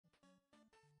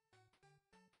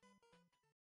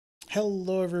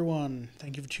Hello, everyone.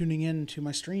 Thank you for tuning in to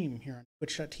my stream here on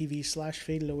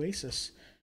twitch.tv/FadedOasis.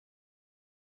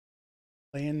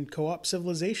 Playing co-op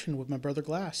Civilization with my brother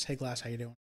Glass. Hey, Glass, how you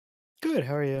doing? Good.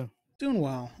 How are you? Doing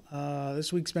well.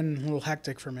 This week's been a little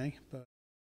hectic for me, but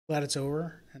glad it's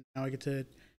over, and now I get to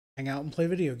hang out and play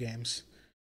video games.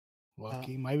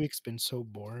 Lucky. My week's been so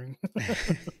boring.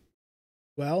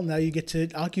 Well, now you get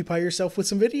to occupy yourself with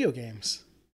some video games.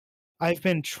 I've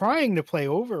been trying to play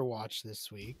Overwatch this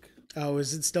week. Oh,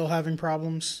 is it still having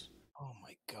problems? Oh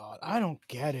my god, I don't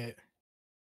get it.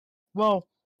 Well,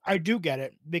 I do get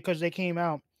it because they came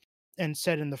out and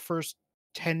said in the first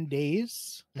 10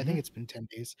 days, I think it's been 10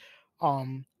 days,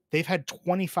 they've had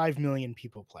 25 million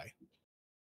people play.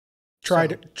 Try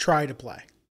to play.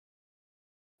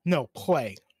 No,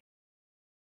 play.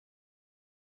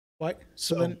 What?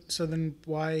 So then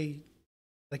why,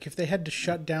 like, if they had to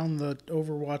shut down the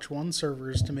Overwatch 1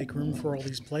 servers to make room for all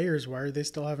these players, why are they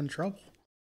still having trouble?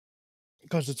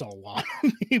 Because it's a lot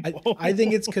of people. I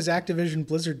think it's because Activision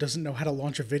Blizzard doesn't know how to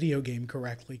launch a video game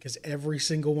correctly, because every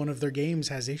single one of their games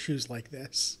has issues like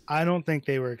this. I don't think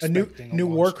they were A new expecting new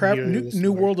Warcraft,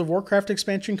 new World. World of Warcraft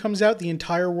expansion comes out, the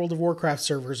entire World of Warcraft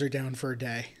servers are down for a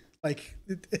day. Like,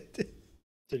 Did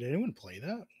anyone play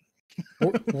that?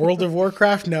 World of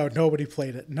Warcraft? No, nobody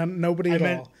played it. Nobody at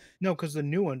all. No, because the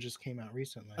new one just came out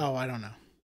recently. Oh, I don't know.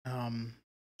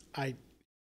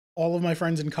 All of my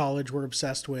friends in college were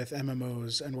obsessed with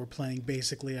MMOs and were playing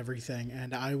basically everything,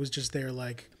 and I was just there,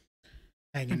 like,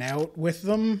 hanging out with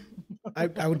them. I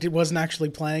wasn't actually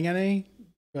playing any,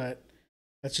 but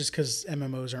that's just because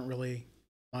MMOs aren't really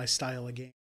my style of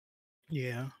game.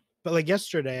 Yeah. But like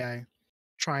yesterday, I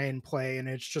try and play, and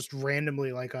it's just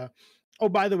randomly like oh,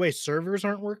 by the way, servers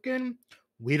aren't working.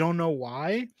 We don't know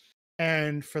why.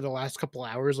 And for the last couple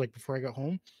hours, like before I got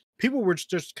home, people were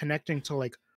just connecting to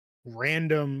like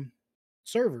random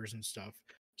servers and stuff.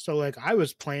 So like I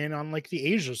was playing on like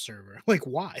the Asia server. Like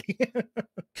why?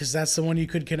 Because that's the one you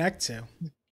could connect to.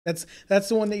 That's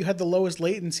the one that you had the lowest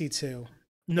latency to.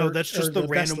 No, Or- that's or just the best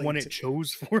random one it latency.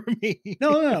 chose for me.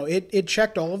 No. It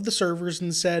checked all of the servers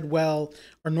and said, well,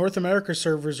 our North America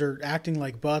servers are acting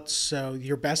like butts, so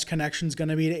your best connection's going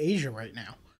to be to Asia right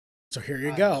now. So here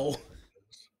you go.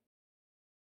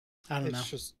 I don't know.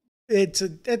 It's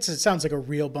just It sounds like a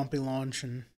real bumpy launch,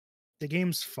 and the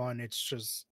game's fun. It's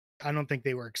just I don't think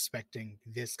they were expecting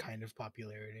this kind of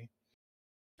popularity.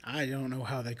 I don't know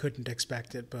how they couldn't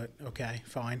expect it, but okay,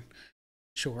 fine.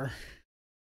 Sure.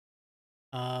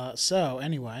 So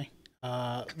anyway,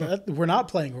 we're not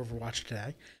playing Overwatch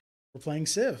today. We're playing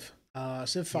Civ.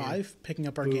 Civ 5, picking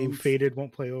up our Boo, game. Faded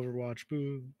won't play Overwatch.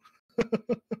 Boo.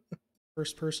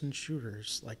 First person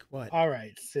shooters. Like what? All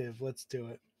right, Civ, let's do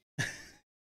it.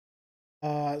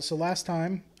 So last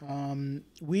time,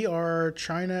 we are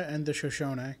China and the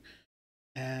Shoshone,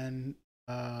 and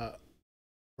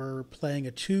we're playing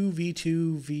a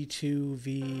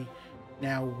 2v2v2v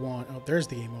now 1. Oh, there's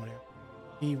the game audio.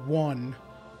 V1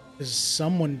 because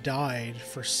someone died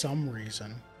for some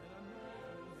reason.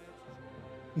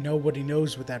 Nobody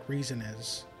knows what that reason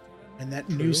is. And that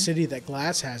new city that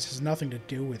Glass has nothing to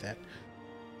do with it.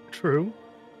 True.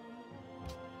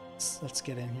 Let's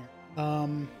get in here.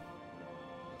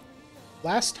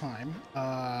 Last time,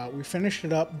 we finished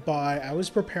it up by... I was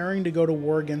preparing to go to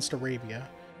war against Arabia.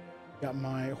 Got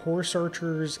my horse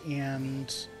archers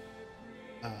and...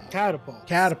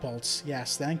 Catapults,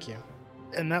 yes, thank you.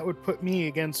 And that would put me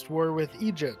against war with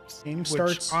Egypt. Game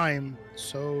starts... I'm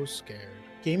so scared.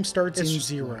 Game starts in just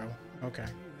 0. loading. Okay.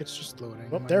 It's just loading.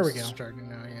 Oh, there we go. Starting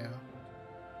now, yeah.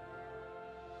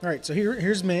 Alright, so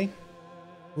here's me.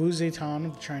 Wu Zetian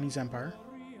of the Chinese Empire.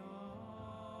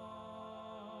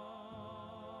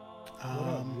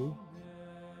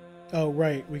 Oh,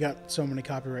 right. We got so many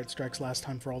copyright strikes last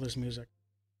time for all this music.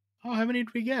 Oh, how many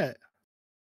did we get?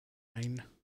 9.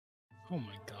 Oh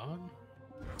my god.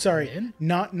 Sorry,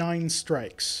 not 9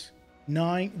 strikes.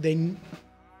 9.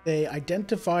 They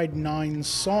identified 9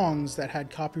 songs that had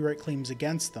copyright claims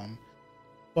against them,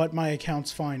 but my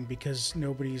account's fine because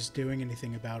nobody's doing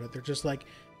anything about it. They're just like,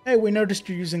 hey, we noticed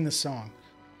you're using this song.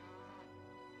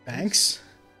 Thanks.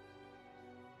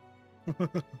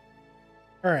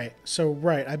 Alright, so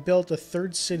I built a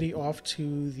third city off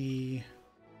to the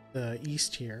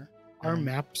east here. Our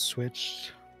map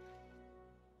switched.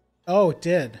 Oh, it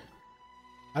did.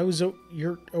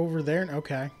 You're over there?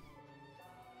 Okay.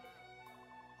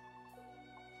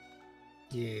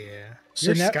 Yeah.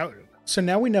 So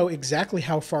now we know exactly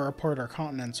how far apart our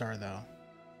continents are, though.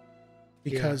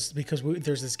 Because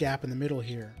there's this gap in the middle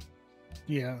here.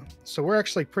 Yeah. So we're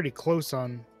actually pretty close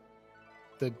on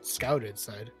the scouted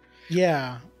side.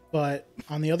 Yeah. But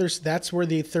on the other, that's where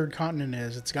the third continent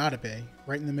is. It's got to be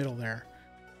right in the middle there.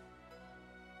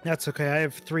 That's okay. I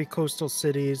have 3 coastal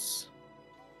cities.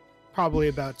 Probably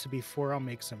about to be 4. I'll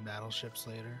make some battleships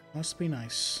later. Must be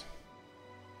nice.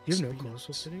 You have Must no be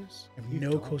coastal nice. cities? I have You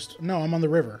no don't? coastal. No, I'm on the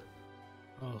river.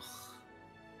 Ugh.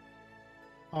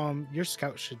 Your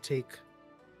scout should take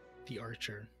the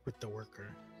archer with the worker.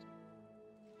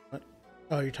 What?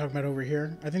 Oh, you're talking about over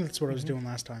here? I think that's what I was Mhm. doing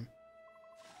last time.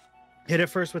 Hit it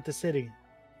first with the city.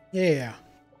 Yeah.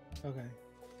 Okay.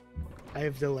 I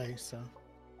have delay, so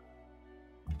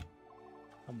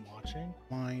I'm watching.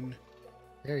 Mine.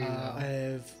 There you go. I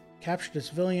have captured a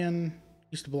civilian.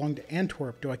 Used to belong to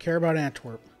Antwerp. Do I care about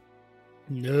Antwerp?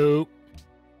 Nope.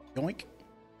 Yoink.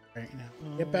 Right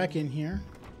now. Get back in here.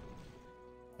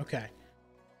 Okay.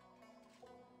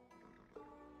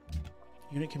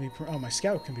 Unit can be... oh, my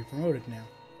scout can be promoted now.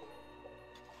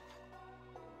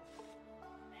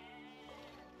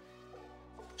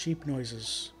 Cheap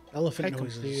noises. Elephant I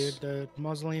noises. completed the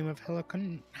mausoleum of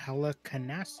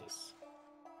Halicarnassus.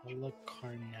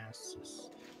 Halicarnassus.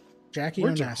 Jackie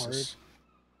Words are Onassis.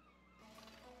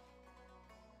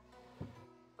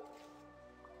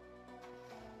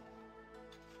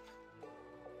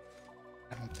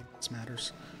 I don't think this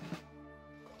matters.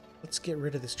 Let's get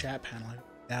rid of this chat panel. I have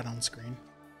that on screen.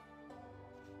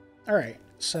 Alright,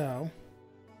 so...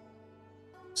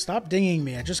 stop dinging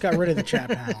me. I just got rid of the chat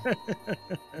panel.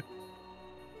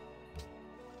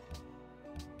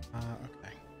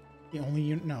 Okay. The only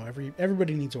unit... no,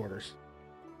 everybody needs orders.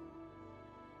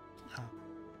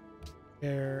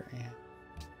 There and...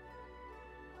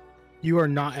 You are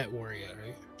not at war yet,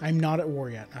 right? I'm not at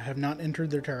war yet. I have not entered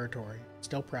their territory.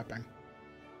 Still prepping.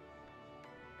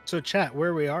 So chat,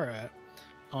 where we are at,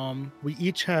 we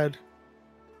each had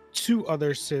 2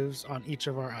 other civs on each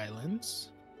of our islands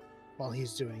while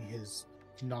he's doing his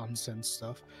nonsense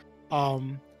stuff.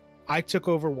 I took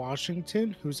over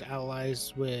Washington, who's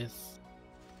allies with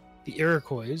the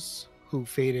Iroquois, who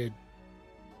faded,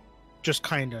 just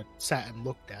kind of sat and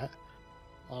looked at.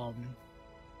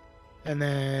 And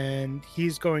then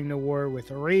he's going to war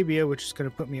with Arabia, which is going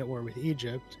to put me at war with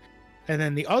Egypt. And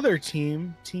then the other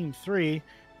team, Team 3,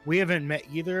 we haven't met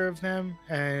either of them,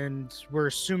 and we're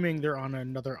assuming they're on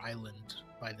another island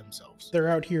by themselves. They're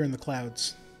out here in the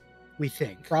clouds. We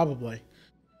think. Probably.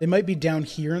 They might be down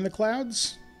here in the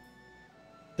clouds.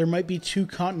 There might be 2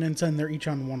 continents and they're each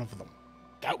on one of them.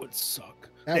 That would suck.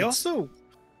 That They would also,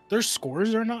 their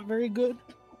scores are not very good.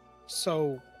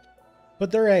 So,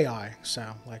 But they're AI,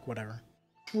 so like whatever.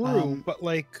 true, but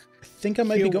like, I think I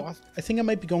might be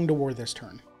He'll- going to war this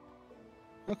turn.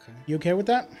 okay. You okay with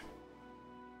that?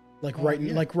 Like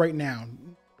Yeah. like right now.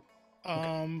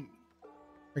 Or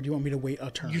Or do you want me to wait a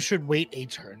turn? you should wait a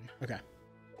turn. Okay.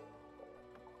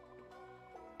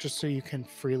 Just so you can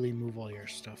freely move all your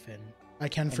stuff in. I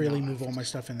can And freely not move have all to- my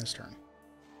stuff in this turn.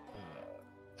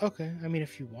 Okay, I mean,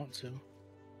 if you want to.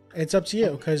 It's up to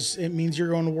you, because it means you're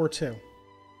going to war too.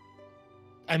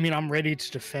 I mean, I'm ready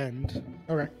to defend.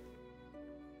 Okay.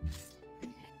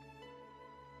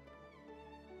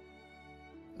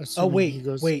 Oh, Assuming he wait.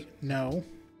 goes- Wait. No.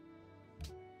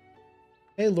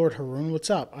 Hey, Lord Haroon, what's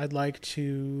up? I'd like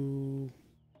to...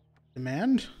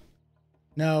 demand?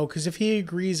 No, because if he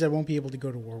agrees, I won't be able to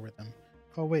go to war with him.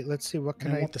 Oh wait, let's see. What And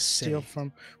can I I want the steal city.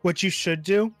 from? What you should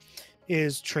do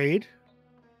is trade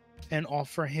and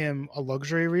offer him a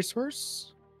luxury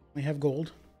resource. We have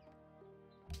gold.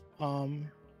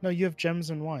 No, you have gems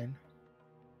and wine.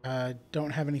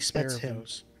 Don't have any spare That's of him.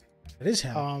 those. It is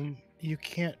him. You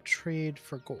can't trade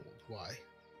for gold. Why?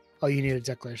 Oh, you need a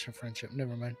declaration of friendship.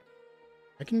 Never mind.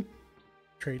 I can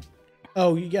trade.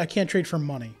 Oh, yeah, I can't trade for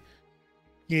money.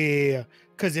 Yeah,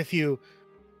 because if you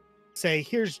say,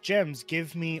 "Here's gems,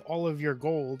 give me all of your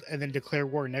gold," and then declare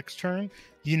war next turn,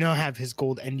 you now have his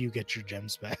gold and you get your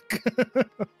gems back.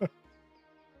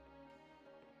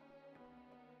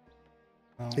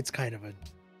 Well, It's kind of a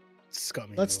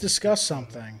scummy. let's move. discuss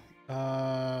something.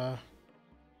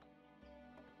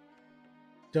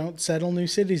 Don't settle new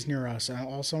cities near us. And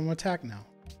also, I'm attack now.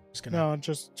 Just gonna No,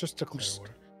 just declare Just- war.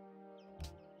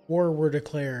 war were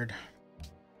declared.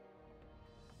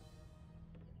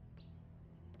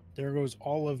 There goes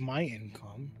all of my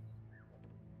income.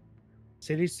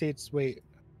 City states. Wait,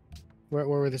 where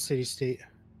were the city state?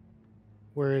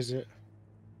 Where is it?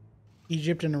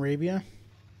 Egypt and Arabia.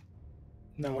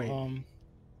 No, wait.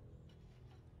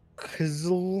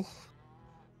 Kizil.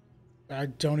 I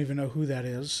don't even know who that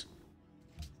is.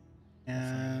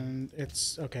 And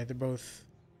it's okay. They're both.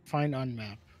 Find on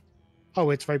map. Oh,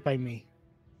 it's right by me.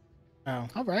 Oh,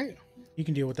 All right. you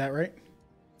can deal with that, right?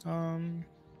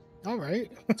 All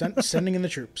right. Sending in the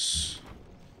troops.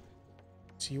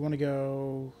 So you want to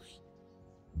go...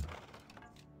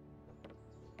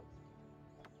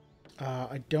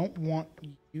 I don't want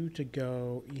you to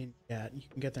go in yet. You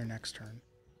can get there next turn.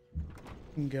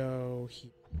 You can go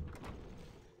here.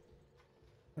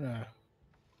 I'm gonna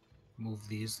move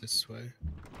these this way.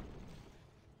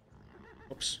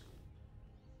 Oops.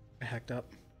 I hacked up.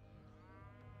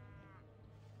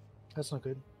 That's not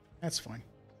good. That's fine.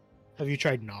 Have you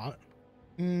tried not?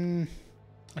 I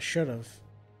should have.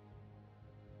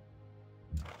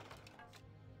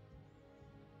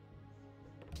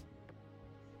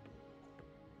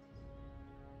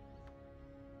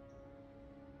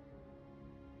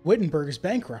 Wittenberg is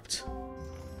bankrupt.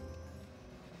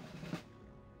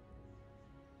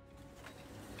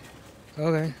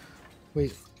 Okay.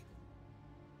 Wait.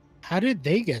 How did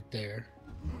they get there?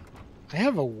 I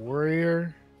have a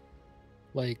warrior,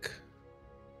 like,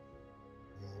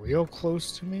 real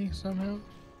close to me somehow.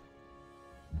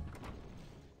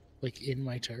 Like, in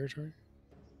my territory.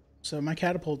 So my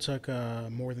catapult took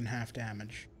more than half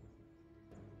damage.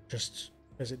 Just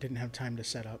because it didn't have time to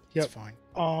set up. Yep. It's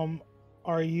fine.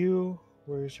 Are you...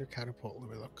 Where's your catapult? Let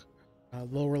me look.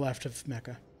 Lower left of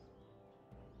Mecca.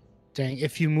 Dang,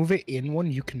 if you move it in one,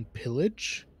 you can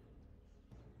pillage.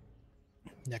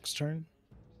 Next turn,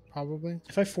 probably.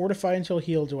 If I fortify until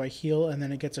heal, do I heal and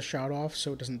then it gets a shot off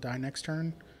so it doesn't die next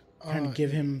turn? Kind of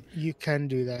give him... You can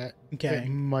do that. Okay. It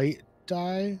might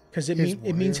die. Because it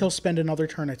means he'll spend another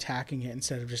turn attacking it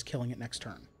instead of just killing it next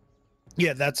turn.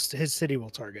 Yeah, that's... His city will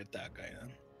target that guy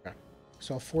then. Okay.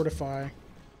 So I'll fortify.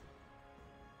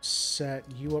 Set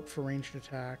you up for ranged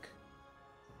attack.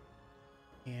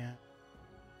 And...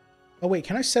 Oh, wait.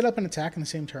 Can I set up an attack in the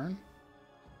same turn?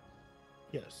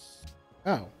 Yes.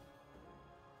 Oh.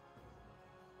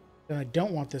 Then I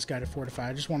don't want this guy to fortify.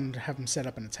 I just wanted to have him set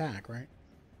up an attack, right?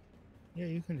 Yeah,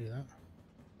 you can do that.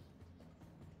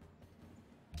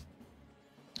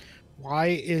 Why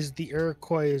is the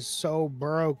Iroquois so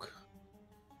broke?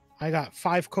 I got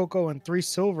 5 cocoa and 3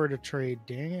 silver to trade.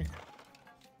 Dang it.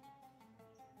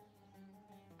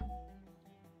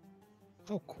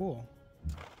 Oh, cool.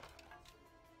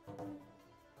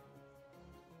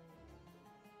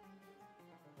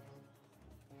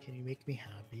 Can you make me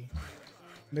happy?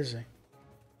 Busy.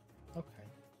 Okay.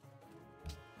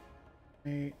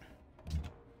 Eight.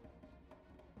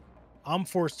 I'm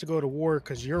forced to go to war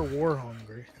because you're war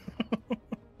hungry.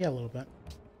 Yeah, a little bit.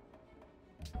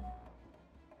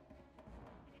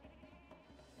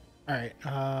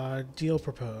 Alright, deal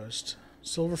proposed.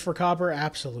 Silver for copper?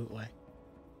 Absolutely.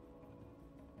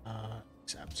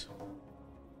 Accept.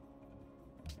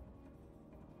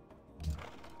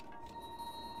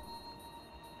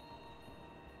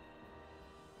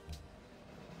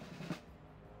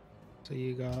 So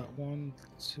you got 1,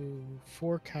 2,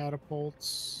 4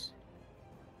 catapults.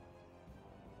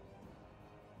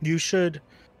 You should,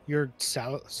 your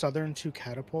southern 2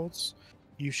 catapults,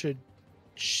 you should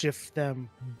shift them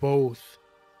both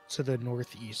to the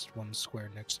northeast 1 square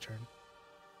next turn.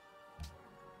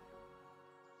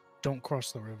 Don't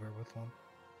cross the river with one,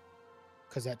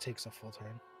 because that takes a full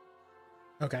turn.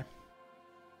 Okay.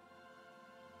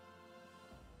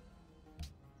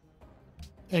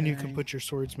 And you can Okay. put your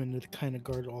swordsman to kind of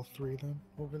guard all 3 of them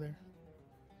over there.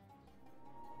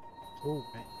 Oh,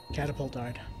 Catapult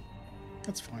died.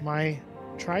 That's fine. my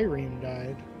trireme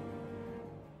died.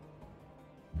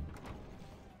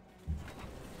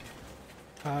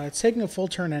 It's taking a full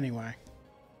turn anyway.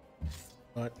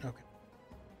 But, okay.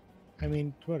 I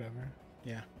mean, whatever.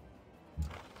 Yeah.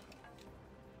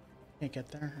 Can't get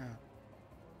there? Oh.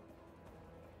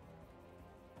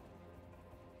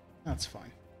 That's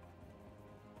fine.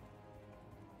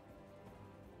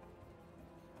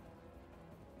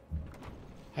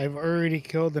 I've already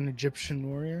killed an Egyptian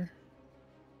warrior.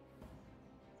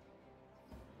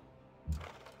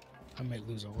 I might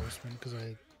lose a horseman because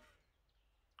I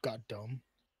got dumb.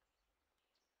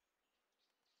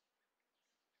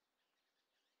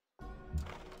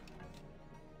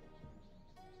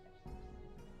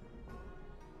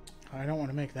 I don't want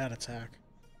to make that attack.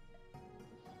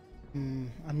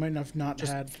 I might have not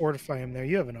Just had... fortify him there.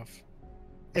 You have enough.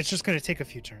 It's just going to take a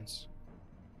few turns.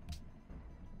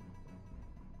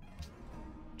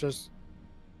 Just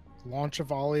launch a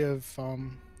volley of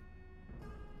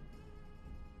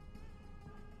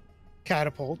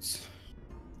catapults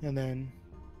and then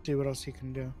see what else you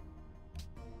can do.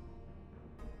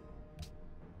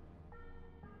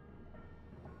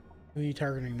 Who are you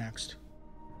targeting next?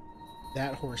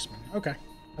 That horseman. Okay,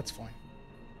 that's fine.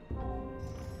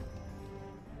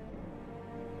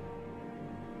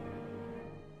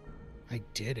 I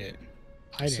did it.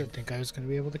 I didn't think I was going to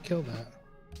be able to kill that.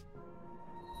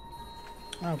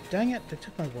 Oh, dang it. They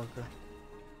took my worker.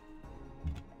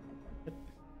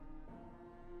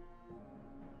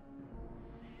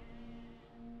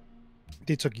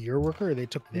 They took your worker, or they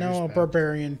took theirs No, a back?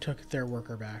 barbarian took their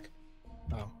worker back.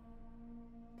 Oh.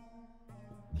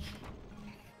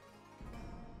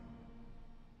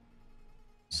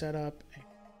 Set up a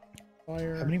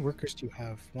fire. How many workers do you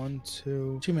have? 1,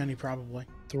 2, Too many, probably.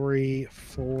 3,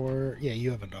 4. Yeah,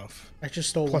 you have enough. I just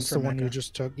stole Plus the one from one you Mecca.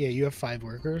 just took. Yeah, you have 5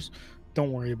 workers.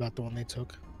 Don't worry about the one they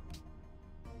took.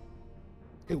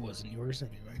 It wasn't yours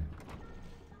anyway.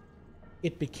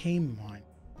 It became mine.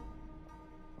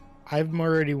 I'm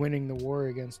already winning the war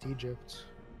against Egypt.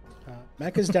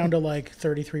 Mecca's down to like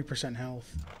 33%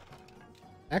 health.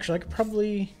 Actually,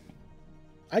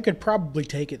 I could probably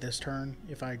take it this turn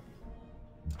if I. I'd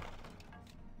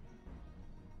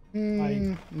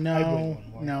win No,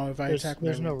 one more. no. If I attack,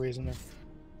 There's no reason to.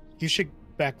 You should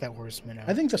back that horseman out.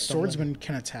 I think the Don't let swordsman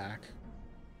can attack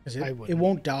because I it wouldn't.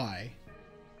 won't die.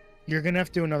 You're gonna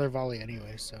have to do another volley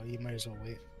anyway, so you might as well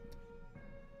wait.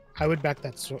 I would back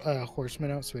that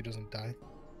horseman out so he doesn't die.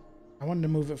 I wanted to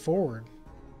move it forward.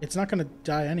 It's not going to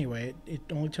die anyway. It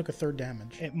only took a third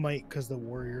damage. It might, because the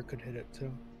warrior could hit it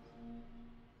too.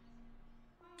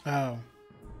 Oh.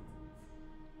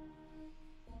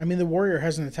 I mean, the warrior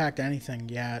hasn't attacked anything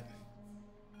yet.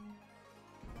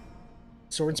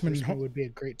 Swordsman, Horseman would be a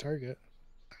great target.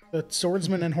 the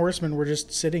swordsman and horseman were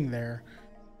just sitting there.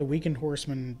 The weakened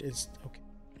horseman is okay.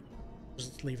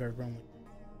 Just leave everyone.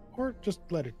 Or just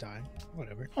let it die.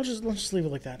 Whatever. Let's just leave it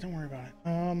like that. Don't worry about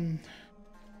it.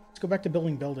 Let's go back to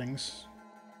building buildings.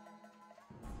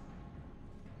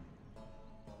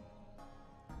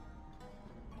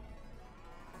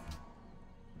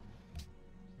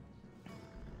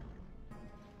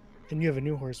 And you have a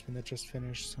new horseman that just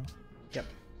finished, so. Yep.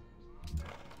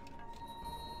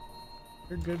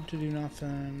 You're good to do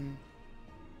nothing.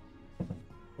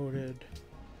 Voted.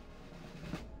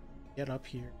 Get up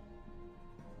here.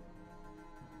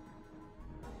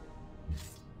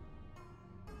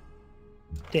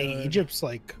 Dang, Good. Egypt's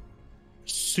like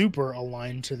super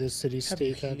aligned to this city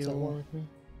Heavy state that's at heal. war with me.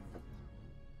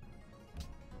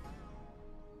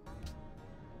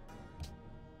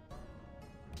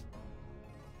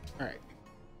 Alright.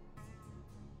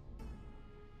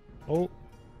 Oh.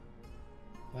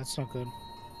 That's not good.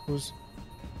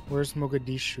 Where's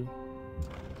Mogadishu?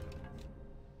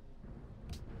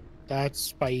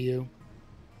 That's by you.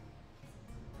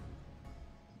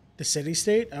 The city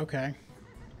state? Okay.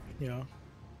 Yeah.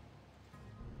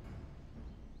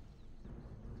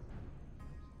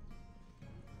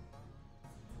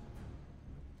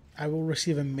 I will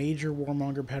receive a major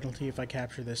warmonger penalty if I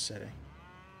capture this city.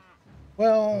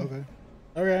 Well,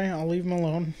 okay, I'll leave him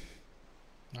alone.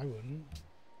 I wouldn't.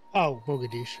 Oh,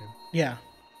 Mogadishu. Yeah.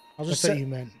 I'll I just thought set, you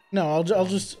meant. No, I'll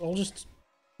just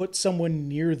put someone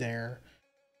near there,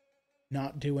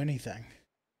 not do anything.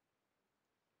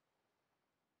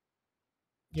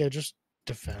 Yeah, just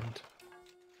defend.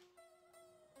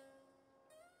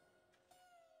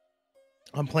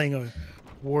 I'm playing a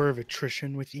war of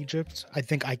attrition with Egypt. I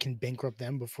think I can bankrupt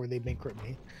them before they bankrupt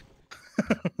me.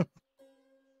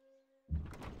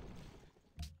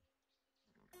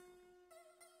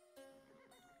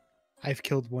 I've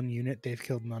killed one unit. They've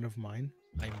killed none of mine.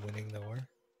 I'm winning the war.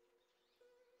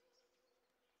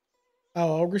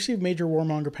 Oh, I'll receive major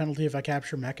warmonger penalty if I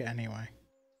capture Mecca anyway.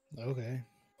 Okay.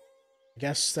 I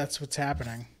guess that's what's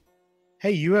happening.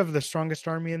 Hey, you have the strongest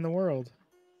army in the world.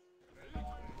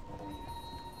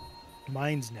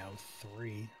 Mine's now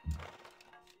 3.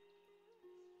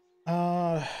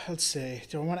 Let's see.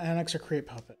 Do I want to annex or create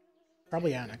puppet?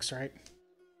 Probably annex, right?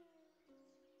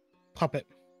 Puppet.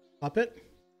 Puppet?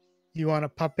 You want a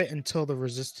puppet until the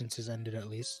resistance is ended, at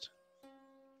least.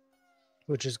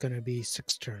 Which is going to be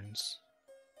 6 turns.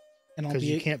 And I'll Because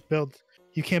be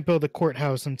you can't build a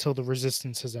courthouse until the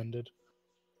resistance has ended.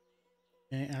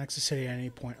 annex the city at any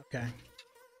point. Okay.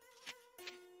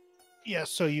 Yeah,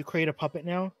 so you create a puppet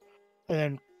now, and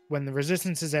then when the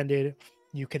resistance is ended,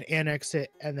 you can annex it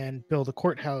and then build a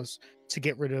courthouse to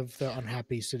get rid of the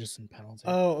unhappy citizen penalty.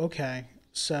 Oh, okay.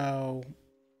 So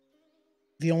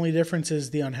the only difference is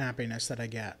the unhappiness that I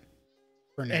get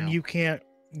for now. And you can't,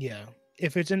 yeah.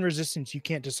 If it's in resistance, you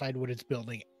can't decide what it's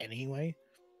building anyway.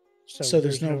 So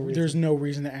there's reason. no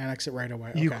reason to annex it right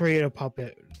away. You Okay. create a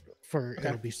puppet for Okay.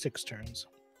 it'll be 6 turns.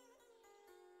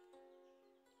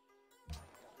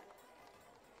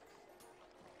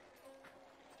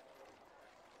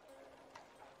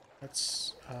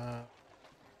 That's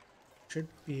should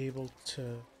be able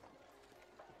to.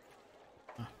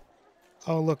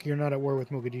 Oh, look, you're not at war with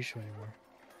Mogadishu anymore.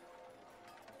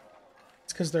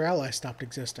 It's because their ally stopped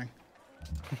existing.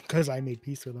 Because I made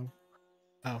peace with them.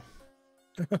 Oh.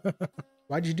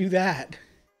 Why'd you do that?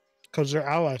 Because their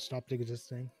allies stopped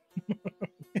existing.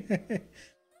 Can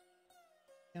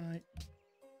I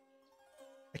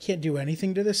can't do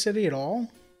anything to this city at all?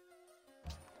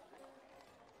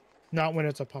 Not when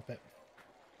it's a puppet.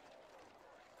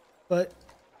 But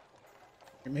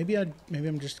maybe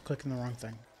I'm just clicking the wrong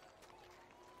thing.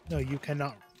 No, you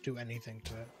cannot do anything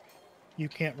to it. You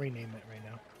can't rename it right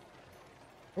now.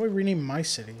 How do I rename my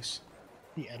cities?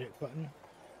 The edit button.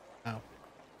 Oh.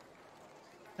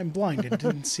 I'm blind and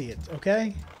didn't see it,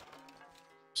 okay?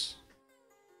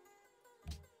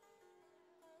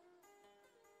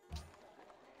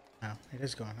 Oh, it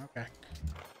is gone, okay.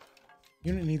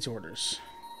 Unit needs orders.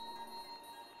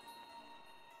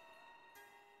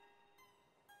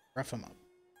 Rough them up.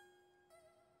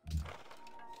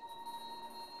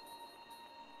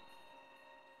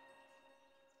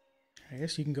 I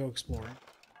guess you can go exploring.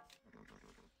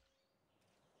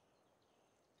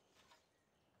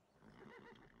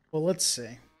 Well, let's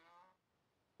see.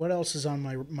 What else is on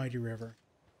my mighty river?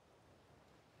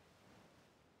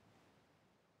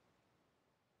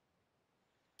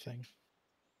 Thing.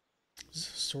 Is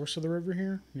the source of the river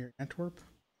here? Near Antwerp?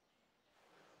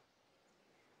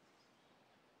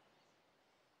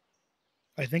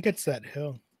 I think it's that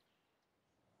hill.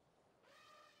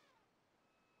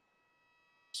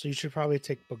 So you should probably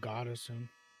take Bogota soon.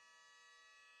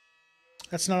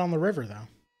 That's not on the river, though.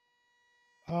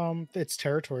 Its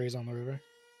territory is on the river.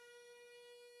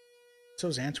 So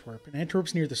is Antwerp. And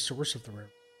Antwerp's near the source of the river.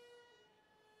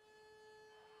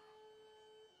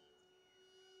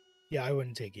 Yeah, I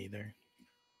wouldn't take either.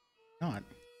 Not.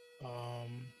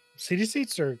 City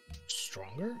states are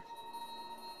stronger.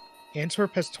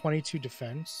 Antwerp has 22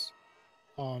 defense.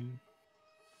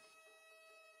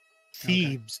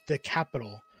 Thebes, the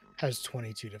capital, has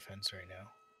 22 defense right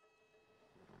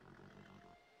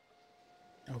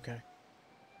now. Okay.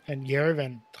 And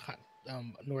Yerevan,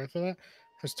 north of that,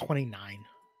 has 29.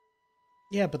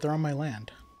 Yeah, but they're on my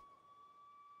land.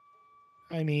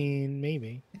 I mean,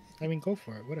 maybe. I mean, go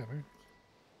for it. Whatever.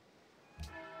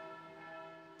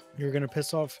 You're going to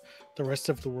piss off the rest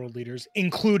of the world leaders,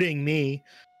 including me.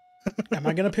 Am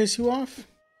I going to piss you off?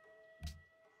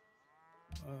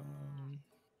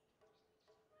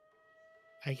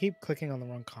 I keep clicking on the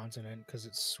wrong continent because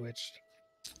it's switched.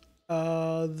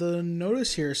 The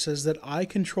notice here says that I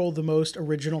control the most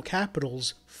original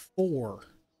capitals 4.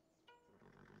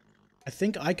 I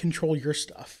think I control your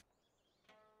stuff.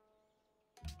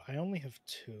 I only have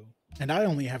 2. And I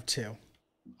only have 2.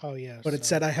 Oh, yeah. But it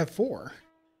said I have 4.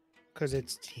 Because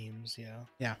it's teams, yeah.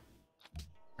 Yeah.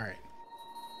 All right.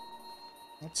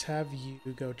 Let's have you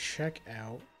go check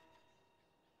out.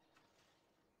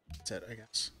 That's it, I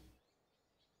guess.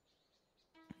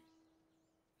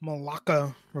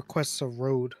 Malacca requests a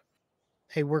road.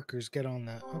 Hey, workers, get on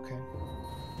that. Okay.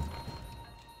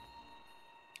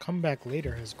 Come back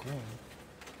later has grown.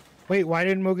 Wait, why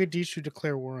didn't Mogadishu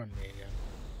declare war on me again?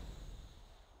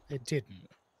 It didn't.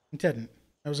 It didn't.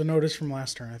 That was a notice from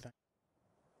last turn, I think.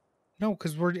 No,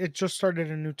 because it just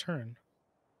started a new turn.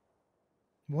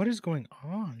 What is going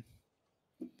on?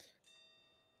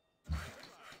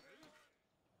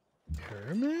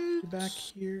 Pyramids? Back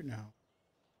here? No.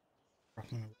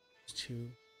 Too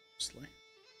slowly.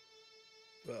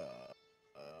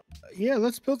 Yeah,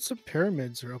 let's build some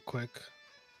pyramids real quick.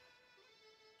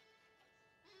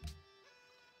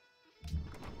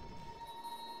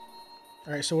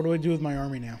 All right, so what do I do with my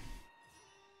army now?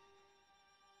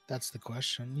 That's the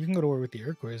question. You can go to war with the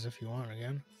Iroquois if you want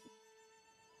again.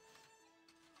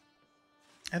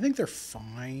 I think they're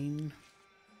fine.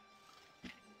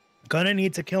 Gonna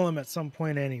need to kill him at some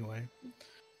point anyway.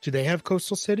 Do they have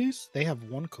coastal cities? They have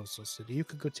one coastal city. You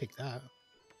could go take that.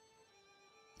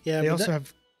 Yeah, they also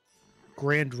have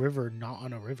Grand River, not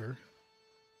on a river.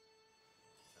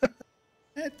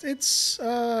 It's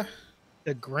the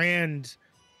Grand.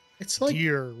 It's like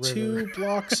Deer River. 2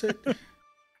 blocks.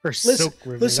 Or Silk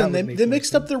River. Listen, they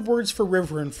mixed up their words for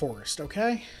river and forest.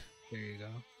 Okay. There you go.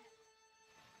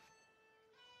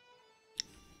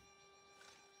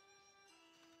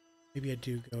 Maybe I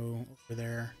do go over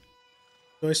there.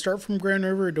 Do I start from Grand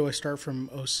River or do I start from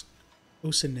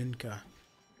Osaninka?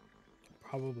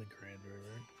 Probably Grand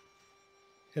River.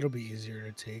 It'll be easier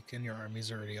to take, and your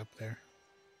army's already up there.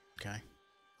 Okay.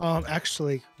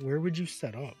 Actually, where would you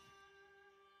set up?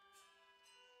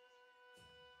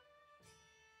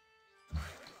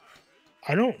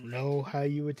 I don't know how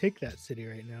you would take that city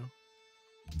right now.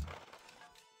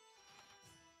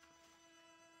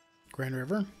 Grand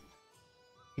River?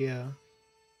 Yeah.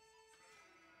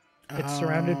 It's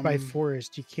surrounded by Um,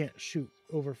 forest. You can't shoot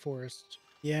over forest.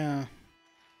 yeah.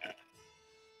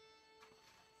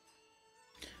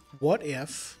 What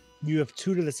if? You have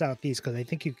 2 to the southeast because I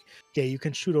think you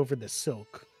can shoot over the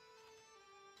silk.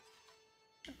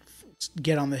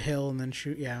 Get on the hill and then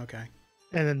shoot. Yeah, okay.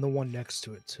 And then the one next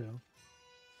to it too.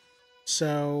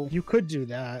 So You could do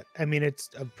that. I mean, it's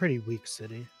a pretty weak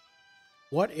city.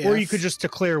 what if? Or you could just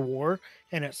declare war,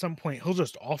 and at some point he'll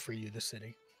just offer you the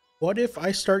city. What if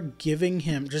I start gifting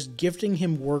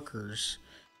him workers,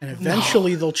 and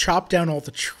eventually they'll chop down all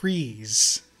the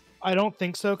trees? I don't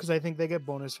think so because I think they get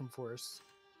bonus from forests.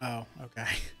 Oh, okay.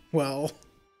 Well,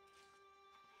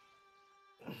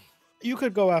 You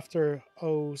could go after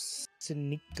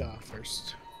Osinica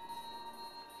first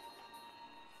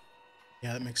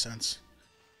yeah, that makes sense.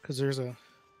 because there's a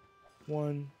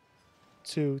 1,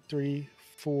 2, 3,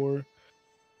 4,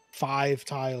 5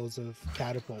 tiles of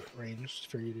catapult range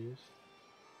for you to use.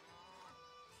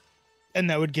 And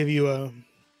that would give you a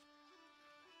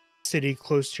city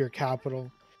close to your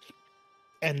capital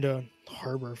and a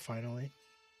harbor finally.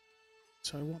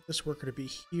 So I want this worker to be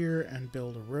here and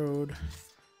build a road.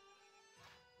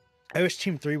 I wish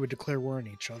Team 3 would declare war on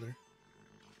each other.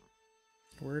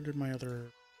 Where did my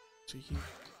other? So he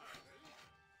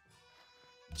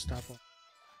stop.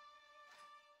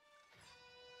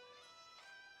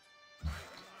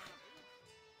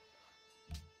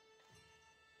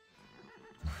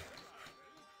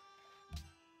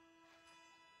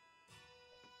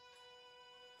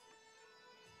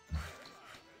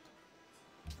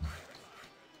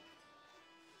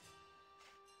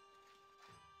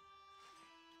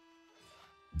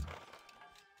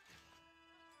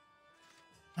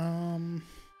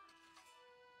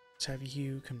 Let's have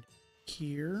you come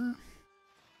here.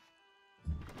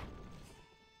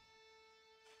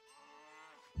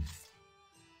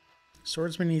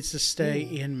 Swordsman needs to stay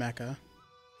in Mecca.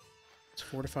 It's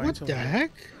fortified. What the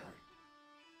heck?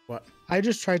 What? I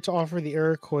just tried to offer the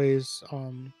Iroquois,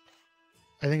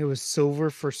 I think it was silver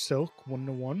for silk,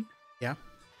 1-to-1. Yeah.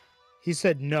 He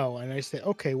said no, and I said,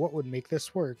 okay, what would make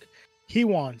this work? He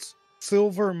wants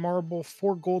silver, marble,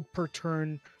 4 gold per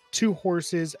turn, 2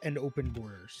 horses, and open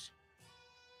borders.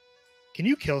 Can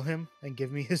you kill him and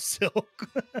give me his silk?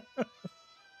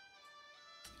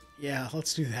 Yeah,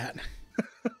 let's do that.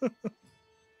 What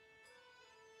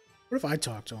if I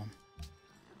talk to him?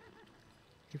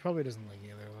 He probably doesn't like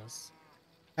either of us.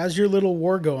 How's your little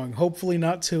war going? Hopefully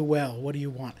not too well. What do you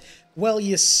want? Well,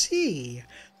 you see,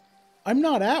 I'm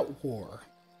not at war.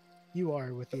 You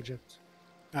are with Egypt.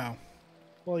 Oh.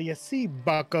 Well, you see,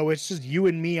 Bucko, it's just you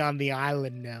and me on the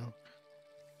island now.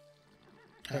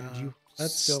 And you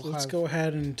Let's go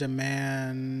ahead and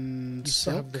demand you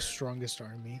still have silk. the strongest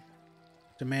army.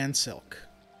 Demand silk.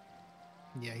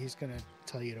 Yeah, he's gonna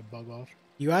tell you to bug off.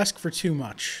 You ask for too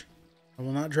much. I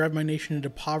will not drive my nation into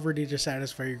poverty to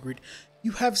satisfy your greed.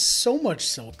 You have so much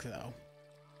silk, though.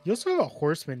 You also have a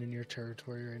horseman in your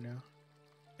territory right now.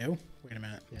 No? Wait a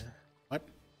minute. Yeah. What?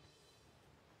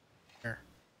 Where?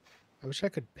 I wish I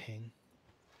could ping.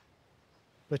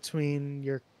 Between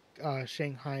your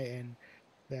Shanghai and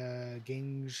the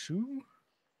Gangshu?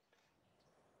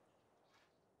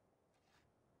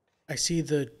 I see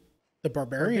the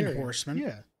barbarian horseman.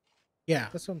 Yeah, Yeah.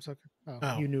 that's what I'm talking. Oh,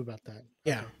 Oh. you knew about that.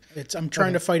 Yeah. Okay. I'm trying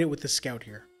Okay. to fight it with the scout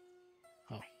here.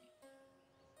 Oh.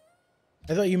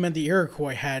 I thought you meant the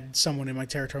Iroquois had someone in my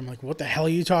territory. I'm like, what the hell are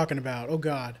you talking about? Oh,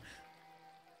 God.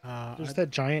 There's that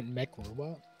giant mech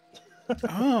robot.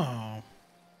 Oh.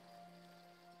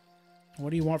 What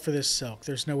do you want for this silk?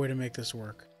 There's no way to make this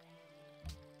work.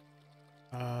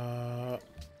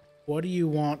 What do you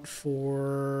want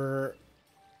for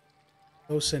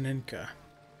Osaninka?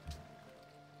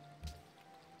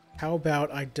 How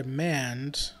about I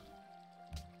demand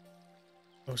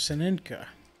Osaninka?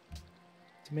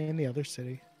 Demand the other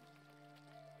city.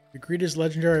 Your greed is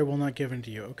legendary. I will not give in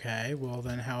to you. Okay, well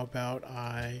then how about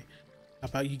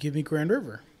you give me Grand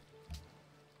River?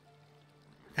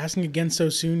 Asking again so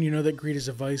soon, you know that greed is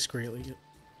a vice greatly.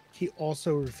 He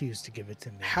also refused to give it to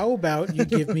me. How about you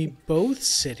give me both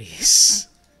cities?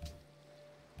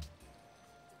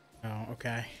 Oh,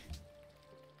 okay.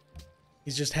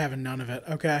 He's just having none of it.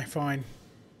 Okay, fine.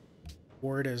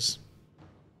 War it is.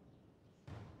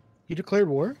 You declared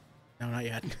war? No, not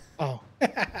yet. Oh.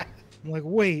 I'm like,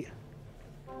 wait.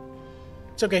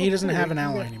 It's okay, he doesn't cool, have we an can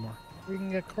ally get- anymore. We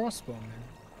can get crossbowmen.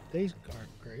 They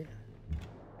aren't great.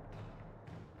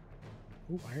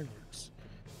 Ooh, ironworks.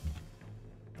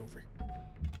 Over.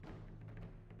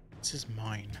 This is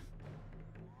mine.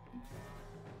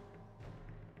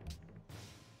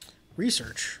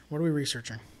 Research. What are we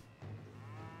researching?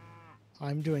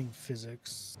 I'm doing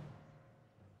physics.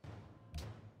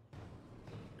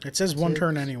 It says one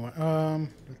turn 6 anyway. or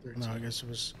No, I 13. guess it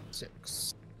was.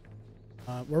 6.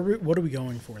 What are we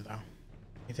going for though?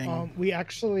 Anything? We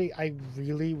actually, I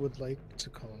really would like to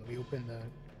call. Let me open the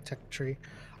tech tree.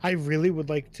 I really would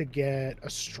like to get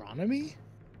astronomy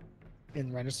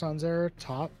in Renaissance era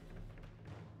top.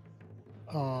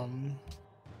 We don't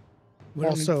need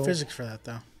also, physics for that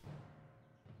though.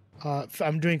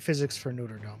 I'm doing physics for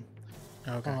Notre Dame.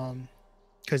 Okay.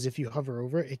 Because if you hover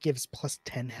over it, it gives plus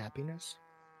 10 happiness.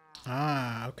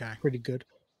 Okay. Pretty good.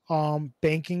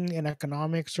 Banking and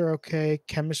economics are okay.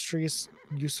 Chemistry is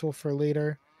useful for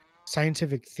later.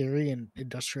 Scientific theory and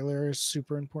industrial era is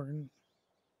super important.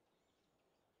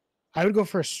 I would go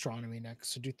for astronomy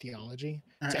next to do theology.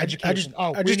 It's education.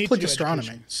 I We just need to clicked do astronomy,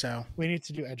 education. so We need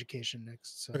to do education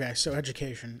next. So. okay, so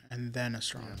education and then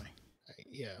astronomy.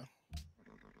 Yeah.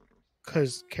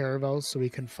 Because caravels, so we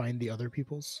can find the other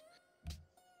peoples.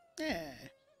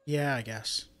 Yeah, I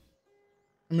guess.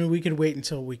 I mean, we could wait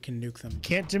until we can nuke them.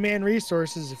 Can't demand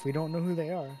resources if we don't know who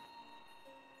they are.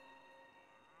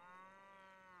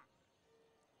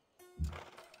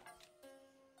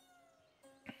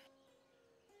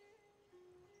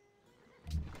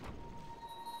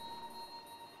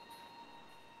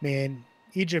 Man,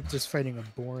 Egypt is fighting a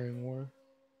boring war.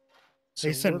 So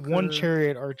They sent one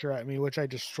chariot archer at me, which I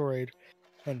destroyed,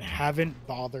 and haven't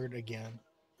bothered again.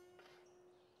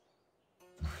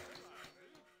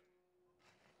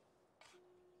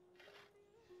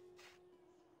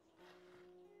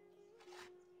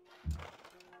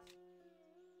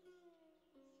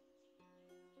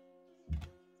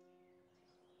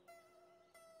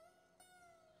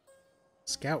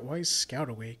 Scout. Why is Scout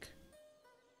awake?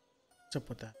 What's up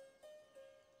with that?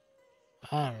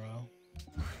 I don't know.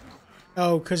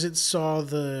 Oh, because it saw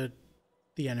the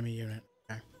enemy unit.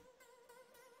 Okay.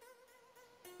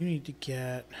 You need to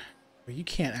get. Well, you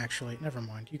can't actually. Never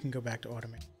mind. You can go back to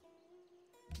automate.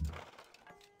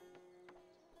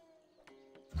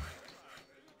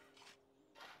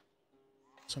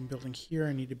 So I'm building here.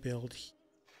 I need to build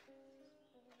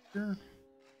here.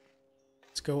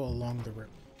 Let's go along the river.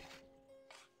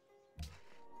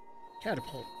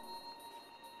 Catapult.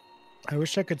 I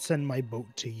wish I could send my boat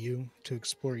to you to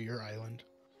explore your island.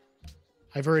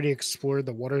 I've already explored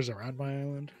the waters around my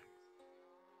island.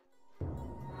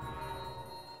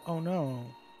 Oh no.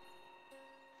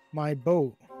 My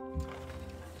boat.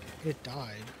 It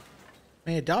died.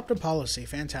 May adopt a policy.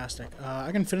 Fantastic.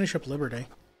 I can finish up Liberty.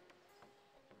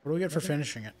 What do we get for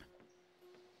finishing it?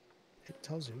 It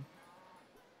tells you.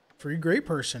 Free great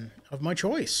person of my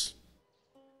choice.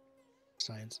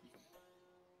 Science.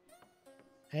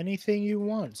 Anything you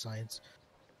want, science.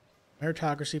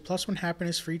 Meritocracy. +1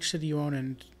 happiness for each city you own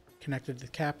and connected to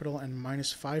the capital, and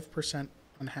 -5%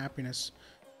 unhappiness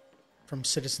from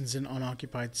citizens in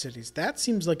unoccupied cities. That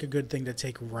seems like a good thing to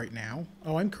take right now.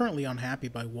 Oh, I'm currently unhappy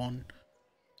by 1.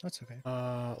 That's okay.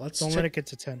 Don't let it get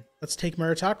to 10. Let's take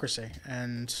meritocracy,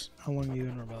 and How long are you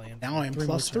in rebellion? now I'm 3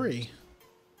 more +3. turns.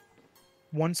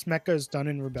 Once Mecca is done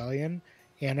in rebellion,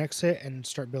 annex it and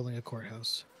start building a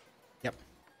courthouse. Yep.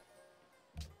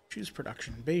 Choose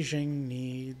production. Beijing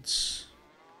needs...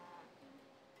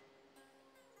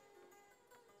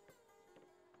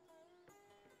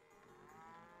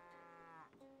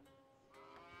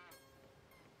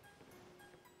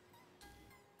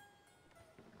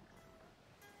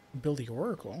 build the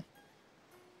Oracle.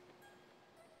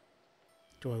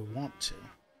 Do I want to?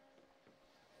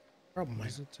 Probably.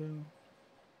 Is it to?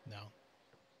 No.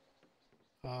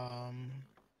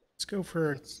 Let's go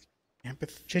for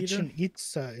amphitheater. Chichen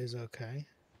Itza is okay.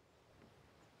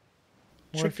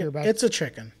 Or Chicken. if you're about It's a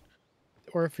chicken.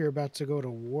 or if you're about to go to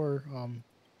war,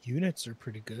 units are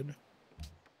pretty good.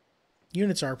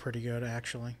 Units are pretty good,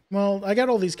 actually. Well, I got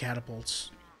all these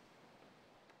catapults.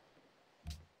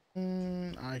 You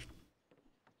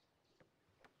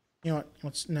know what?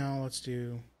 Let's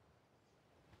do...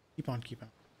 Keep on.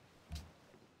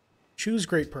 Choose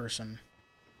great person.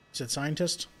 Is it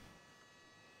scientist?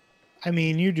 I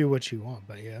mean, you do what you want,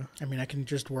 but yeah. I mean, I can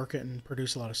just work it and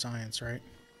produce a lot of science, right?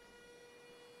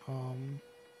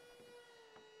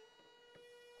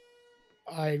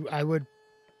 I would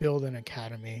build an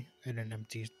academy in an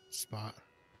empty spot.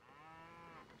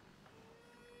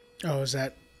 Oh, is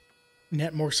that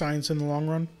net more science in the long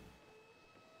run?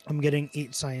 I'm getting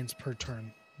 8 science per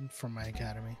turn from my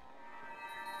academy.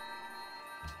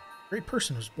 Great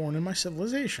person was born in my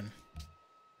civilization.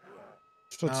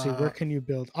 So let's see, where can you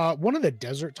build? One of the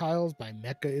desert tiles by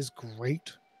Mecca is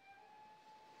great.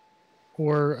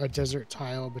 Or a desert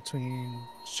tile between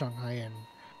Shanghai and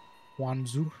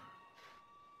Guangzhou.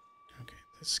 Okay,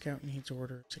 the scout needs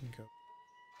orders. It can go.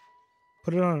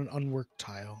 Put it on an unworked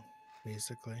tile.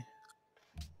 basically,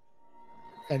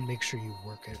 and make sure you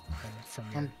work it from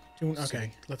your I'm doing okay.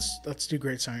 city. Let's do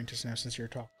great scientist now since you're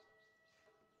talking.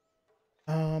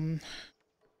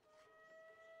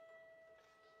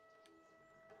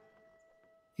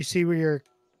 You see where you're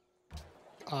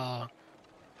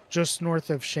just north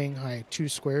of Shanghai, 2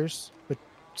 squares, but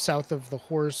south of the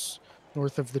horse,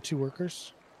 north of the 2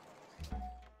 workers.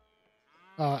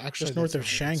 Actually, Just north that's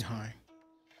of not a good spot. Shanghai.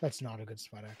 That's not a good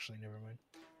spot, actually. Never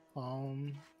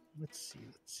mind. Let's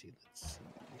see.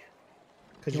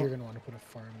 Because you're gonna want to put a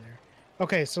farm there.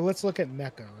 Okay, so let's look at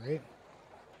Mecca, right?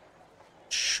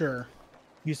 Sure.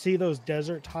 You see those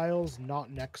desert tiles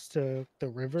not next to the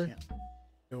river? Can't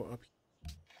go up here.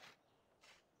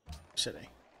 City.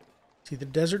 See the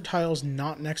desert tiles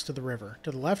not next to the river.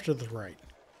 To the left or the right?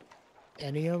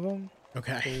 Any of them?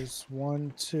 Okay. There's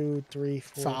 1, 2, 3,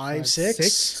 4, 5, 6.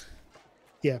 6.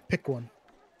 Yeah, pick one.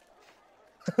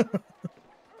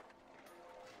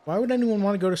 Why would anyone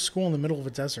want to go to school in the middle of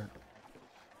a desert?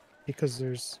 Because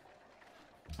there's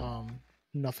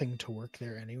nothing to work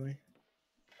there anyway.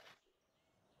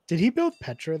 Did he build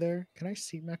Petra there? Can I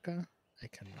see Mecca? I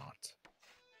cannot.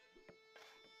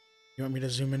 You want me to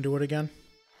zoom into it again?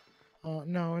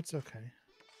 No, it's okay.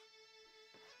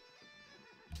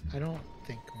 I don't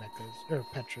think Mecca's or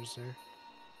Petra's there.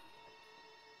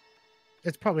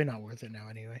 It's probably not worth it now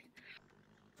anyway.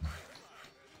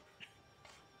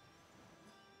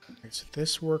 Right, so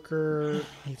this worker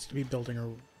needs to be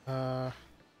building a.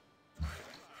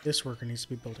 This worker needs to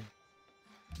be building.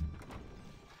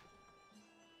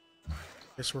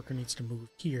 This worker needs to move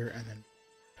here and then.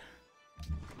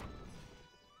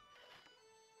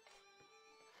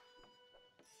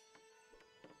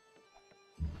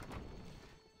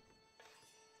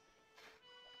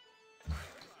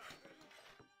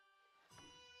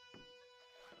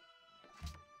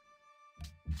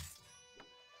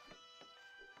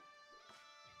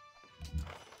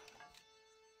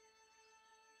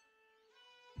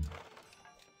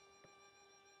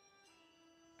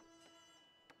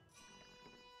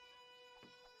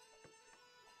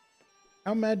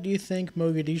 How mad do you think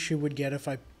Mogadishu would get if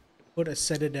I put a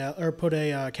citadel or put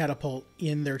a catapult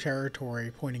in their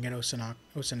territory, pointing at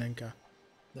Osaninka?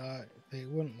 They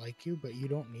wouldn't like you, but you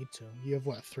don't need to. You have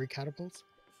what, 3 catapults?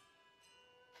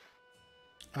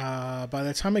 By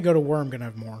the time I go to war, I'm gonna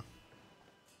have more.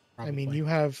 I mean, Probably. you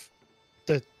have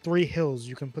the 3 hills.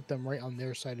 You can put them right on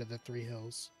their side of the 3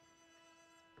 hills.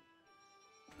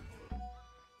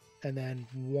 And then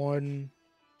 1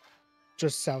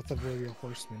 just south of where your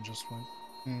horseman just went.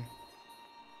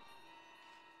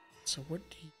 So what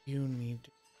do you need?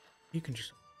 You can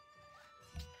just.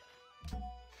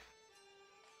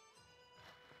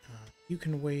 You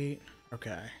can wait.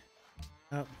 Okay.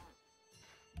 Up.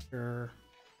 Sure.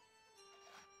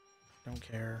 Don't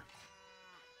care.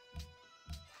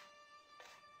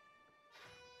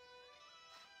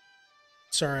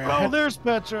 Sorry. Oh, there's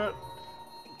Petra.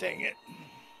 Dang it.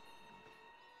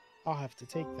 I'll have to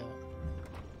take that.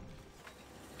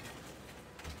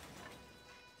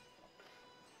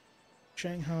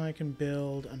 Shanghai can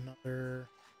build another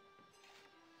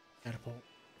catapult.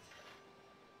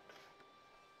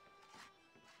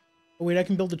 Oh wait, I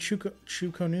can build a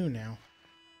Chukonu now.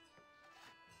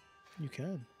 You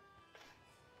can.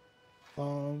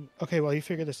 Okay, while you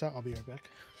figure this out, I'll be right back.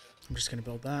 I'm just gonna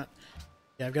build that.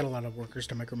 Yeah, I've got a lot of workers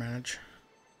to micromanage.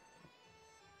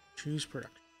 Choose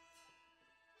production.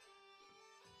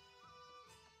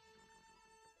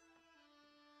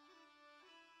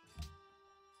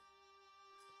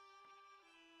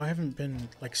 I haven't been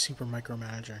like super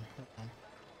micromanaging. Hold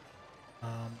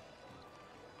on.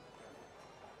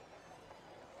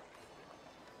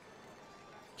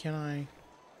 Can I?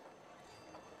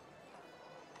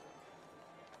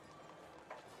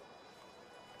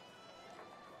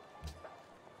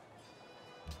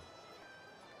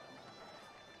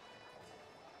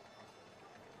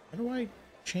 How do I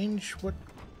change what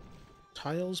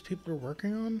tiles people are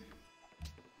working on?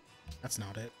 That's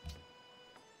not it.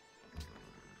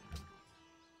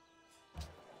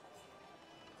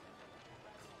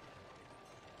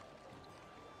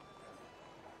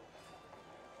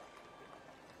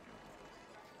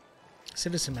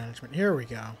 Citizen management. Here we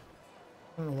go. I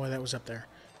don't know why that was up there.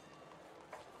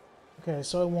 Okay,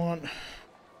 so I want... I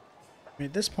mean,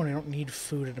 at this point, I don't need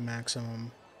food at a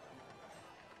maximum.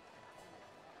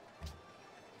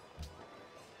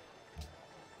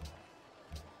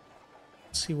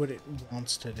 Let's see what it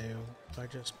wants to do if I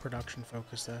just production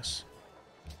focus this.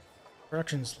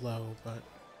 Production's low, but...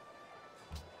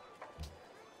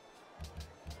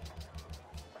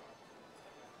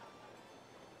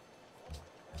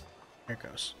 There it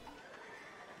goes.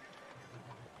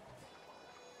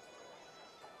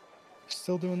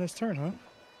 still doing this turn, huh?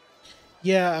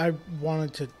 Yeah, I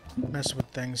wanted to mess with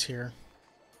things here.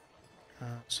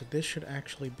 So this should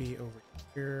actually be over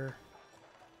here.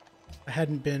 I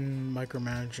hadn't been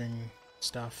micromanaging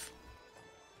stuff.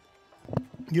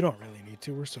 You don't really need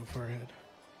to. We're so far ahead.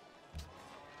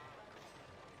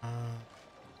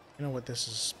 You know what? This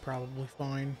is probably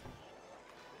fine.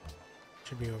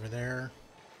 Should be over there.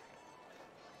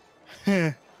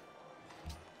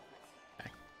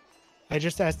 I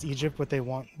just asked Egypt what they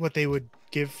want, what they would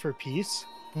give for peace.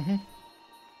 Mm-hmm.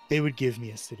 They would give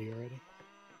me a city already.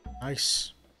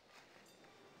 Nice.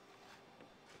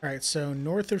 Alright, so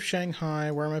north of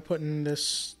Shanghai, where am I putting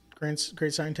this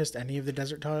great scientist? Any of the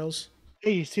desert tiles?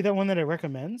 Hey, you see that one that it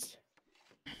recommends?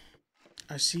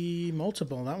 I see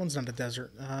multiple. That one's not a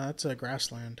desert. That's a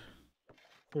grassland.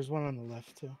 There's one on the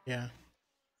left too. Yeah.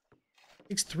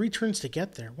 Takes 3 turns to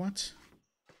get there. What?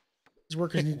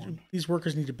 These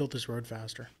workers need to build this road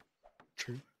faster.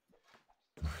 True.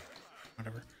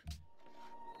 Whatever.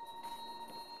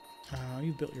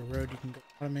 You built your road. You can go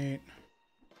automate.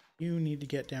 You need to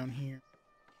get down here.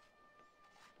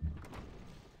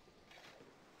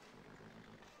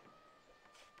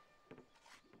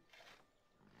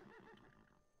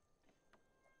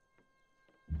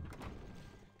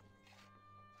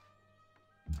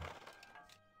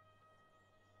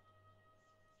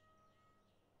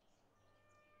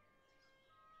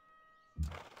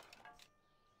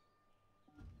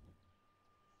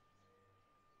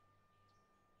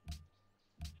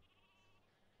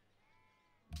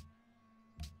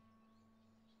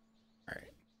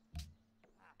 Alright.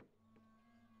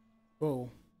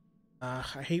 Whoa.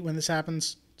 I hate when this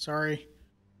happens. Sorry.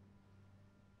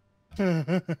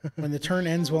 When the turn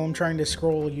ends while I'm trying to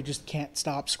scroll, you just can't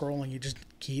stop scrolling. You just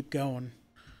keep going.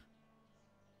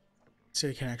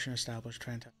 City connection established.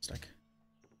 Fantastic.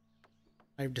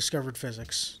 I've discovered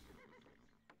physics.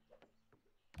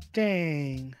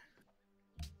 Dang.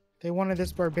 They wanted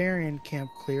this barbarian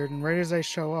camp cleared, and right as I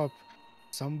show up,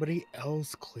 somebody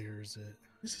else clears it.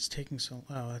 This is taking so...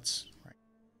 Oh, that's right.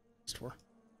 Store.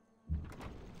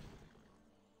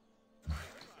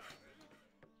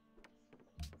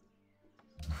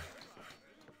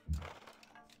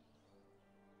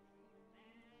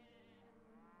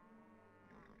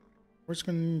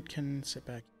 Horseman can sit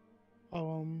back.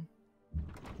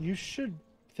 You should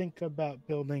think about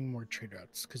building more trade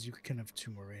routes, because you can have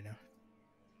 2 more right now.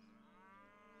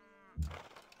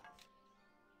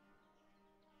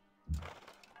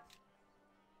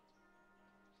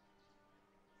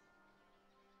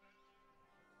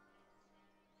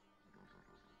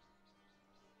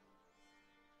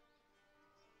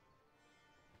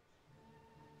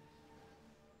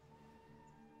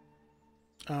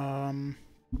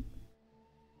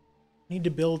 Need to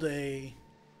build a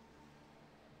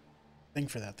thing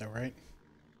for that though, right?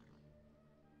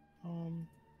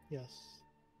 Yes.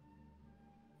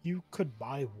 You could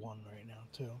buy one right now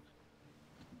too.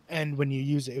 And when you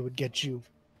use it, it would get you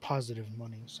positive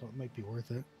money, so it might be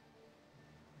worth it.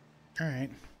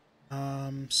 Alright.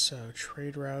 So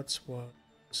trade routes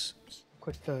was...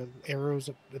 Click the arrows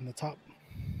up in the top.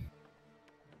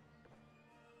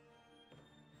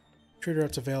 Trade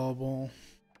routes available.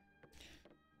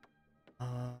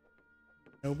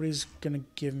 Nobody's gonna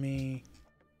give me...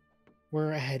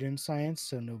 We're ahead in science,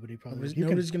 so nobody probably...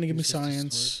 Nobody's gonna give me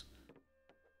science.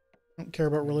 I don't care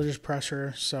about religious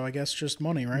pressure, so I guess just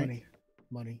money, right?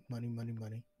 Money.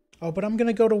 Oh, but I'm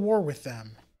gonna go to war with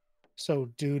them. So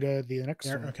due to the next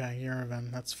one. Okay,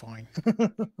 Yerevan, that's fine.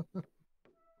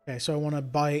 Okay, so I want to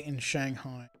buy it in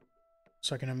Shanghai,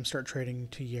 so I can have them start trading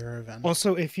to Yerevan.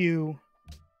 Also,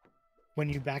 when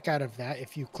you back out of that,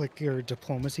 if you click your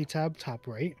diplomacy tab, top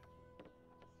right,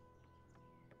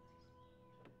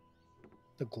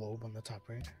 the globe on the top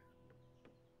right,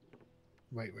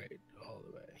 right, all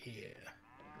the way,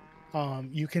 yeah.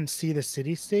 You can see the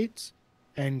city states,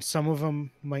 and some of them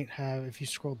might have, if you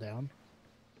scroll down,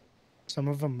 some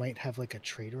of them might have like a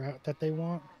trade route that they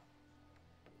want,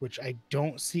 which I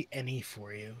don't see any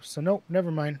for you. So nope,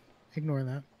 never mind. Ignore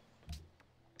that.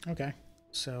 Okay.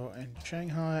 So in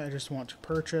Shanghai, I just want to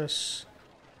purchase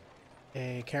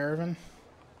a caravan.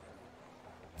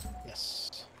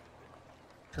 Yes.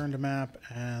 Turn to map,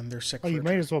 and they're sick. Oh, you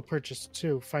might as well purchase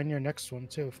 2. Find your next one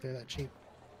too if they're that cheap.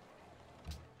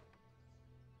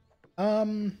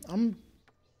 I'm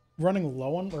running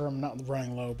low on, or I'm not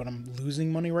running low, but I'm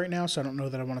losing money right now, so I don't know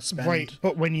that I want to spend. Right,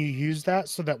 but when you use that,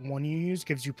 so that one you use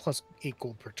gives you plus 8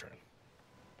 gold per turn.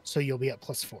 So you'll be at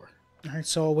plus 4. All right,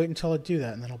 so I'll wait until I do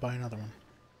that, and then I'll buy another one.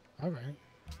 All right.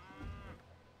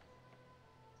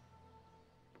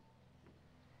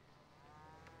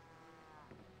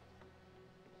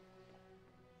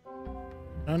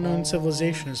 Unknown Oh.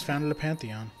 civilization has founded a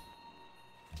pantheon.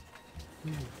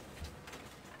 I'm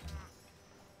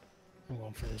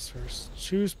going for this first.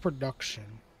 Choose production.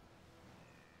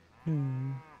 I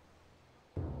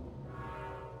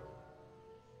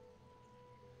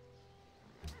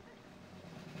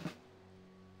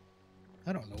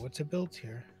don't know what to build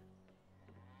here.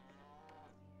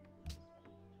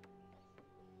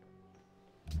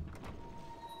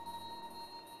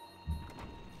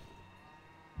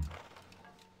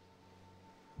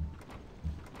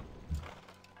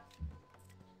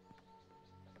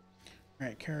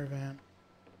 Alright, caravan.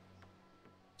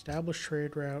 Establish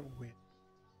trade route with...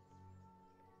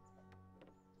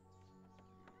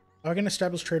 I can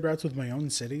establish trade routes with my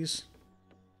own cities?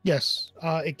 Yes.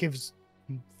 It gives,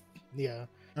 yeah.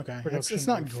 Okay, it's Production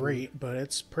not of food. great, but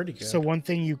it's pretty good. So one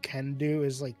thing you can do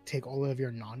is like take all of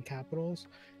your non-capitals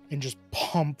and just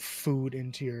pump food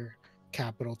into your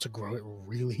capital to grow it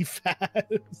really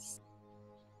fast.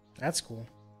 That's cool.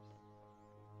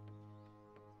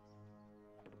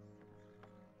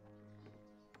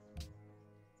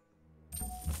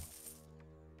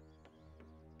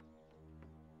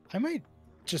 I might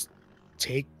just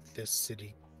take this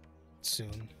city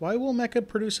soon. Why will Mecca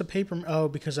produce a paper? Oh,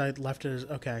 because I left it as...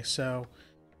 Okay, so...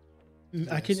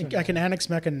 Yeah, I can annex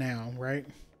Mecca now, right?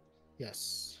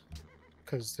 Yes.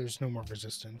 Because there's no more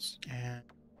resistance. And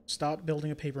stop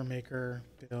building a paper maker,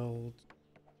 build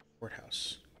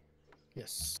courthouse.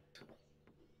 Yes.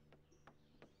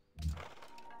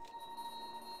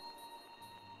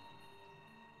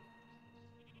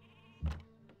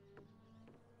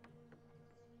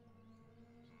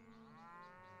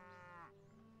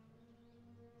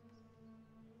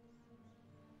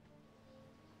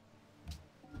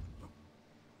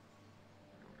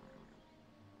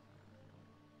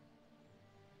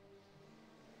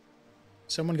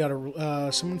 Someone got a...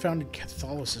 someone founded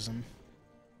Catholicism.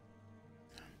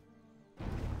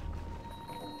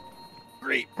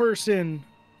 Great person.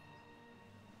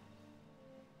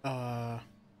 Uh...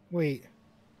 Wait.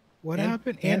 What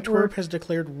happened? Antwerp has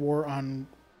declared war on...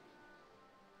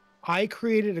 I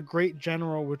created a great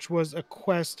general, which was a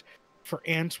quest for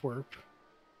Antwerp.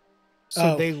 So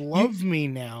Oh, they love me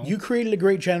now. You created a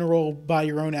great general by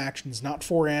your own actions, not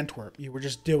for Antwerp. You were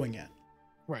just doing it.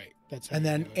 Right. That's how And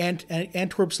you then do it.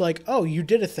 Antwerp's like, oh, you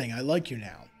did a thing. I like you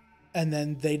now. And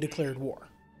then they declared war.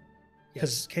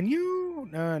 Yes. Can you?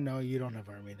 No, you don't have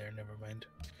army there. Never mind.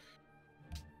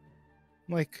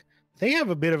 Like, they have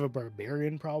a bit of a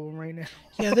barbarian problem right now.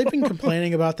 Yeah, they've been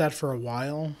complaining about that for a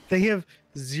while. They have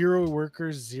 0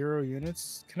 workers, 0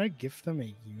 units. Can I gift them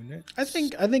a unit? I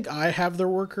think I have their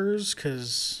workers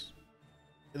because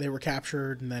they were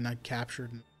captured and then I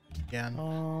captured them again.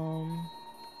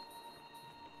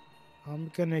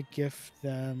 I'm gonna gift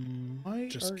them. Why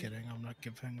Just are kidding. I'm not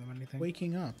giving them anything.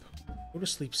 Waking up. Go to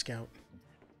sleep, Scout.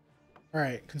 All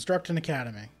right, construct an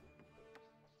academy.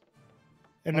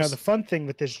 And now the fun thing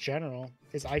with this general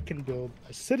is I can build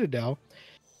a citadel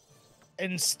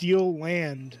and steal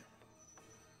land.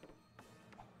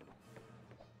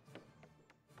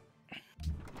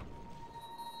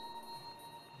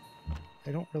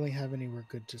 I don't really have anywhere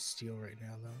good to steal right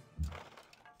now, though.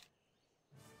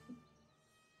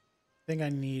 I think I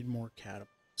need more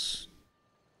catapults.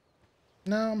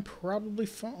 No, I'm probably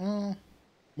fine.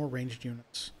 More ranged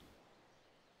units.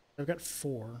 I've got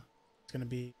 4. It's gonna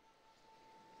be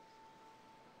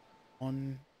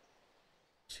 1,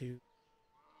 2.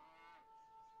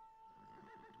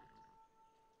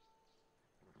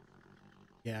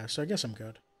 Yeah, so I guess I'm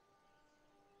good.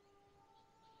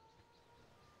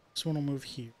 This one will move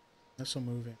here. This will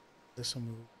move in. This will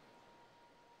move.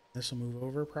 This will move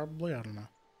over probably. I don't know.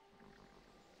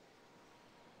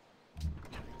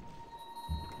 Okay.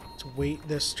 Let's wait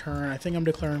this turn. I think I'm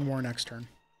declaring war next turn.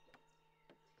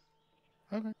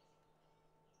 Okay.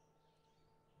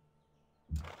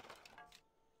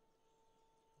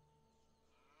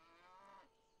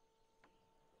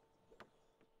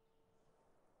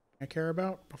 I care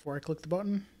about before I click the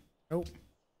button? Nope.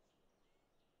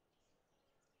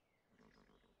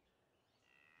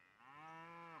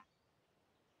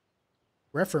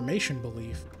 Reformation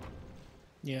belief.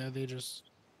 Yeah, they just...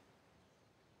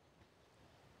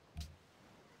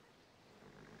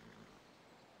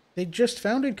 They just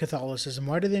founded Catholicism.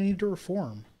 Why do they need to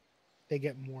reform? They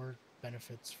get more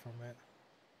benefits from it.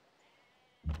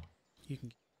 You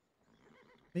can...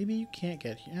 Maybe you can't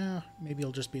get... Yeah, maybe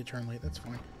it'll just be a turn late. That's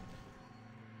fine.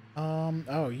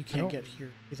 Oh, you can't get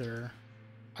here either.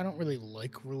 I don't really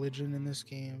like religion in this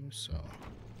game, so...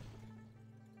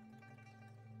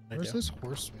 Where's this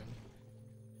horseman?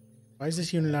 Why is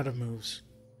this unit out of moves?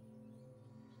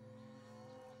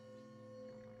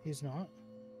 He's not.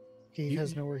 He You-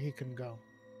 has nowhere he can go.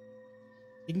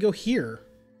 You can go here.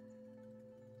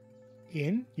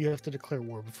 In, you have to declare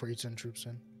war before you send troops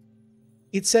in.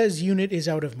 It says unit is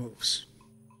out of moves.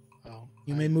 Oh,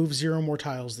 You may move 0 more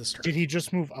tiles this turn. Did he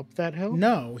just move up that hill?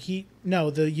 No,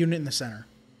 the unit in the center.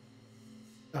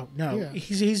 Oh no, Yeah.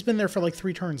 he's been there for like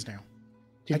 3 turns now.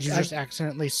 Did you I- just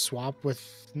accidentally swap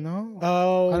with? No.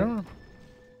 Oh, I don't know.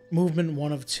 movement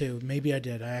 1 of 2. Maybe I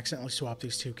did. I accidentally swapped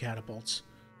these 2 catapults.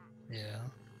 Yeah.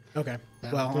 Okay.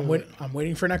 That'll Well, do it. I'm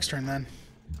waiting for next turn then.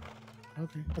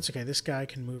 Okay. That's okay. This guy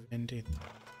can move into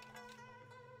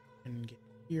and get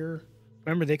here.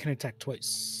 Remember, they can attack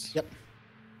twice. Yep.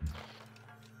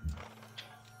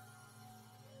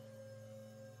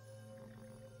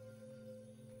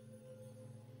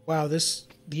 Wow, the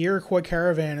Iroquois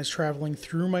caravan is traveling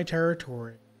through my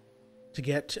territory to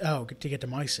get to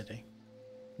my city.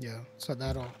 Yeah. So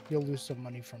you'll lose some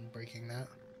money from breaking that.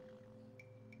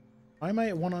 Why am I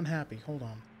at 1 unhappy? Hold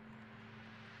on.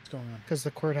 What's going on? Because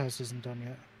the courthouse isn't done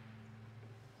yet.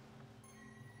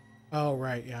 Oh,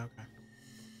 right. Yeah, okay.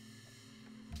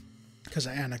 Because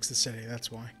I annexed the city,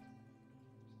 that's why.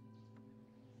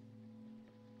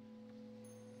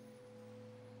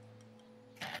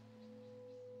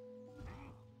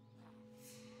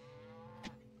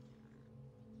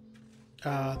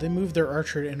 They moved their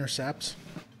archer to intercept.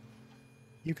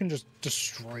 You can just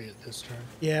destroy it this turn.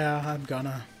 Yeah, I'm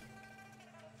gonna.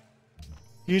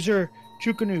 Use your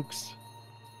Chukanukes.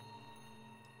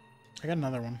 I got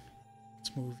another one.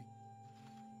 Let's move.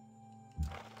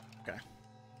 Okay.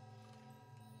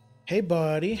 Hey,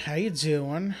 buddy. How you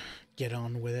doing? Get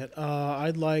on with it.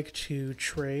 I'd like to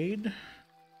trade.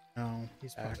 No.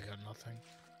 He's back. probably got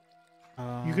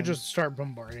nothing. You could just start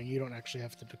bombarding. You don't actually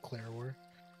have to declare war.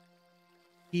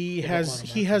 He Give up has on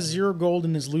him he after has that. 0 gold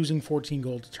and is losing 14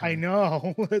 gold to turn. I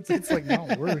know. it's like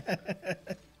not worth.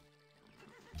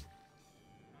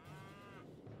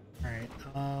 All right.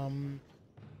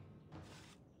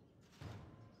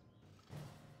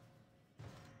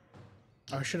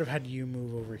 I should have had you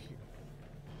move over here.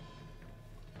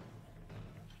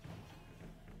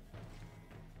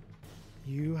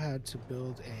 You had to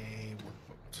build a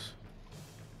workboat.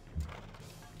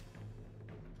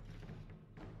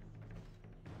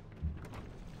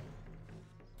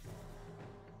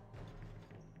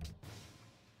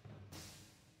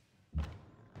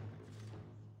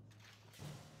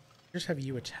 Just have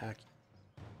you attack.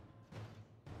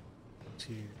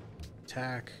 To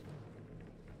attack.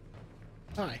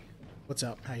 Hi. What's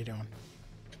up? How you doing?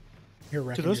 Here, Do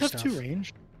wrecking those your have stuff. 2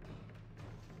 range?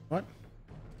 What?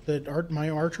 My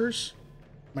archers?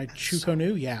 My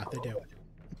Chukonu? Yeah, they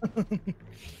do.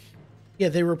 Yeah,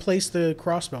 they replaced the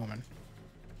crossbowmen.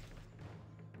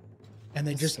 And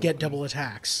they That's just so get good. double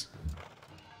attacks.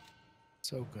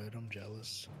 So good. I'm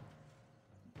jealous.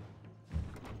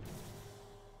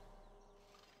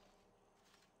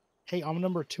 Hey, I'm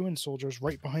number 2 in soldiers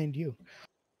right behind you.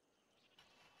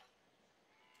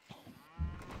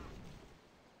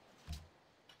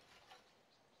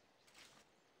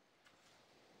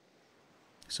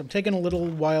 So I'm taking a little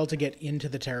while to get into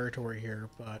the territory here,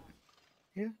 but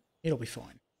Yeah. it'll be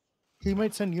fine. He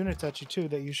might send units at you too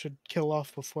that you should kill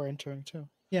off before entering too.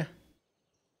 Yeah.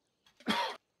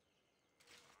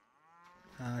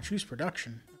 Choose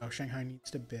production. Oh, Shanghai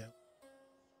needs to build.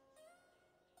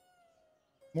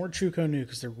 More Chukonu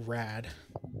because they're rad.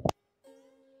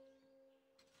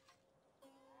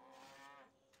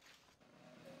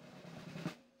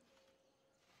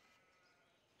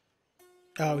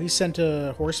 Oh, he sent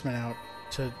a horseman out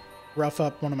to rough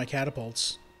up one of my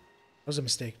catapults. That was a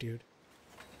mistake, dude.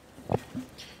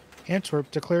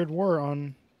 Antwerp declared war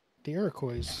on the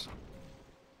Iroquois.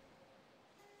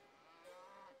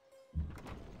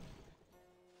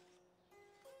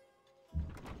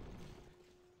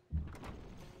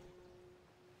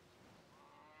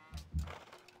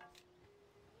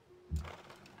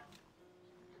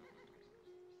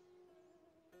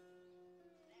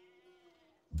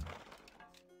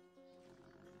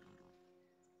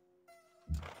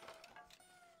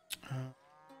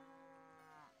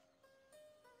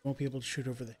 Won't be able to shoot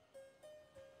over the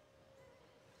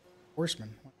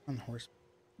horseman. On the horseman.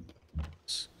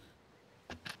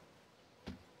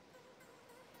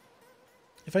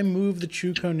 If I move the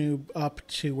Chukonu up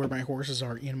to where my horses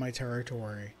are in my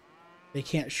territory, they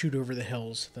can't shoot over the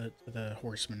hills. The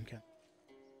horsemen can.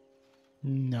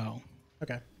 No.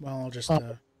 Okay. Well, I'll just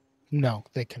No,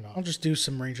 they I'll cannot. just do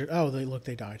some ranger. Oh,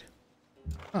 they died.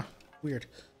 Huh. Weird.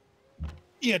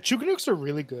 Yeah, Chukanukes are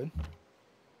really good.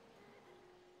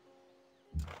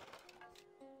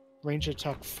 Range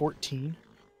attack 14.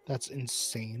 That's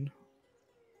insane.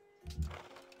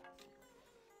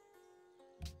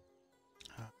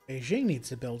 Beijing needs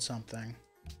to build something.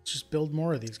 Let's just build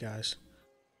more of these guys.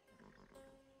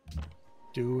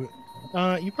 Do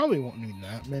it. You probably won't need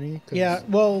that many. 'Cause Yeah,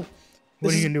 well,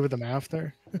 what are you this gonna do with them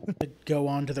after? is go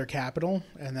on to their capital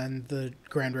and then the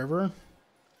Grand River.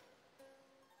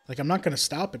 Like, I'm not going to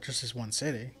stop at just this one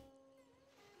city.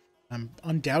 I'm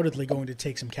undoubtedly going to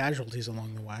take some casualties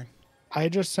along the way. I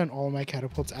just sent all my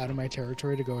catapults out of my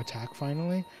territory to go attack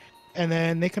finally, and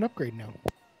then they can upgrade now.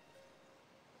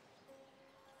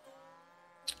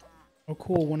 Oh,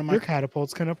 cool. One of Your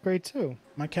catapults can upgrade too.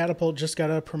 my catapult just got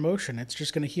a promotion. It's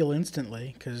just going to heal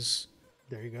instantly because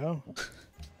There you go.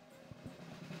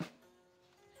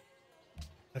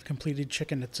 I've completed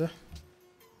Chickenitza,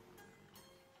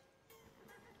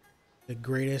 the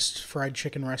greatest fried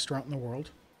chicken restaurant in the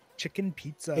world. Chicken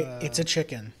pizza. It's a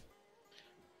chicken.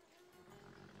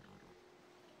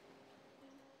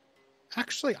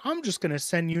 Actually, I'm just gonna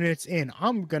send units in.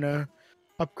 I'm gonna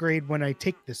upgrade when I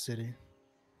take this city.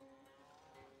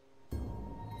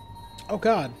 Oh,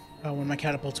 God. Oh, when my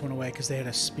catapults went away because they had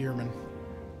a spearman.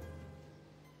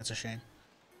 That's a shame.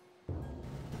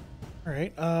 All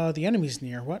right. The enemy's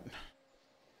near. What?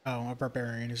 Oh, a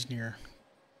barbarian is near.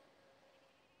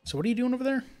 So what are you doing over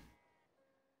there?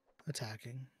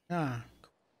 Attacking. Ah.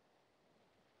 Cool.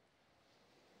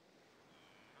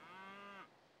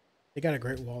 They got a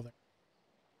great wall there.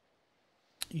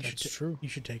 That's true. You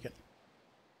should take it.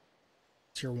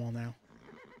 It's your wall now.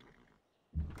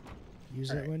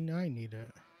 Use All it right. when I need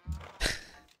it.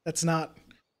 That's not...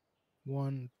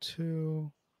 1,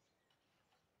 2.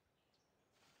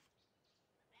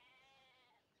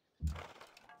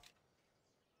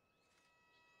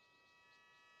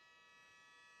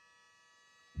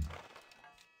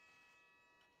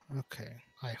 Okay.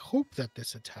 I hope that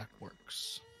this attack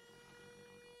works.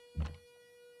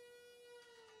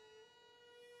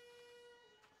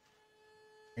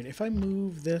 Right, if I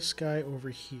move this guy over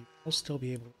here, I'll still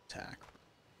be able to attack.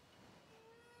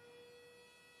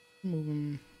 Move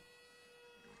him.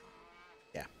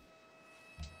 Yeah.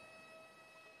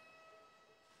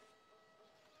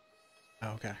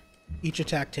 Oh, okay. Each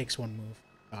attack takes one move.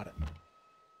 Got it.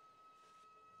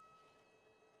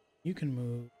 You can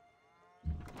move.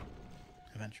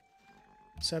 Eventually.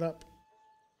 Set up.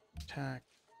 Attack.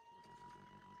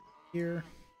 Here.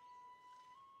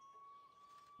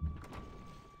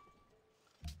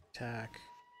 Attack.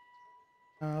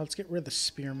 Let's get rid of the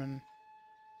spearman.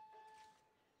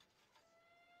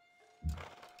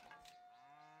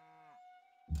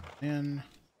 In.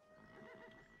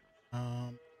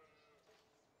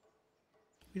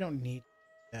 We don't need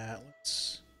that.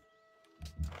 Let's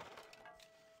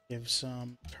give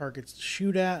some targets to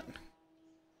shoot at.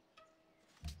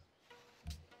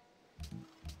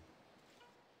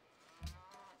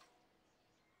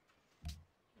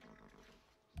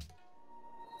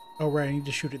 Oh, right, I need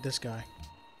to shoot at this guy.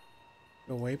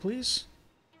 Go away, please.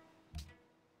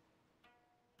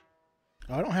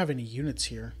 Oh, I don't have any units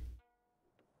here.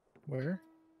 Where?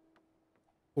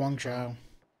 Guangzhou.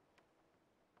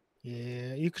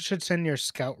 Yeah, you should send your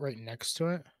scout right next to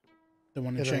it. The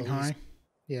one in It'll at Shanghai. least-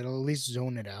 Yeah, it'll at least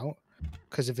zone it out.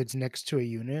 Because if it's next to a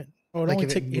unit, Oh, like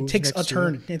it if it moves takes a next to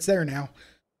turn. It's there now.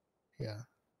 yeah.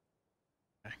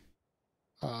 Okay.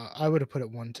 I would have put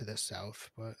it one to the south,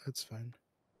 but that's fine.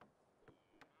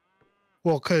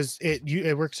 Well, because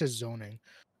it works as zoning.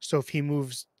 So if he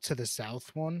moves to the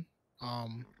south one,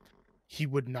 he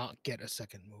would not get a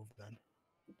second move then.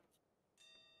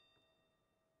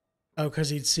 Oh, because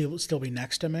he'd still be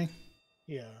next to me?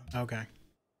 Yeah. Okay.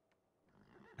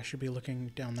 I should be looking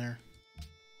down there.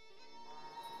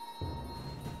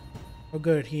 Oh,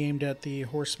 good. He aimed at the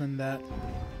horseman that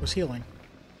was healing.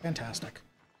 Fantastic.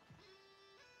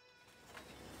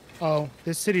 Oh,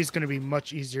 this city's going to be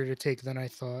much easier to take than I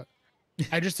thought.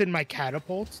 I just did my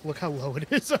catapults. Look how low it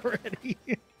is already.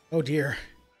 Oh, dear.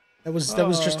 That was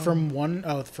just from one...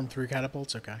 Oh, from 3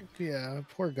 catapults? Okay. Yeah,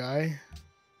 poor guy.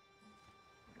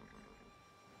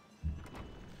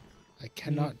 I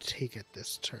cannot take it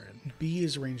this turn. B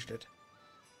is ranged it.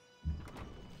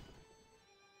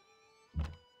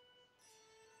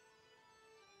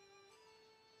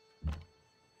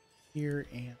 Here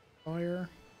and fire.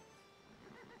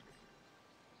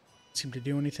 Seem to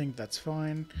do anything, that's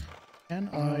fine. Can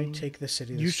I take the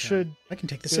city this turn? I can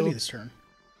take the city this turn.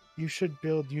 You should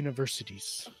build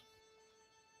universities.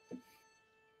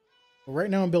 Well, right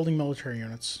now I'm building military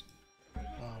units.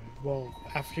 Well,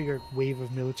 after your wave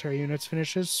of military units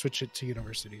finishes, switch it to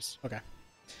universities. Okay.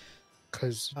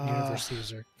 Because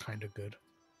universities are kind of good.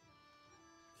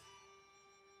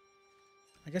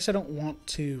 I guess I don't want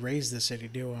to raise the city,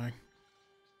 do I?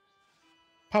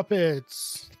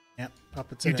 Puppets! Yep,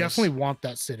 puppets. You It definitely is. want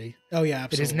that city. Oh yeah,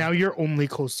 It is absolutely. now your only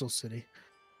coastal city.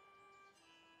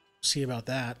 See about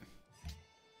that.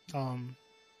 Um,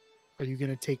 are you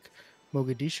gonna take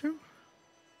Mogadishu?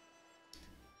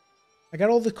 I got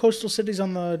all the coastal cities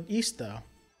on the east though.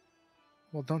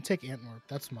 Well, don't take Antwerp.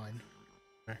 That's mine.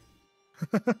 Okay.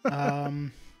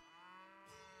 Um,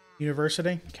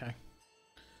 University. Okay.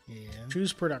 Yeah.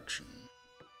 Choose production.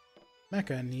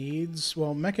 Mecca needs.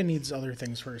 Well, Mecca needs other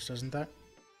things first, doesn't that?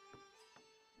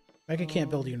 Mecca can't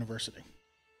build a university.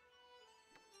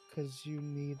 Because you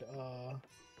need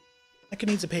Mecca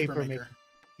needs a paper paper maker.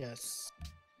 Yes.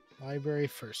 Library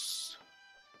first.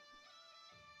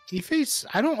 Ife's.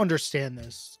 I don't understand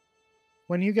this.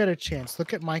 When you get a chance,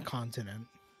 look at my continent.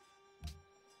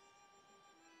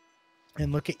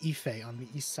 And look at Ife on the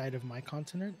east side of my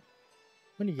continent.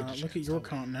 When you get a chance. Look at your I'll wait.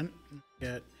 continent.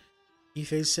 Get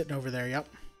Ife's sitting over there. Yep.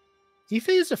 Ife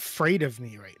is afraid of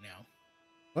me right now.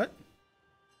 What?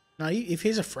 No,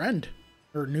 Ife's a friend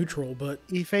or neutral, but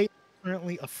Ife is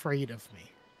currently afraid of me.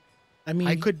 I mean,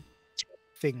 I could take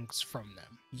things from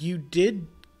them. You did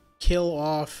kill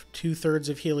off 2/3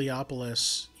 of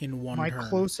Heliopolis in one My turn.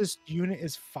 closest unit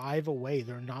is 5 away.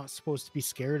 They're not supposed to be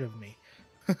scared of me.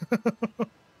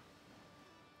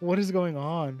 What is going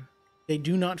on? They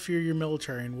do not fear your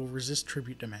military and will resist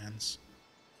tribute demands.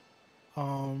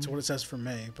 That's what it says for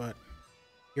me, but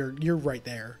you're right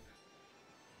there.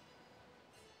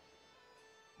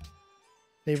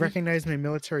 They recognize my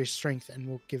military strength and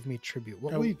will give me tribute.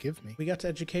 What will you give me? We got to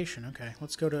education. Okay,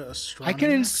 let's go to astronomy. I can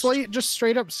next. just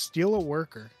straight up steal a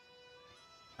worker.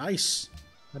 Nice.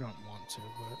 I don't want to,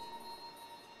 but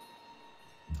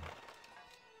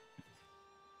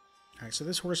All right, so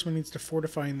this horseman needs to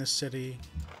fortify in this city,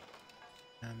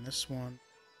 and this one.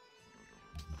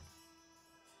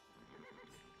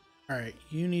 All right,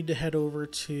 you need to head over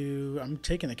to. I'm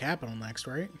taking the capital next,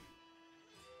 right?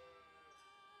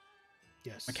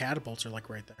 yes. My catapults are like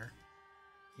right there.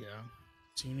 Yeah.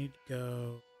 So you need to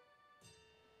go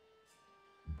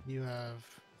You have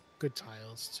good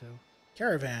tiles too.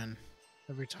 caravan.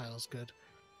 Every tile's good.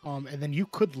 And then you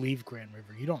could leave Grand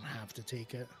River. You don't have to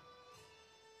take it.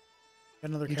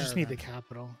 Another You caravan. just need the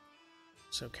capital.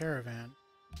 So caravan.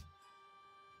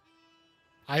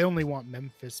 I only want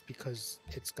Memphis because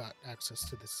it's got access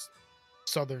to this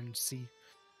southern sea.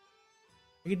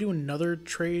 We could do another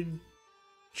trade,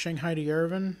 Shanghai to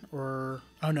Yerevan, or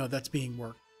oh no, that's being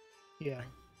worked. Yeah.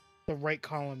 The right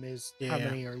column is how Yeah.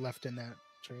 many are left in that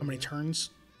trade. How many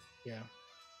turns? Yeah.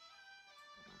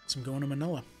 So I'm going to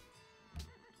Manila.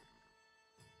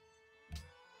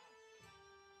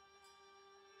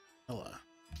 Manila.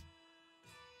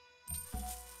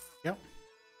 Yep.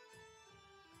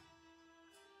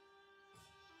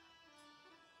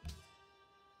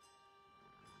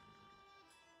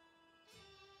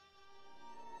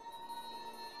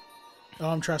 Oh,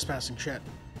 I'm trespassing. Shit.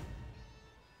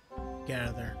 Get out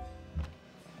of there.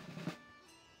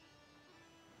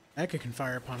 Eka can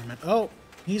fire upon him. Oh,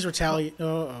 he's retaliating.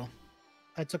 Oh.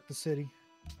 I took the city.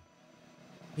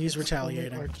 He's It's only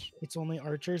retaliating. it's only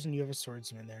archers and you have a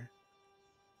swordsman there.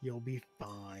 You'll be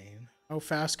fine. How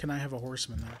fast can I have a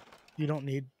horseman there? You don't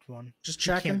need one. Just He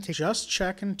can't checking. take- Just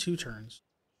checking. 2 turns.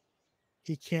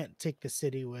 He can't take the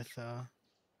city with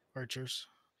archers.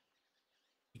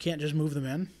 You can't just move them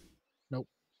in? Nope.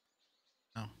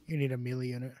 Oh. You need a melee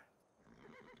unit.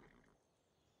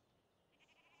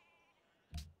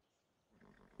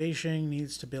 Beijing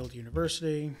needs to build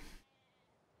university.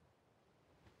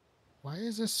 Why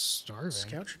is this starving?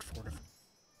 Scout should fortify.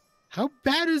 How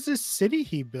bad is this city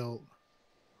he built?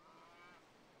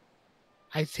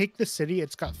 I take the city,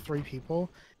 it's got 3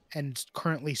 people, and it's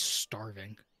currently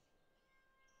starving.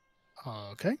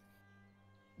 Okay.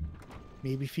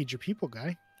 Maybe feed your people,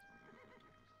 guy.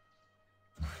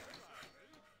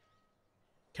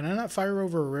 Can I not fire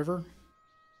over a river?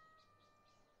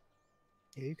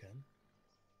 Yeah, you can.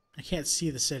 I can't see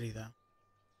the city though.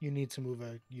 You need to move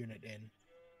a unit in.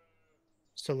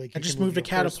 So like I you just can move moved a your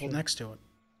catapult horse- next to it.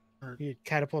 Your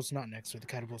catapult's not next to it. The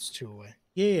catapult's 2 away.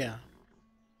 Yeah.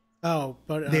 Oh,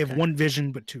 but They have okay. 1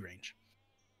 vision but 2 range.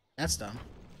 That's dumb.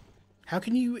 How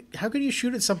can you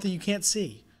shoot at something you can't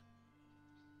see?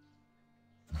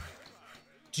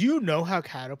 Do you know how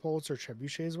catapults or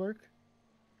trebuchets work?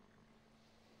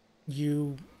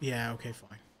 Yeah, okay,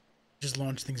 fine. Just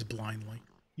launch things blindly.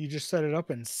 You just set it up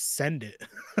and send it.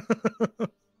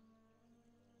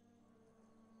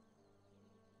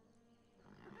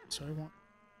 So I want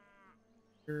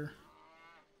here.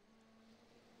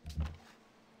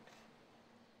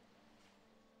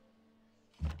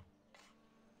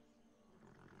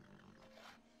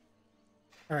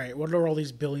 All right, what are all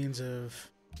these billions of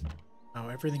Oh,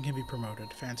 everything can be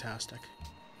promoted. Fantastic.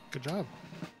 Good job.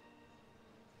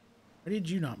 Why did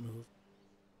you not move?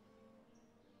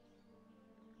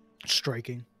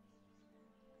 Striking.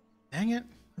 Dang it.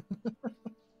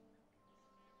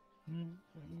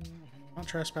 Not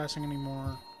trespassing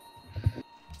anymore.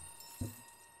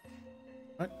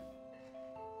 What?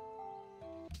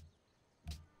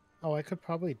 Oh, I could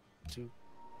probably do...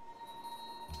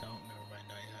 No, never mind,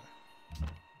 not yet.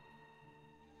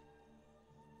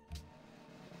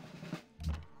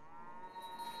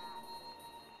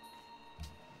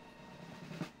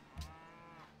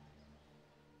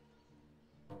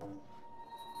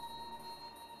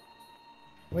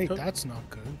 Wait, Co- that's not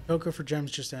good. Coco for Gems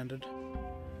just ended.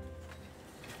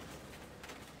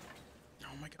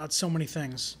 Oh my god, so many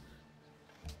things.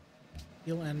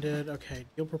 Deal ended. Okay,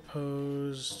 deal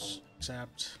proposed.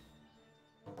 Accept.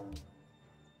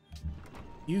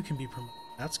 You can be promoted.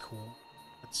 That's cool.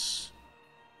 Let's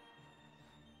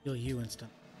deal you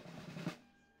instant.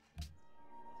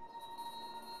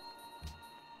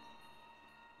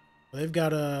 They've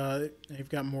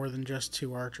got more than just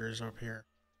 2 archers up here.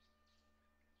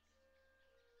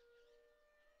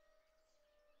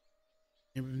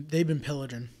 They've been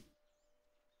pillaging.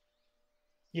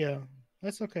 Yeah,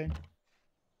 that's okay.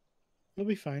 You'll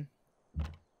be fine.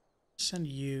 Send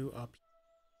you up.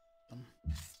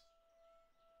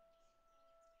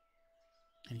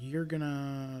 And you're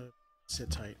gonna sit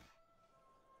tight.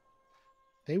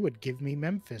 They would give me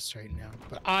Memphis right now,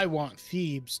 but I want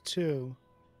Thebes too.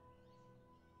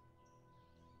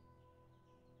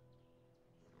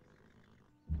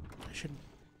 I should.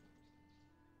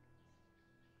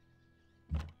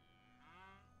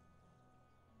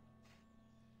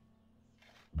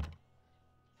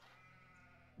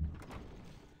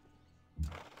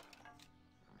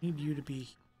 Need you to be.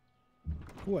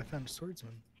 Oh, I found a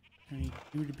swordsman. I need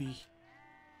you to be.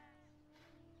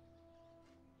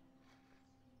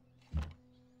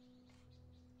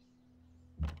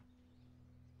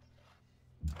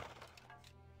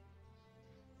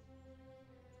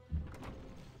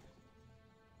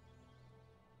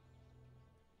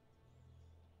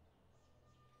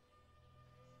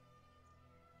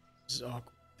 This is awkward.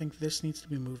 I think this needs to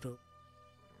be moved over.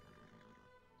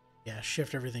 Yeah,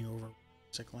 shift everything over.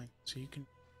 Basically, so you can.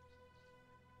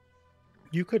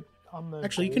 You could on the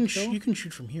Actually, you can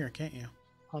shoot from here, can't you?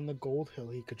 on the gold hill.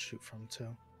 He could shoot from too.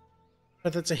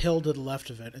 But that's a hill to the left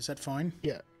of it. Is that fine?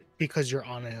 Yeah, because you're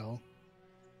on a hill.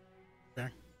 Okay.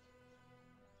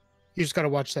 You just gotta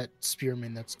watch that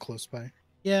spearman that's close by.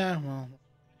 Yeah. Well.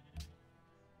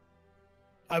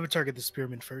 I would target the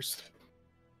spearman first.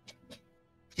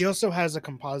 He also has a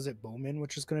composite bowman,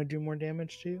 which is going to do more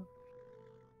damage to you.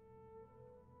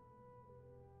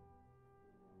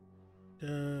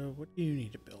 What do you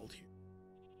need to build here?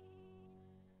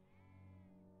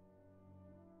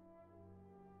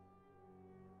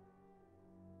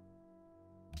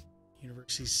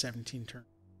 University's 17 turn.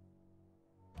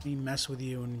 Let me mess with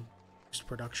you and boost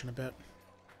production a bit.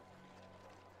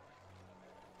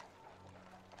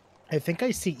 I think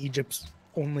I see Egypt's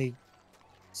only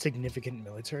significant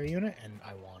military unit, and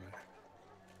I want it.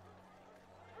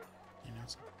 You know,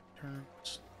 it's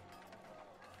turns.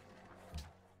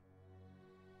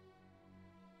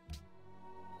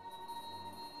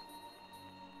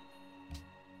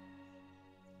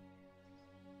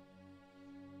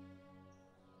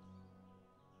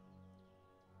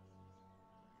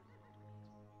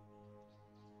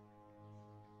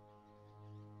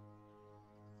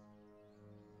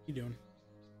 What are you doing?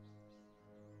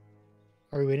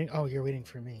 Are we waiting? Oh, you're waiting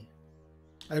for me.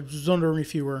 I was wondering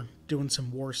if you were doing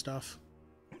some war stuff.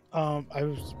 I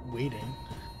was waiting.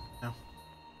 No.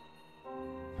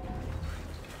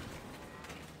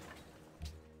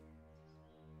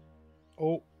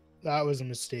 Oh, that was a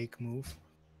mistake move.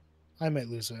 I might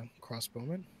lose a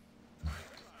crossbowman.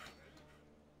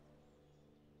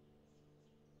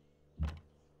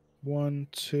 One,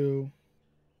 two.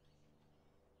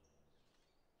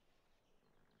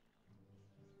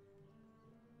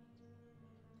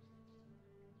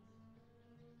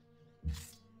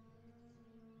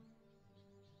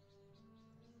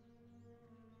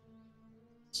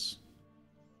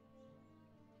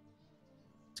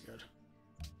 It's good.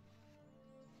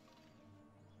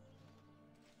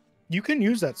 You can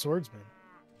use that swordsman.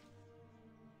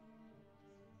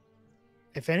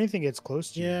 If anything gets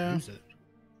close to Yeah. you, use it.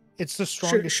 It's the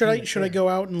strongest. Should I go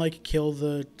out and like kill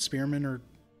the spearman or?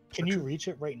 Can you reach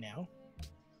it right now?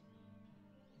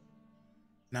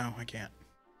 No, I can't.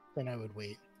 Then I would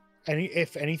wait.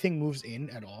 If anything moves in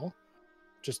at all,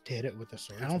 just hit it with the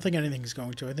sword. I don't think anything's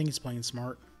going to. I think he's playing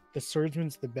smart. The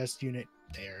swordsman's the best unit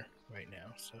there. right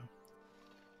now. So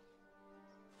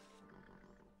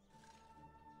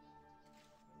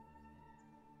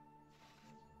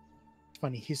it's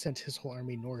funny. He sent his whole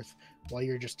army north while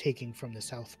you're just taking from the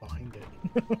south behind it.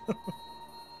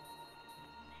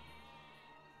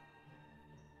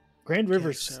 Grand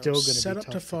River's so still going to set be up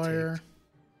tough to fire.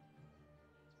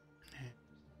 take.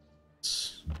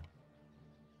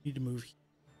 Need to move.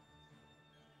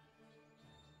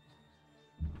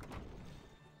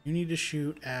 You need to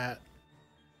shoot at.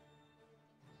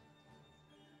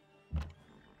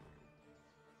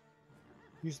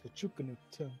 Use the Chukanuk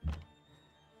too.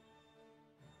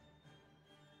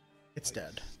 It's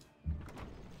dead.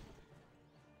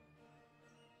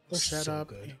 They're Set so up.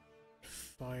 good.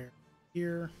 Fire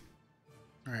here.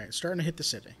 All right, starting to hit the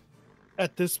city.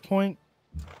 At this point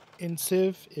in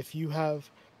Civ, if you have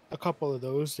a couple of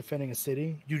those defending a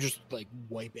city, you just like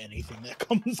wipe anything that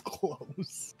comes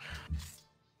close.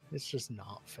 It's just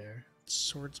not fair.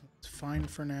 Swordsman's fine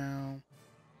for now.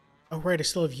 Oh right, I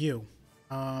still have you.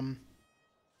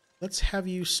 Let's have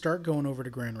you start going over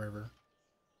to Grand River.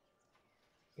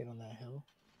 Get on that hill.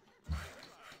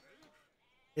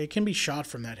 It can be shot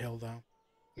from that hill though.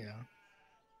 Yeah.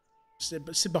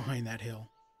 Sit behind that hill.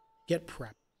 Get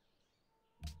prepped.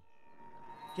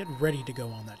 Get ready to go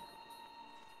on that.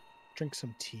 Drink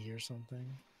some tea or something.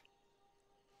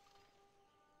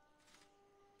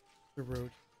 The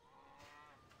road.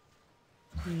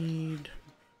 Need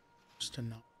just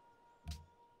enough.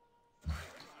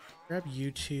 Grab you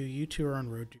two. You two are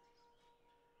on road.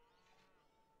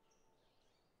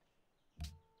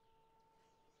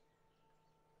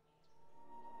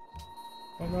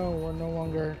 Oh no, we're no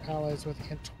longer allies with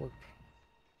Antwerp.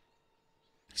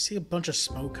 I see a bunch of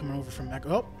smoke coming over from Mecca.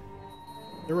 Oh,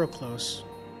 they're real close.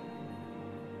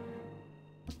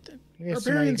 Yeah,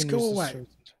 Barbarians, go away.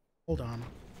 Hold on.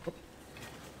 Oh.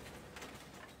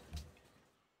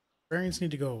 Barbarians need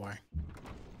to go away.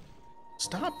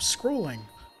 Stop scrolling.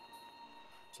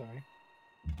 Sorry.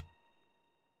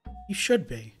 You should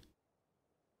be.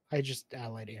 I just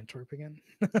allied Antwerp again.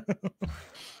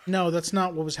 No, that's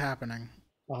not what was happening.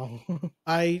 Oh.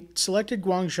 I selected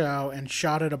Guangzhou and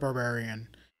shot at a barbarian,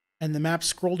 and the map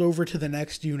scrolled over to the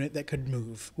next unit that could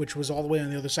move, which was all the way on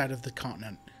the other side of the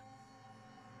continent.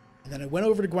 And then I went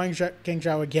over to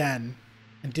Guangzhou again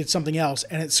and did something else,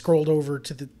 and it scrolled over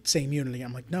to the same unit again.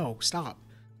 I'm like, no, stop.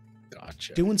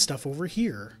 Gotcha. Doing stuff over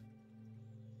here.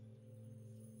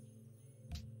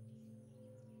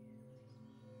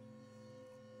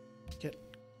 Okay.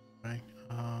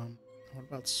 What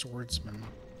about swordsman?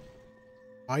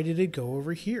 Why did it go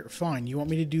over here? Fine. You want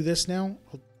me to do this now?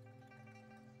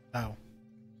 Oh.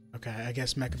 Okay. I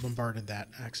guess Mecha bombarded that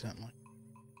accidentally.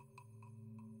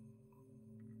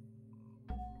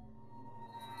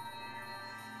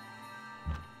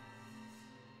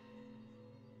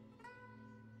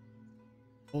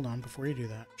 Hold on. Before you do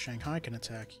that, Shanghai can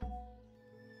attack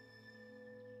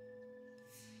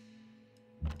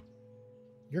you.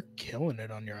 You're killing it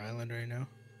on your island right now.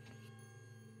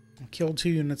 I killed 2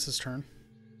 units this turn.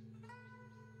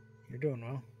 You're doing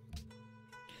well.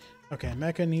 Okay,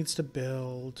 Mecha needs to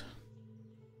build.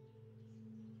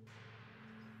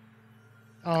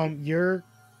 You're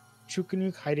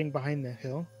Chukanuk hiding behind the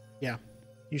hill. Yeah,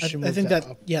 You should. I think that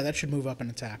up yeah, that should move up and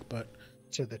attack. But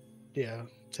to the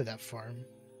to that farm.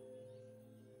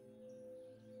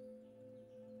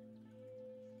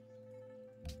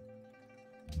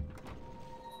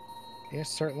 Yeah,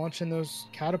 start launching those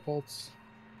catapults.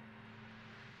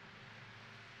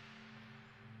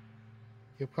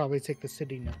 You'll probably take the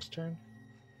city next turn.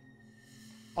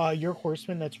 Your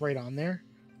horseman that's right on there,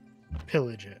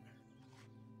 pillage it.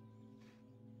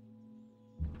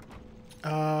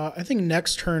 I think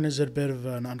next turn is a bit of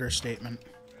an understatement.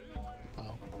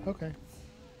 Oh, okay.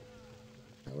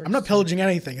 I'm not pillaging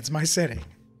anything. It's my city.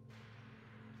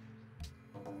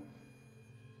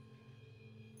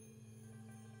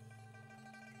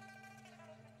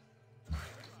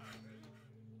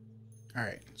 All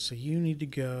right, so you need to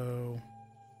go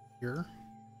here.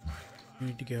 You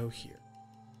need to go here.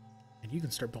 And you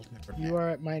can start building it. You are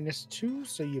at -2,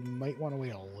 so you might want to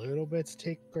wait a little bit to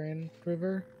take Grand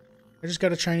River. I just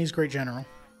got a Chinese Great General.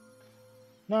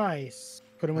 Nice.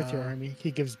 Put him with your army.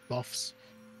 He gives buffs.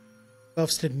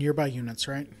 Buffs to nearby units,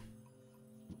 right?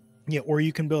 Yeah, or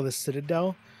you can build a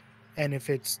citadel, and if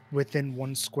it's within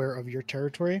 1 square of your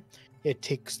territory, it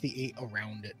takes the 8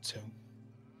 around it too.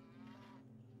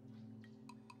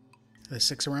 The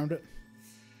 6 around it.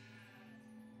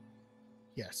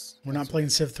 Yes. We're not playing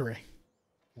Civ 3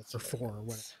 That's or right. 4 or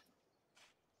whatever.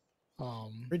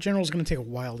 Um, Great General's going to take a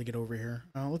while to get over here.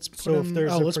 Let's put so him. if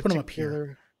there's let's put him up here.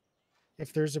 particular,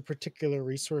 if there's a particular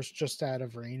resource just out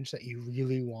of range that you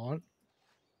really want,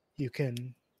 you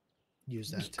can use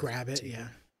that to Grab it, take yeah.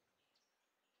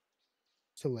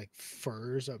 So like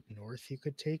furs up north you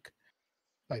could take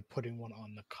by putting one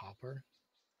on the copper.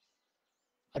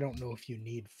 I don't know if you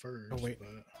need furs, Oh wait, but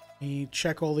me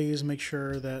check all these, make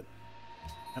sure that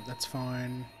yep, that's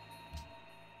fine.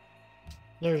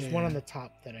 there's one on Yeah. the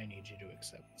top that I need you to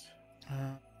accept.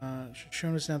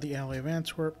 Shown us now the Alley of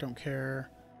Antwerp. Don't care.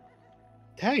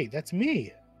 Hey, that's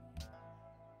me.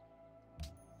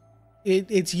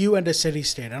 It's you and a city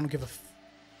state. I don't give a.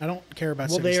 I don't care about.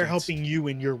 Well, city they are states. helping you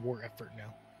in your war effort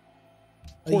now.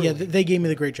 Yeah, Poorly. they gave me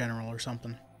the Great General or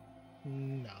something.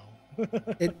 No.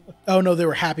 It. Oh no, they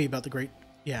were happy about the Great.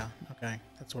 Yeah. Okay,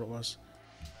 that's what it was.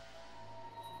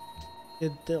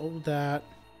 Did that.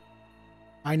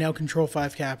 I now control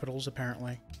 5 capitals.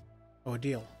 Apparently. Oh, a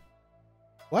deal.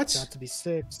 What? Got to be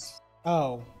 6.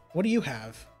 Oh, what do you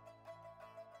have?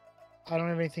 I don't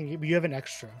have anything. But you have an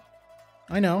extra.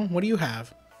 I know. What do you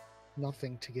have?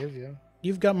 Nothing to give you.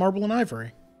 You've got marble and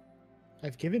ivory.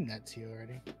 I've given that to you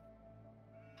already.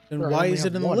 Then Or I why only is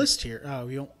it have in one. the list here? Oh,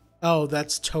 you don't. Oh,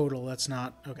 that's total. That's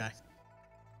not okay.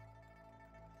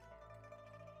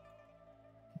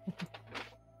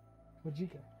 What'd you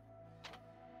get?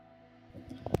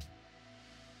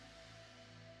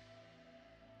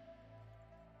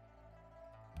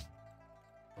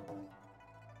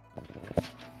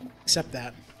 Accept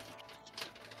that.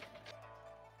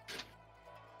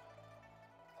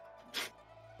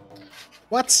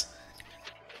 What?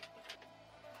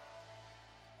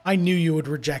 I knew you would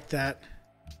reject that.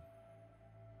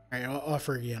 Alright, I'll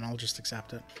offer again. I'll just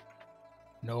accept it.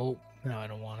 Nope. No, I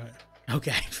don't want it.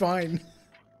 Okay, fine.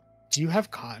 Do you have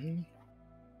cotton?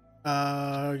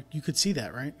 You could see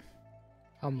that, right?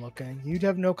 I'm looking. You'd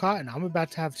have no cotton. I'm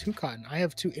about to have 2 cotton. I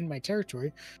have 2 in my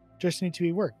territory. Just need to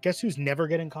be worked. Guess who's never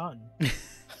getting cotton?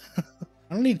 I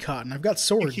don't need cotton. I've got You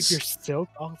swords. keep your silk.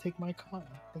 I'll take my cotton.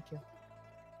 Thank you.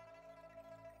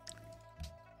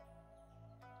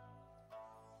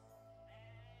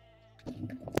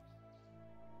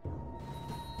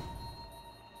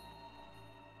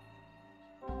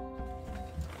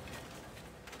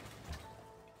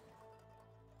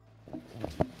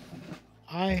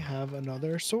 I have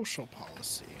another social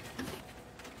policy.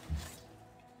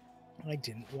 I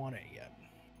didn't want it yet.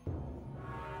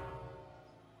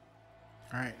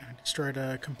 Alright, I destroyed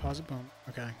a composite bomb.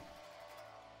 Okay.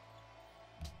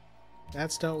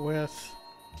 That's dealt with.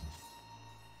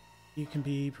 You can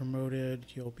be promoted.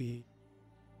 You'll be.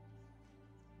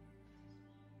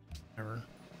 Whatever.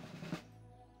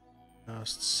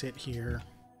 Just sit here.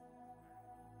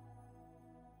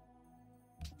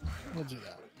 We'll do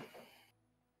that.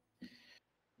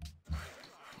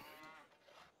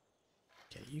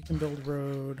 Okay, you can build a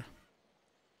road.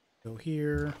 Go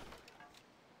here.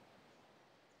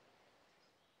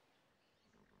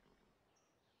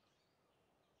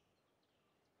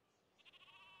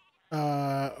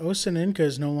 Osaninka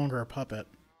is no longer a puppet.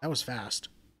 That was fast.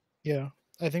 Yeah.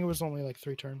 I think it was only like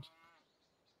 3 turns.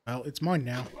 Well, it's mine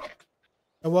now.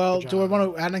 Well, Good do I job.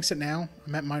 want to annex it now?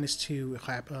 I'm at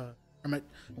 -2. I'm at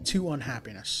 2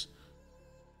 unhappiness.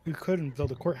 You couldn't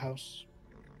build a courthouse.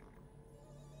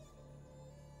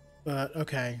 But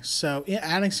okay, so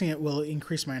annexing it will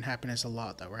increase my unhappiness a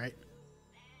lot, though, right?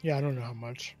 Yeah, I don't know how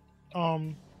much.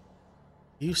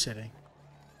 You sitting?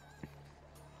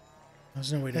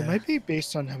 There's no way to. It might be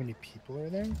based on how many people are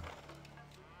there.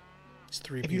 It's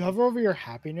 3 If you people. hover over your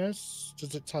happiness,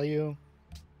 does it tell you?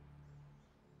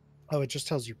 Oh, it just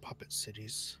tells you puppet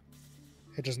cities.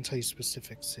 It doesn't tell you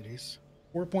specific cities.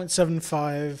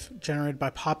 4.75 generated by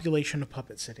population of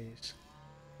puppet cities,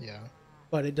 Yeah.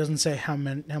 but it doesn't say how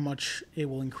much it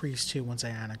will increase to once I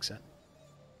annex it.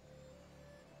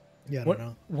 Yeah, I don't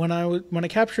know. When I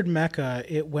captured Mecca,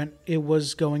 it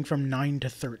was going from 9 to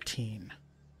 13.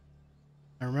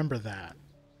 I remember that.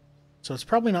 So it's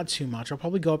probably not too much. I'll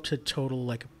probably go up to total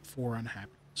like 4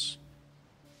 unhappiness.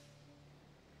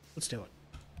 Let's do it.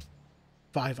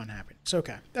 5 unhappiness.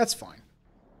 Okay, that's fine.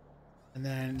 And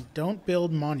then don't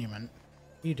build monument.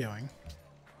 What are you doing?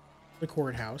 The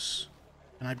courthouse.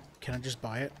 Can I just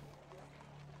buy it?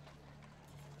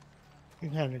 You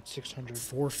can have it at 600.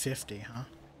 450, huh?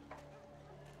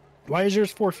 Why is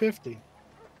yours 450?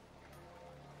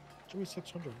 It's only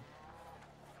 600.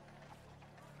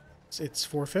 It's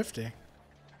 450.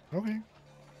 Okay.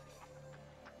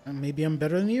 Maybe I'm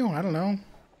better than you. I don't know.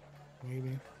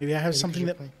 Maybe. Maybe I have Maybe 'cause something you're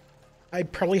that playing- I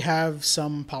probably have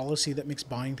some policy that makes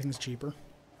buying things cheaper.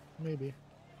 Maybe.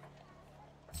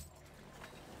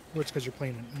 Or it's because you're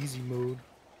playing an easy mode.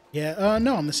 Yeah,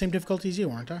 no, I'm the same difficulty as you,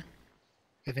 aren't I?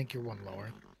 I think you're one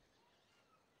lower.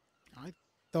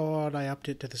 thought I upped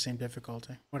it to the same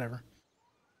difficulty. Whatever.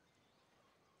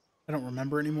 I don't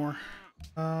remember anymore.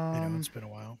 I know it's been a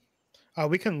while.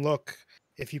 We can look.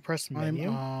 If you press menu,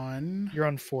 I'm on. you're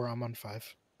on 4. I'm on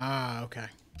 5. Ah, okay.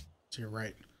 So you're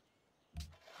right.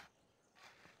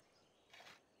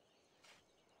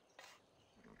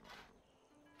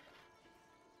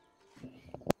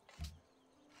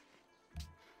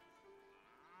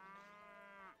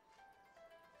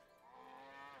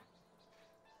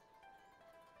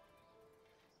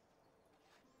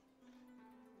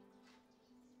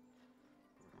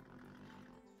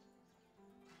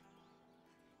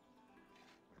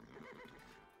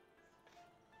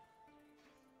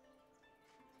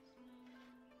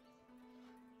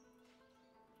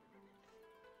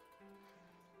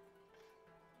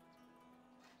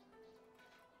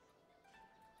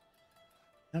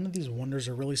 None of these wonders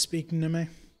are really speaking to me.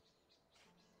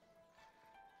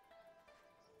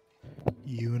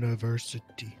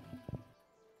 University.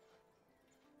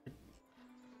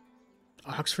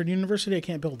 Oxford University? I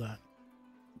can't build that.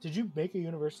 Did you make a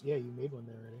university? Yeah, you made one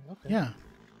there already. Okay. Yeah.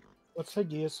 What's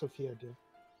Hagia Sophia do?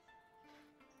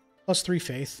 +3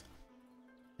 faith.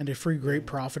 And a free great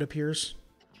prophet appears.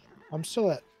 I'm still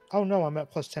at... Oh, no, I'm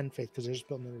at +10 faith because I just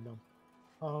built another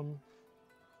dome.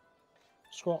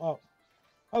 Scroll up.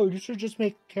 Oh, you should just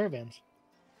make caravans.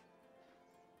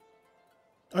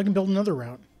 I can build another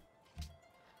route.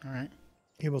 All right.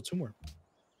 You build 2 more.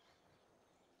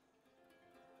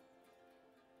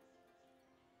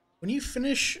 When you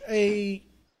finish a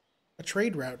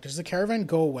trade route, does the caravan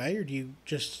go away, or do you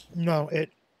just... No, it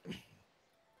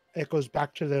goes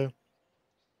back to the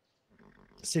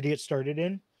city it started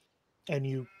in, and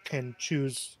you can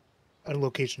choose a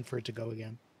location for it to go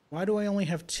again. Why do I only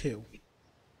have 2?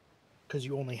 Because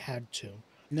you only had 2.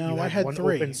 No, you I had one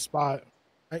 3. Open spot.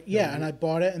 Yeah, and I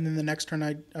bought it, and then the next turn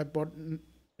I bought...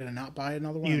 Did I not buy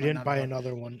another one? You didn't buy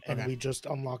another one, and Okay. we just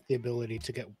unlocked the ability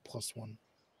to get +1.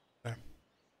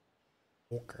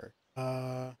 Okay.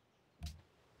 All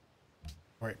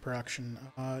right, production.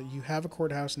 You have a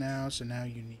courthouse now, so now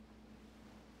you need...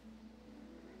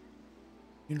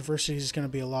 University is going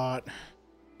to be a lot.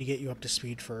 You get you up to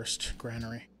speed first.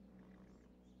 Granary.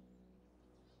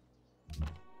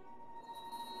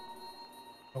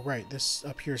 Oh, right. This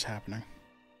up here is happening.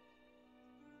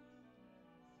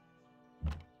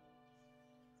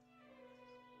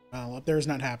 Well, up there is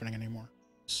not happening anymore.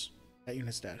 That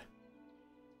unit's dead.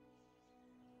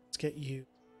 Let's get you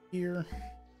here.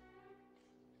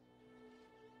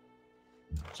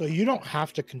 So you don't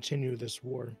have to continue this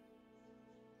war.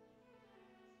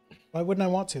 Why wouldn't I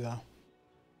want to, though?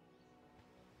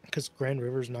 Because Grand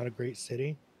River's not a great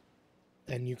city.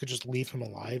 And you could just leave him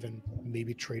alive and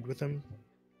maybe trade with him.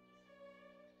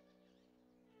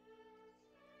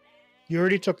 You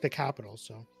already took the capital,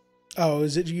 so... Oh,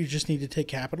 is it you just need to take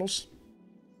capitals?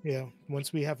 Yeah,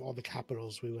 once we have all the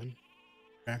capitals, we win.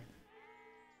 Okay.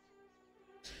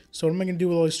 So what am I going to do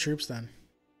with all these troops, then?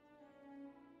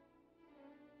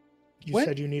 You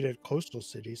said you needed coastal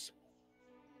cities.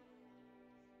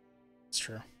 That's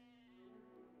true.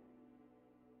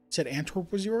 You said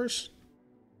Antwerp was yours?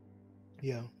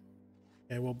 Yeah.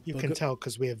 Okay, well, You can tell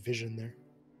because we have vision there.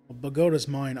 Well, Bogota's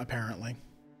mine, apparently.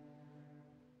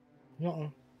 Uh-uh.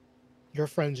 You're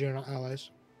friends, you're not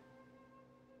allies.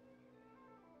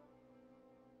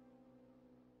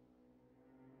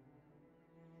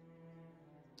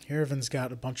 Yerevan's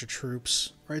got a bunch of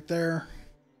troops right there.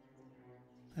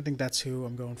 I think that's who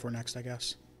I'm going for next, I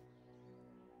guess.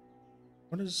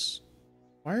 What is...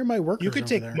 Why are my workers You could over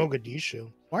take there?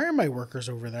 Mogadishu. Why are my workers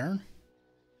over there?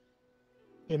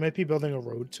 It might be building a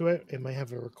road to it. It might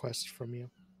have a request from you.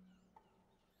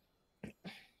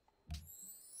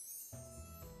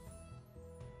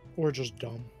 Or just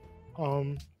dumb.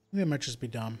 They might just be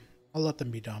dumb. I'll let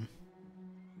them be dumb.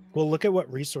 Well, look at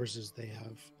what resources they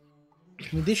have.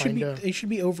 I mean, they should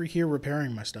be over here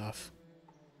repairing my stuff.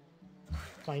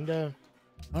 Find a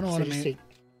city-state.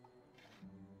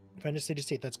 Find a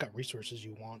city-state that's got resources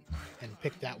you want, and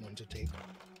pick that one to take.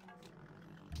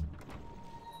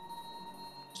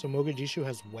 So Mogadishu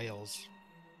has whales.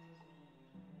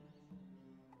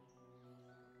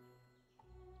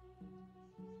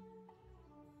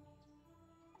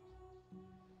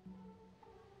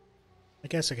 I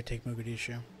guess I could take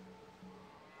Mogadishu.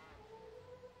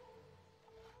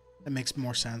 That makes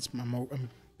more sense. I'm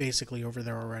basically over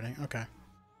there already. Okay.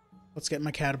 Let's get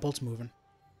my catapults moving.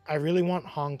 I really want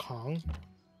Hong Kong,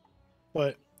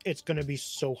 but it's going to be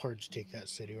so hard to take that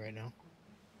city right now.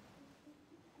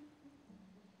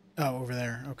 Oh, over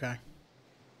there. Okay.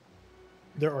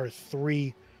 There are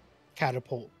 3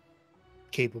 catapult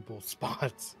capable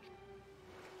spots.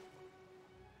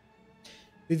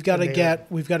 We've got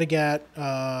to get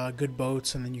good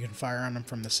boats, and then you can fire on them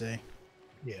from the sea.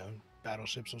 Yeah,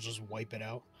 battleships will just wipe it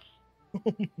out.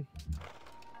 All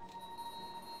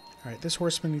right, this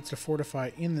horseman needs to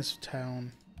fortify in this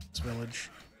town, this village,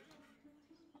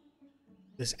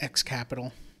 this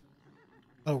ex-capital.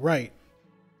 Oh, right.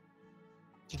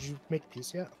 Did you make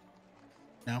peace yet?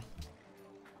 No.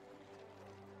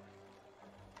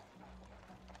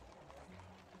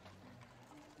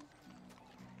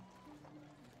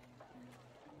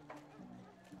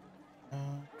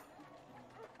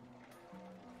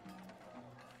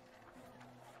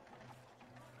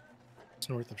 It's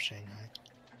north of Shanghai.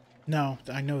 No,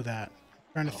 I know that.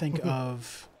 I'm trying to think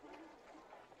of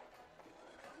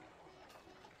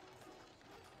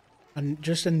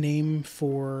just a name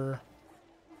for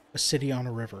a city on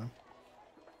a river.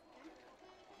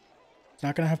 It's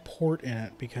not going to have port in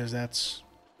it because that's...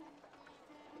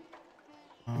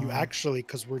 You actually,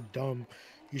 because we're dumb,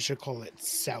 you should call it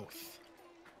south.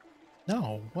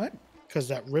 No, what? Because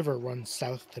that river runs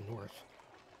south to north.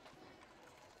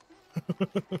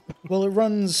 Well, it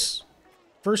runs...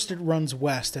 First it runs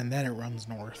west, and then it runs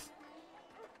north.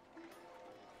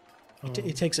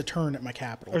 It takes a turn at my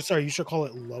capital. Or sorry, you should call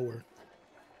it lower.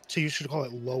 So you should call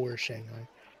it lower Shanghai.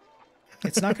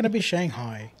 It's not going to be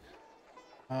Shanghai.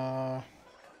 Or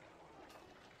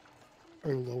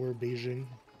lower Beijing.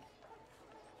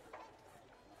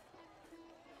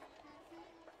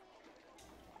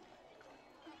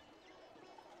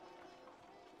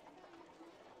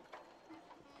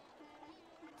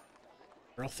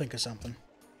 I'll think of something.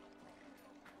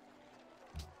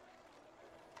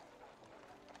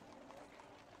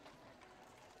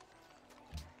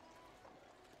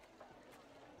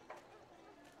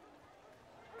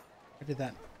 I did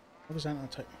that. What was that on the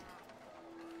type?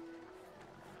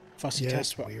 Fussy Yeah,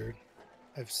 test. it's weird.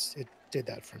 It did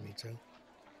that for me too.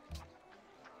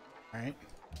 All right.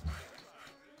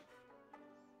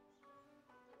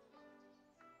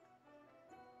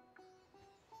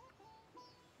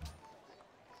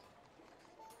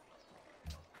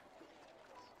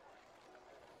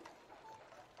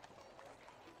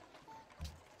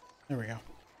 There we go.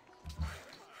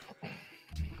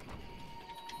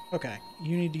 Okay,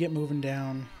 you need to get moving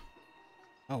down.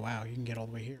 Oh wow, you can get all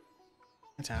the way here.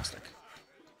 Fantastic.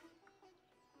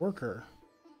 Worker.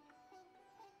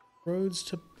 Roads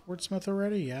to Portsmouth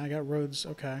already? Yeah, I got roads.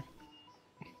 Okay.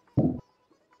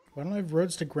 Why don't I have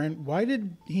roads to Grand... Why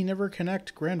did he never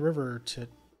connect Grand River to...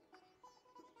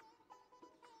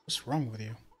 What's wrong with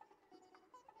you?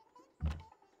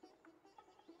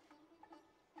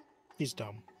 He's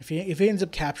dumb. If he ends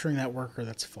up capturing that worker,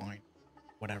 that's fine.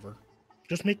 Whatever.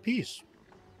 Just make peace.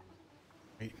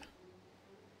 Right.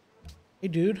 Hey,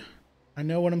 dude. I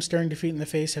know when I'm staring defeat in the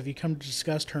face. Have you come to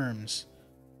discuss terms?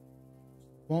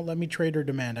 Won't let me trade or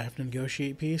demand. I have to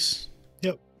negotiate peace.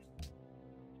 Yep.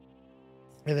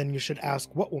 And then you should ask,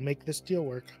 what will make this deal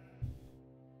work?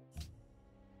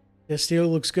 This deal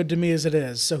looks good to me as it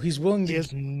is. So he's willing to... He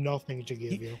has nothing to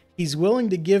give you. He's willing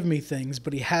to give me things,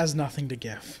 but he has nothing to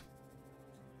give.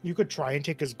 You could try and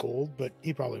take his gold, but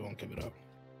he probably won't give it up.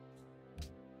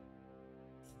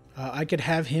 I could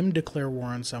have him declare war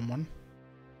on someone.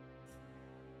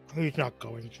 He's not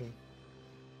going to.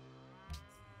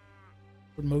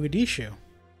 But Mogadishu.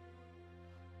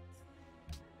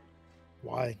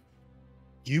 Why?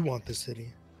 You want the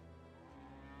city.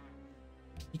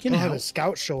 He can He'll help. have a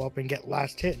scout show up and get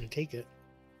last hit and take it.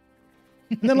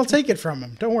 And then I'll take it from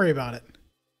him. Don't worry about it.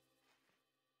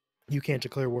 You can't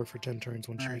declare war for 10 turns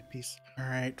once you Alright. make peace.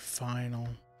 Alright, final.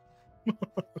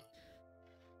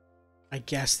 I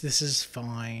guess this is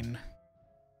fine.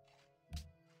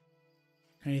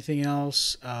 Anything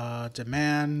else?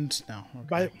 Demand? No.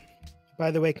 Okay.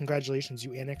 By the way, congratulations,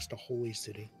 you annexed a holy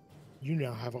city. You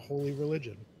now have a holy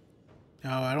religion.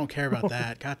 No, I don't care about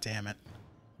that. God damn it.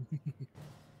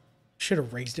 Should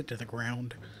have razed it to the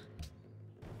ground.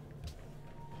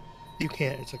 You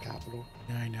can't, it's a capital.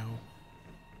 Yeah, I know.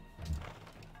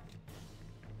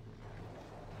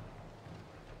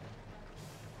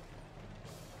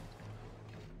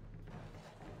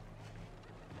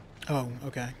 Oh,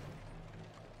 okay.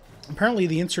 Apparently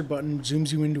the insert button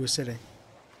zooms you into a city.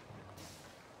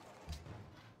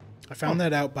 I found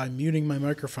that out by muting my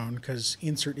microphone because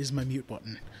insert is my mute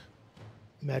button.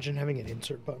 Imagine having an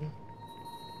insert button.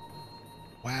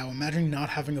 Wow, imagine not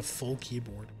having a full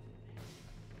keyboard.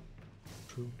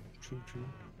 True.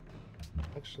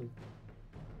 Actually,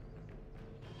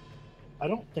 I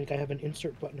don't think I have an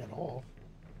insert button at all.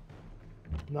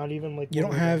 Not even like... You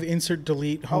don't have insert,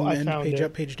 delete, home, end, page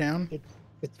up, page down?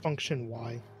 It's function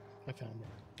Y. I found it.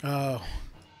 Oh.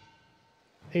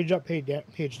 Page up,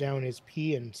 page down is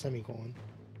P and semicolon.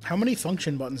 How many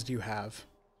function buttons do you have?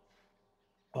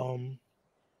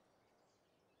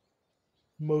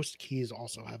 Most keys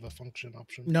also have a function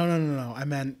option. No. I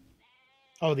meant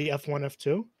Oh, the F1,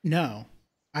 F2? no.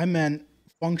 I meant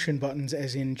function buttons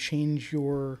as in change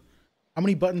your. How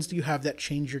many buttons do you have that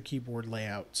change your keyboard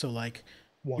layout? So like,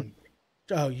 One.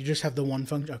 oh, you just have the one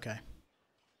function. Okay.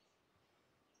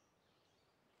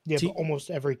 Yeah, So but almost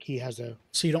every key has a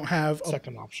So you don't have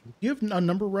second option. Do you have a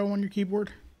number row on your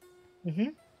keyboard? Mm-hmm.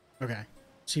 Okay.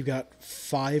 So you've got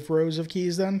 5 rows of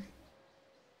keys then?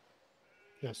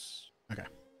 Yes. Okay.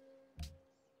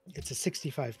 It's a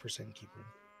 65% keyboard.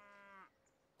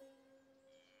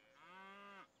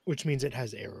 Which means it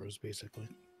has arrows, basically.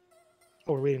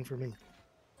 Oh, we're waiting for me.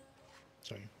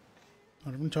 Sorry.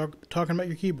 I'm talking about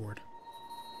your keyboard.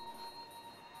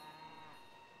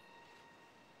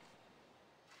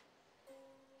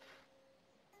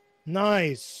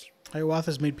 Nice.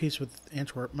 Hiawatha's made peace with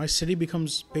Antwerp. My city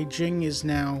becomes Beijing is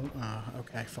now.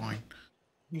 Okay, fine.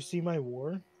 You see my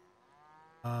war?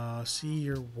 See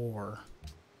your war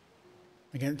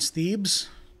against Thebes.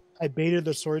 I baited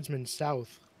the swordsman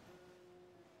south.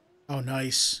 Oh,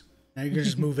 nice. Now you can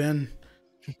just move in.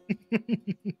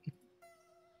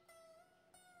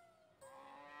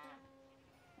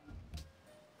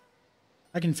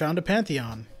 I can found a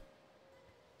pantheon.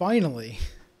 Finally.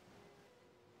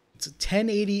 It's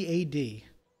 1080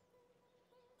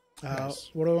 AD.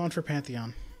 Nice. What do I want for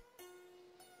pantheon?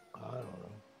 I don't know.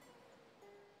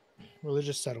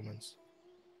 Religious settlements.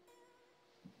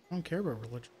 I don't care about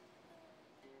religion.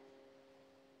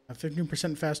 A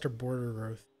 15% faster border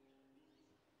growth.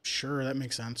 Sure, that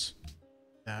makes sense.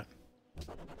 That.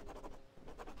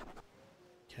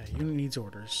 Okay, unit needs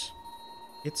orders.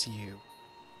 It's you.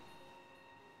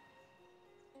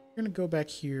 We're gonna go back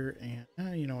here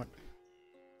and you know what?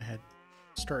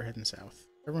 Start heading south.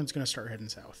 Everyone's gonna start heading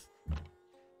south.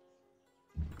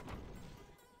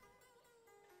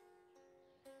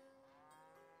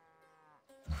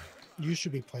 You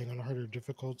should be playing on a harder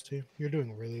difficulty. You're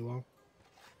doing really well.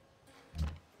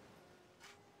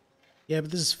 Yeah,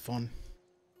 but this is fun.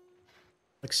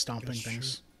 Like stomping That's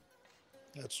things.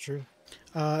 That's true.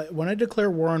 When I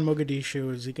declare war on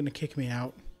Mogadishu, is he gonna kick me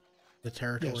out the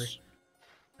territory? Yes.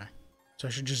 Okay. So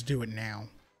I should just do it now.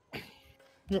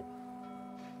 Yep.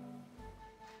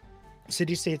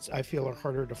 City states, I feel, are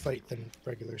harder to fight than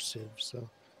regular civs, so.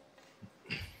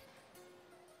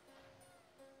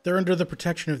 They're under the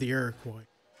protection of the Iroquois.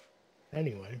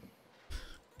 Anyway.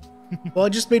 Well, I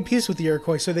just made peace with the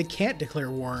Iroquois, so they can't declare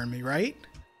war on me, right?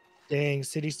 Dang,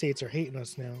 city states are hating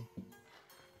us now.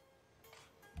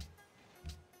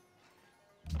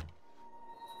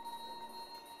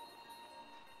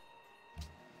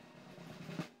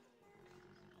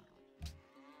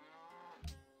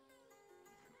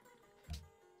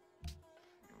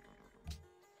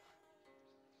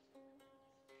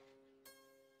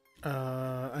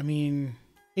 I mean,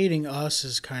 hating us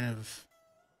is kind of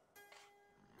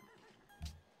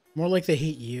more like they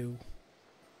hate you.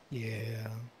 Yeah.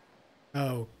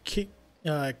 Oh,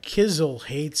 Kizzle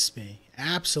hates me.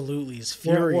 Absolutely is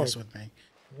furious with me.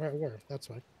 We're at war, that's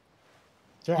why.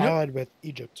 They're Yep. allied with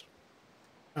Egypt.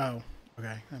 Oh,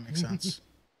 okay, that makes sense.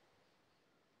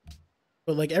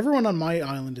 But like everyone on my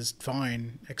island is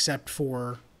fine except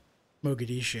for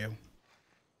Mogadishu.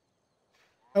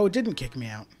 Oh, it didn't kick me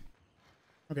out.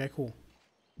 Okay, cool.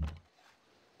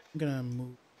 I'm gonna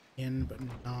move in, but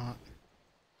not.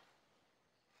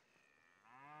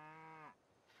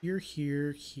 Here,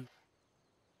 here, here.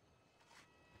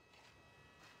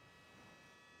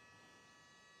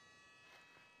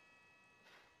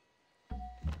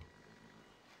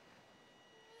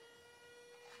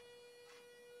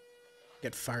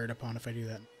 Get fired upon if I do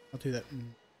that. I'll do that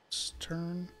next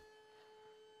turn.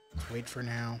 Let's wait for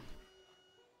now.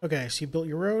 Okay, so you built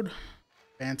your road.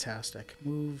 Fantastic.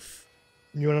 Move.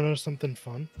 You want to know something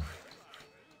fun?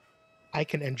 I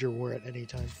can end your war at any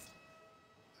time.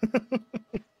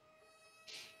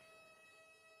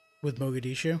 With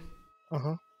Mogadishu.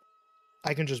 Uh-huh.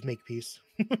 I can just make peace.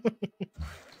 You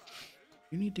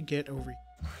need to get over.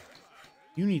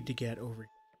 You need to get over.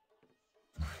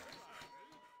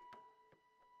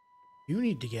 You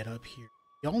need to get up here.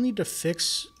 Y'all need to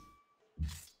fix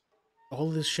all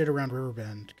this shit around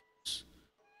Riverbend.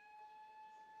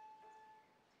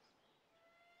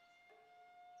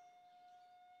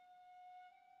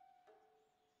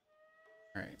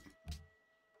 Alright.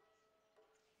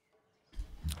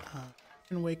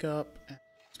 You can wake up and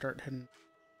start heading.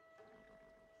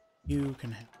 You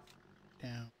can head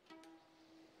down.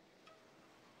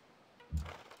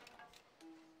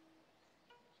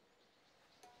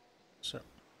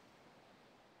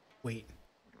 Wait.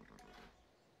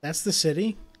 That's the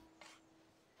city?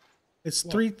 It's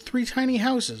What? three tiny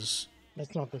houses.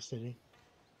 That's not the city.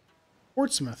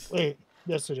 Portsmouth. Wait,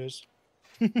 yes it is.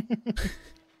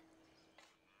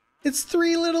 It's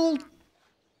three little...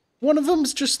 One of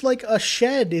them's just like a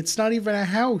shed. It's not even a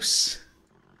house.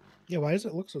 Yeah, why does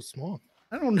it look so small?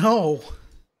 I don't know.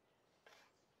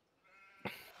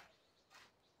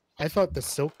 I thought the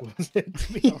silk was it,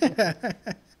 to be honest. Yeah.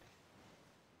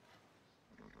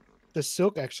 The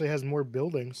silk actually has more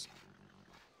buildings.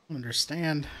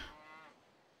 Understand.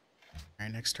 All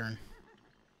right, next turn.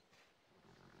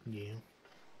 Yeah.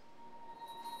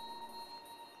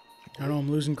 I know I'm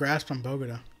losing grasp on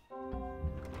Bogota.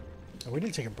 Oh, we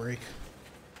did take a break.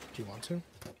 Do you want to?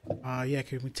 Yeah,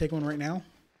 can we take one right now?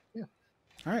 Yeah.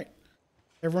 All right.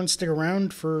 Everyone stick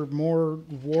around for more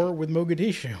war with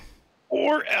Mogadishu.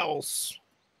 Or else.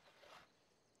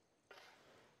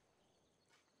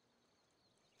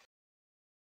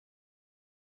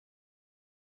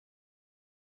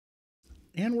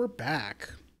 And we're back.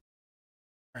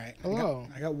 All right. Hello.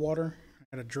 I got water.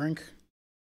 I got a drink.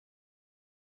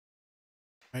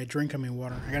 By drink, I mean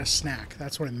water. I got a snack.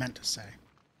 That's what I meant to say.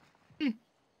 All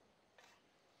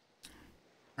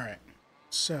right.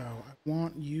 So I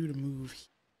want you to move.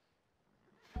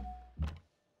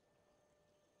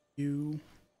 You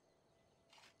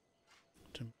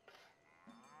to.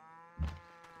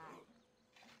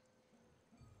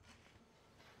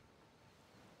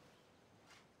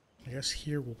 I guess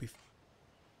here will be.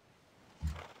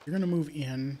 You're gonna move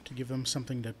in to give them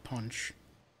something to punch.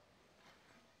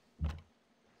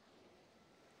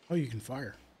 Oh, you can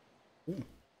fire. Ooh.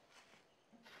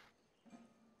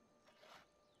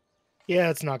 Yeah,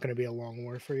 it's not going to be a long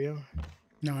war for you.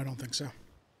 No, I don't think so.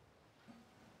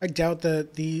 I doubt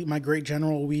that my great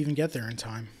general will even get there in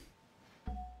time.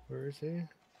 Where is he?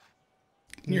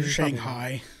 Near Probably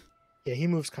Shanghai. Yeah, he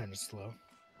moves kind of slow.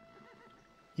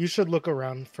 You should look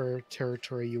around for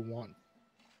territory you want.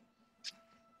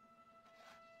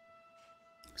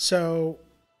 So,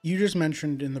 you just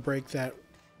mentioned in the break that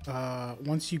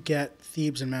once you get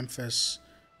Thebes and Memphis,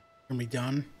 you're going to be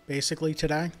done, basically,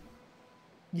 today?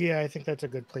 Yeah, I think that's a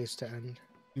good place to end.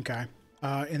 Okay.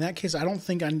 In that case, I don't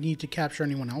think I need to capture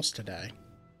anyone else today.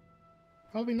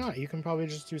 Probably not. You can probably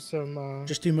just do some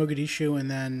Just do Mogadishu and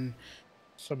then...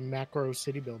 some macro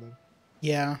city building.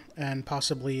 Yeah, and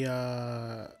possibly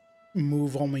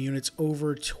move all my units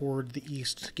over toward the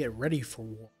east to get ready for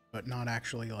war, but not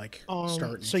actually, like,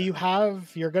 start So anything.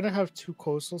 you're going to have 2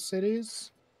 coastal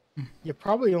cities. Hmm. You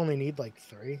probably only need like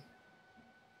 3.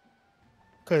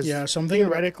 Because Yeah, so I'm thinking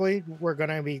about... theoretically, we're going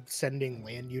to be sending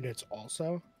land units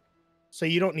also. So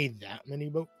you don't need that many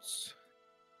boats.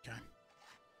 Okay.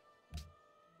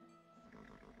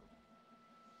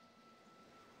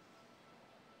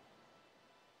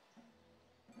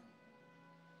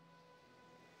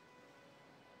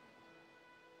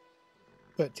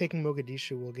 But taking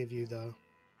Mogadishu will give you the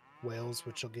whales,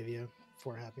 which will give you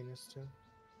 4 happiness too.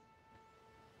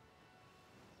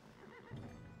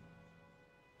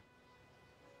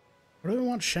 What do I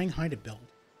want Shanghai to build?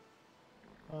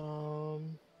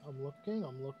 I'm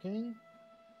looking.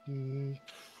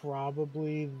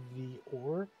 Probably the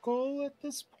Oracle at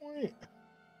this point.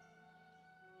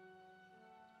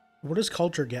 What does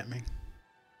culture get me?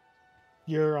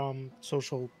 Your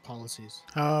social policies.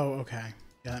 Oh, okay.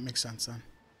 Yeah, that makes sense then.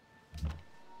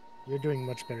 You're doing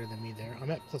much better than me there.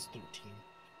 I'm at plus 13.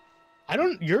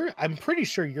 I'm pretty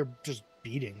sure you're just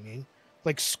beating me.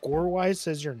 Like score-wise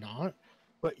says you're not,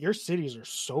 but your cities are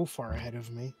so far ahead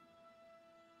of me.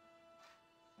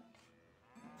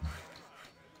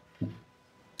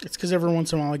 It's because every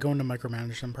once in a while I go into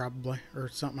micromanage them, probably, or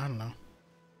something. I don't know.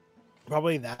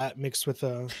 Probably that mixed with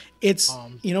a It's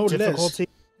you know what difficulty. it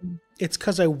is. It's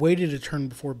because I waited a turn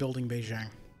before building Beijing.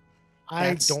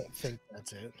 I don't think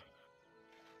that's it.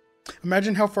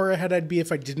 Imagine how far ahead I'd be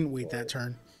if I didn't wait that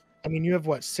turn. I mean, you have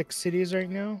what, 6 cities right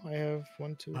now? I have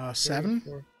 1, 2, 3, 7,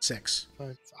 4, 6.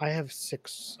 5. I have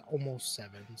 6, almost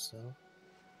 7. So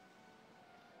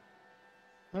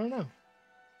I don't know.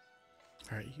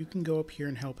 All right, you can go up here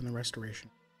and help in the restoration.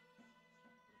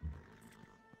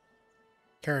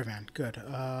 Caravan, good.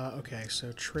 Okay,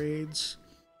 so trades.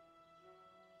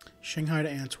 Shanghai to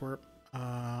Antwerp.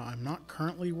 I'm not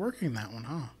currently working that one,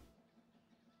 huh?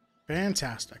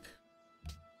 Fantastic.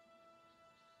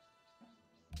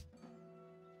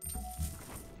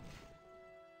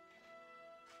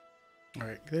 All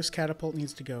right, this catapult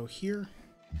needs to go here.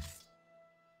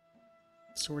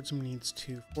 Swordsman needs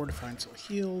to fortify until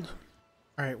healed.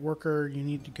 All right, worker, you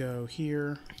need to go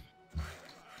here.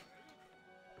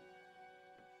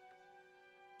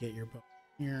 Get your bow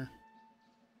here.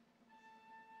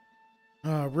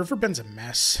 Riverbend's a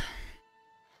mess.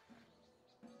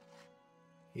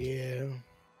 Yeah,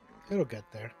 it'll get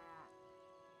there.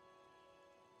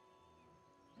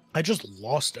 I just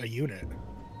lost a unit.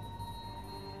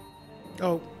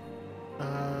 Oh,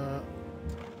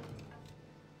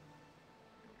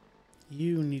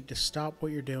 you need to stop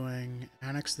what you're doing.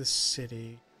 Annex this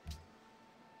city.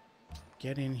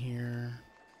 Get in here.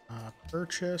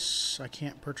 Purchase. I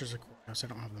can't purchase a courthouse. I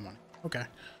don't have the money. Okay.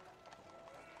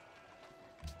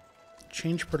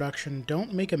 Change production.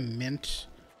 Don't make a mint.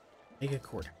 Make a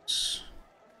courthouse.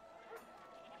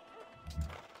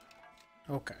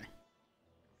 Okay.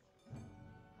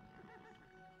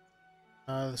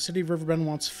 The city of Riverbend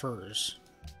wants furs.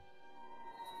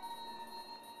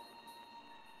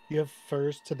 You have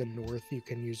furs to the north. You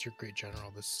can use your Great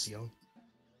General to steal.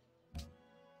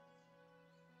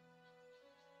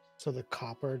 So the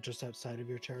copper just outside of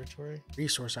your territory.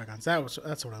 Resource icons. That's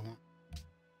what I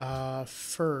want.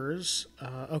 Furs.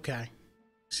 Okay.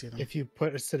 See them. If you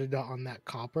put a citadel on that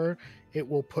copper, it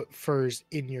will put furs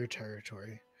in your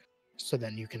territory. So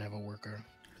then you can have a worker.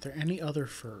 Are there any other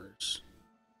furs?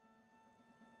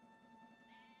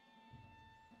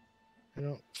 I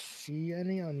don't see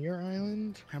any on your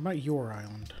island. How about your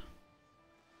island?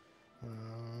 Uh,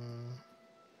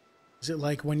 Is it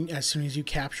like as soon as you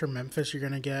capture Memphis, you're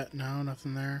gonna get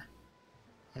nothing there?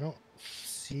 I don't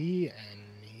see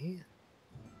any.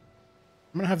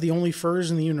 I'm gonna have the only furs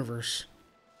in the universe,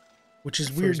 which is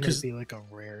weird because be like a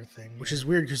rare thing. which is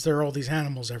weird because there are all these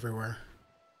animals everywhere.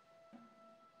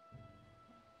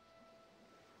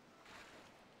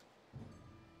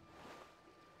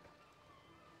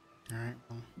 All right,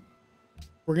 well,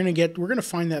 we're gonna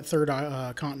find that third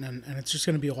continent, and it's just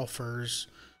gonna be all furs,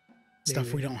 stuff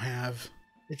Maybe. we don't have.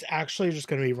 It's actually just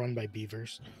going to be run by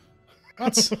beavers.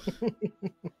 What? All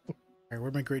right,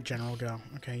 where'd my great general go?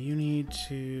 Okay, you need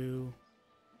to.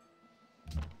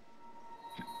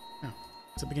 No,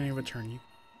 it's the beginning of a turn. You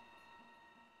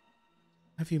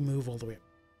have you move all the way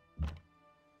up.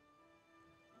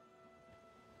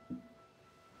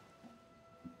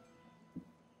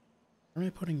 Where am I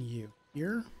putting you?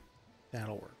 Here?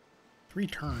 That'll work. 3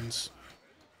 turns.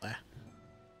 Blah.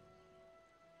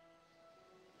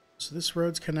 So this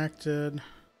road's connected.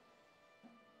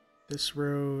 This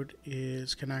road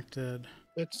is connected.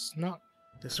 It's not.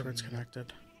 This road's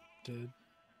connected. Dude.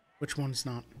 Which one's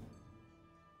not?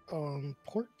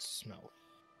 Portsmouth.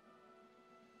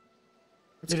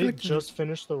 It's Did it connected. just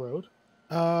finish the road?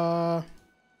 Are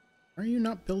you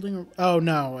not building? Oh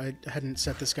no, I hadn't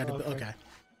set this guy to build. Okay,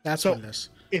 that's So- what it is.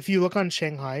 If you look on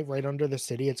Shanghai, right under the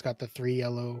city, it's got the 3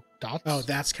 yellow dots. Oh,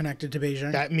 that's connected to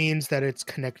Beijing. that means that it's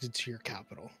connected to your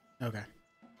capital. Okay.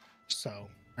 So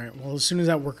All right. Well, as soon as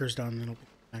that worker's done, it'll be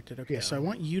connected. Okay. Yeah. So I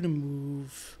want you to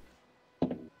move.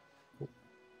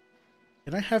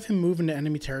 Can I have him move into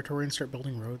enemy territory and start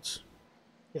building roads?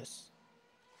 yes,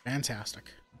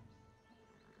 Fantastic.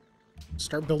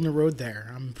 Start building a road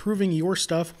there. I'm improving your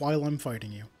stuff while I'm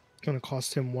fighting you. it's gonna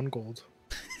cost him 1 gold.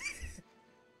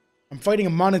 I'm fighting a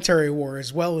monetary war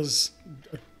as well as.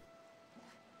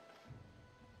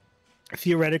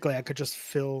 Theoretically, I could just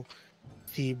fill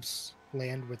Thebes'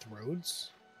 land with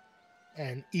roads,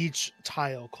 and each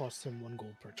tile costs him 1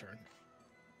 gold per turn.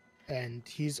 And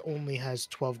he's only has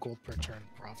 12 gold per turn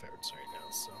profits right now.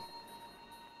 So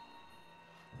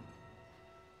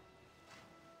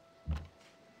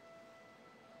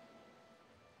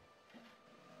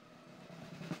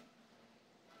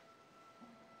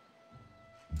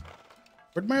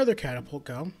Where'd my other catapult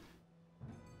go?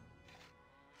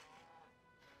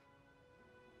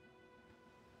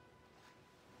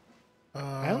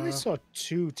 I only saw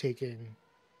 2 taking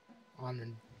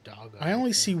on Daga. I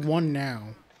only think. see 1 now.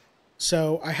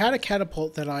 So I had a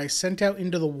catapult that I sent out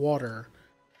into the water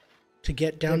to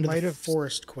get down It to might the have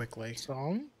forest quickly.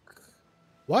 song.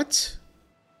 What?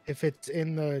 If it's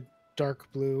in the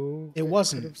dark blue, It could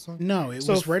wasn't. have sung. No, it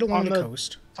So was right along on the the-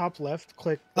 coast. Top left,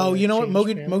 click. Oh, the you know what?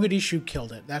 change panel. Mogadishu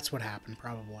killed it. That's what happened,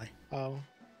 probably. Oh,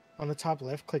 on the top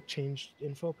left, click change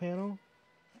info panel,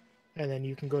 and then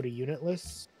you can go to unit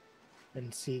lists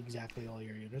and see exactly all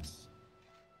your units.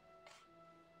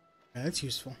 Yeah, that's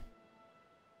useful.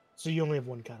 So you only have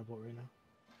 1 catapult right now.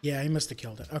 Yeah, he must have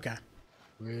killed it. Okay.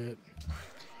 Rip.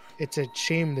 It's a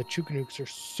shame the Chukanukes are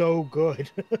so good.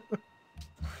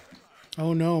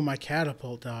 Oh no, my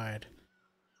catapult died.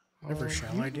 Whatever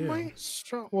shall you I do? Might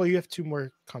well, you have 2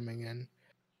 more coming in,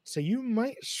 so you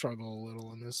might struggle a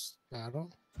little in this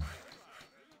battle.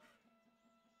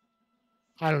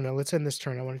 I don't know. Let's end this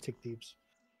turn. I want to take Thebes.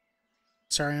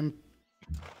 Sorry, I'm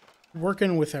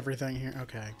working with everything here.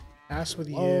 Okay. Pass with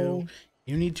you. Oh,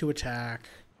 You need to attack.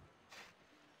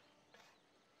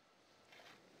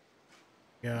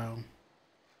 Go.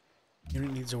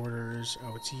 Unit needs orders.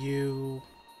 Oh, it's you.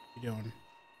 What you doing?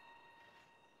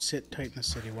 Sit tight in the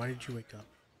city. Why did you wake up?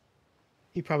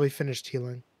 He probably finished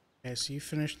healing. Okay, so you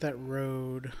finished that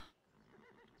road.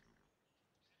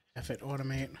 F it,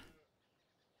 automate.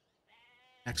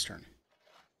 Next turn.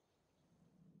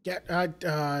 Yeah,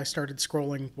 I started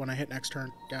scrolling when I hit next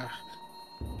turn.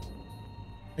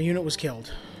 A unit was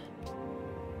killed.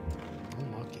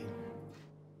 Unlucky.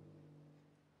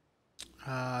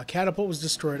 Catapult was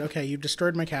destroyed. Okay, you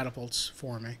destroyed my catapults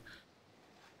for me.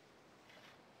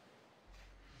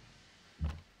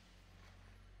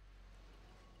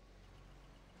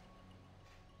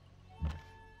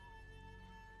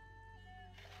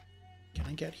 Can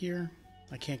I get here?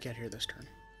 I can't get here this turn.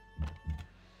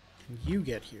 Can you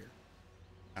get here?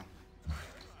 No.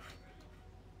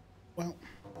 Well.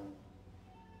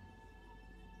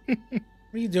 What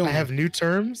are you doing? I have new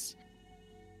terms.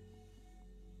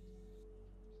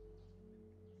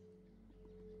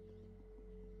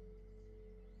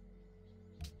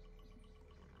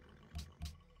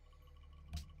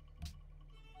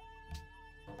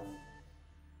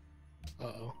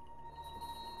 Uh-oh.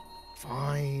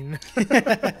 Fine.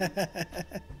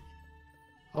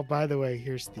 Oh, by the way,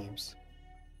 here's Thebes.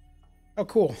 Oh,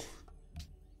 cool.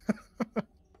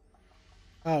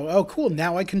 Oh, cool.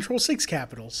 Now I control 6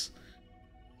 capitals.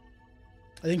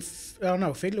 I think... Oh,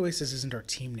 no. Fatal Oasis isn't our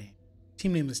team name.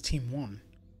 Team name is Team 1.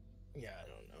 Yeah, I don't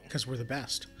know. Because we're the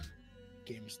best.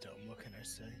 Game's dumb. What can I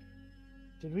say?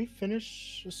 Did we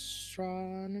finish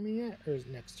astronomy yet? Or is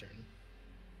it next turn?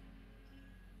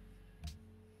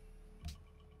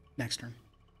 Next turn.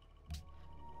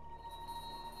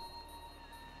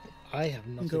 I have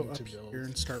You nothing can go to up build. here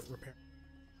and start repairing.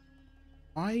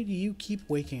 Why do you keep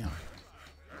waking up?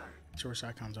 Source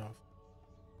icons off.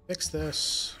 Fix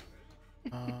this.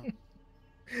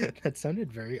 That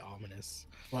sounded very ominous.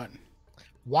 What?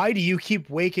 Why do you keep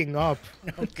waking up?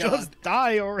 Oh, God. Just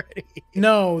die already.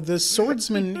 No, the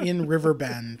swordsman in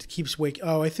Riverbend keeps waking...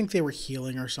 Oh, I think they were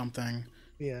healing or something.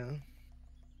 Yeah.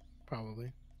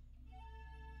 Probably.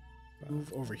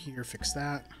 Move over here, fix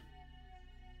that.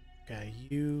 Okay,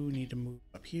 you need to move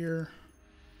up here.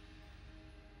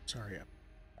 Sorry, up.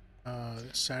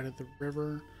 This side of the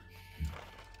river.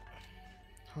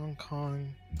 Hong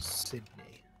Kong,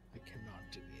 Sydney. I cannot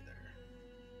do either.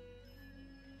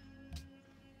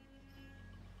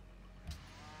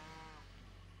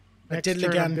 I Next did it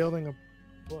turn, I'm again. building a...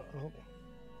 Oh.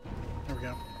 There we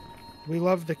go. We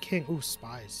love the king. Ooh,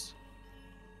 spies.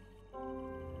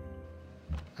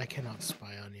 I cannot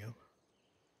spy on you.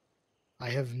 I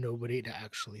have nobody to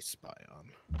actually spy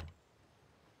on.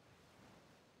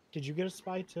 Did you get a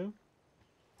spy too?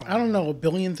 I don't know, a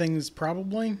billion things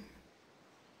probably.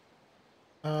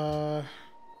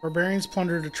 Barbarians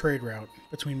plundered a trade route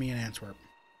between me and Antwerp.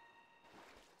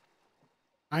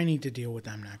 I need to deal with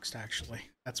them next, actually.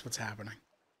 That's what's happening.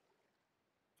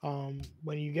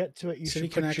 When you get to it, you City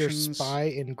should put your connections. spy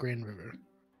in Grand River.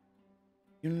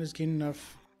 Unit has gained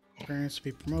enough experience to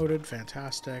be promoted.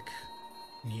 Fantastic.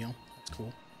 Neil, that's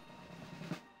cool.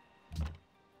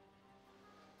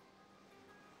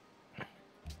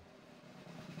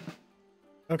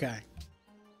 Okay.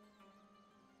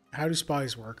 How do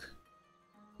spies work?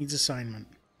 Needs assignment.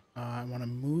 I want to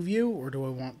move you, or do I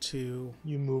want to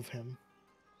You move him.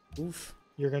 move?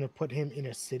 You're gonna put him in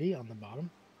a city on the bottom.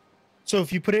 So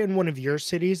if you put it in one of your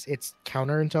cities, it's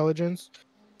counterintelligence.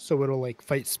 So it'll like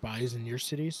fight spies in your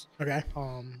cities. Okay.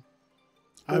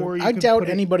 Or you I can doubt put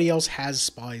it- anybody else has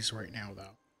spies right now,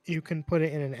 though. You can put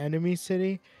it in an enemy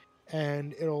city,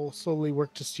 and it'll slowly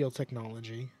work to steal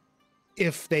technology,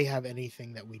 if they have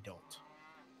anything that we don't.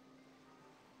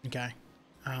 Okay.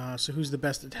 So who's the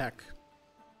best at tech?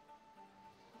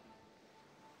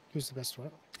 Who's the best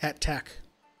what? At tech.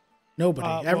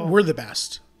 Nobody. Well- We're the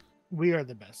best. We are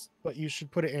the best, but you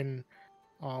should put it in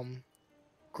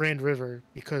Grand River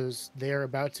because they're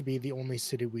about to be the only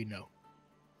city we know.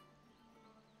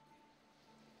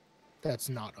 That's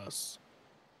not us.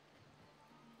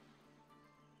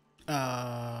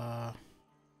 Oh,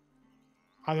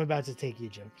 I'm about to take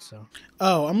Egypt, so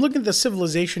I'm looking at the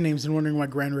civilization names and wondering why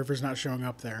Grand River's not showing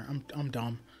up there. I'm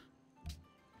dumb.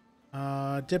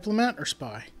 Diplomat or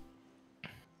spy?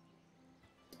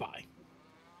 spy.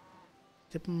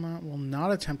 Diplomat will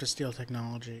not attempt to steal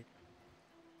technology.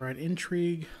 Right,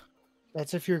 intrigue.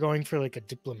 That's if you're going for like a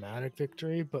diplomatic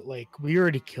victory, but like we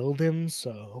already killed him,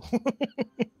 so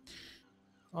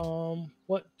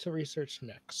what to research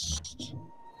next?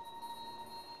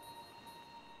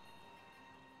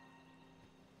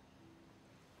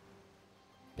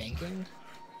 Banking?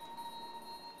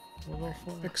 We'll go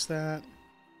for Fix that.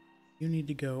 You need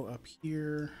to go up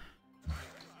here.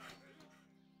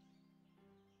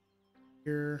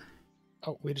 Here.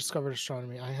 Oh, we discovered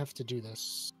astronomy. I have to do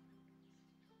this.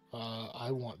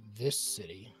 I want this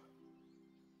city.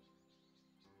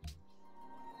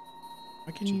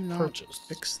 Why can To you not purchase.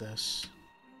 fix this?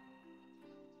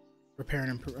 Repair and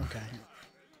improve. Okay.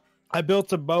 I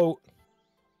built a boat.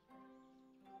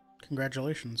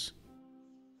 Congratulations.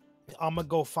 I'm gonna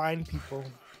go find people.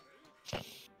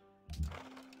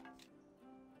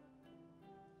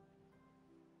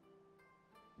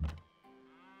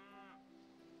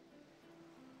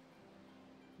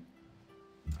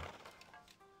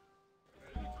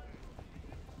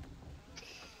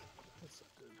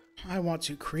 I want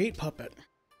to create puppet.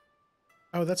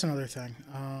 Oh, that's another thing.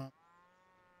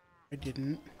 I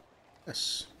didn't.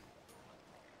 Yes.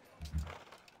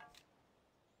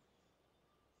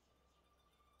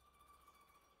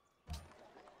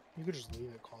 You could just leave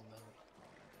it called that.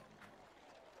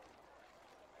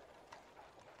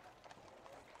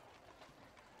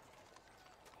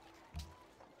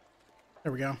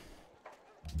 There we go.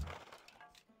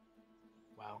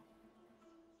 Wow.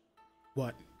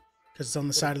 What? Because it's on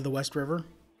the side of the West River?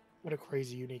 What a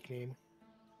crazy unique name.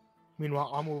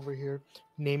 Meanwhile, I'm over here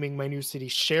naming my new city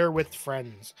Share with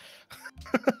Friends.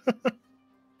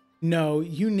 No,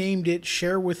 you named it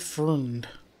Share with Frund.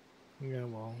 Yeah,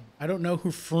 well, I don't know who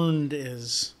Frund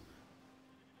is.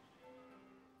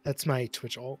 that's my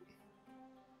Twitch alt.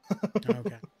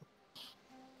 Okay.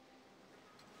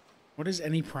 What does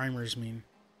any primers mean?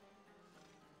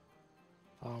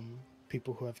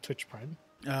 People who have Twitch Prime.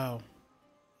 Oh,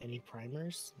 Any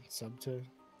primers? Sub to.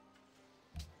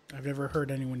 I've never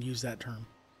heard anyone use that term.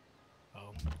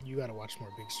 Oh, you gotta watch more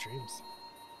big streams.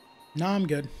 No, I'm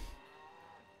good.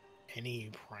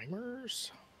 Any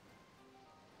primers?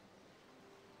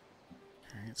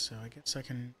 Alright, so I guess I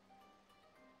can...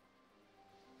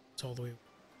 It's all the way...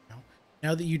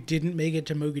 Now that you didn't make it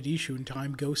to Mogadishu in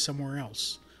time, go somewhere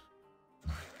else.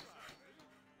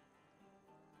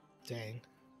 Dang.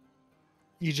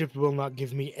 Egypt will not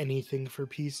give me anything for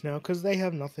peace now because they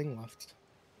have nothing left.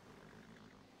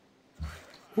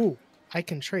 Ooh, I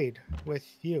can trade with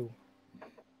you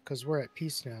because we're at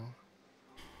peace now.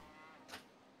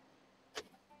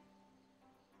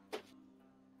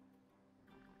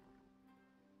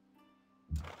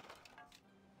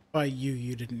 By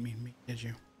you didn't mean me, did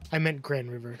you? I meant Grand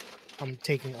River. I'm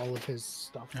taking all of his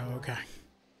stuff. Oh, okay.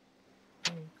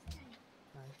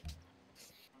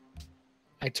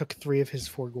 I took 3 of his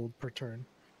 4 gold per turn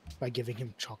by giving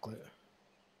him chocolate.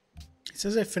 It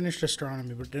says I finished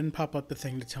astronomy, but it didn't pop up the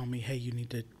thing to tell me, hey, you need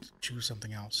to choose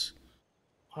something else.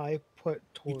 I put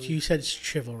towards You said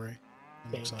chivalry,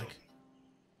 it looks banking. like.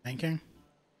 Banking?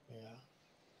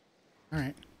 Yeah.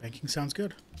 Alright, banking sounds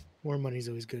good. More money's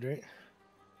always good, right?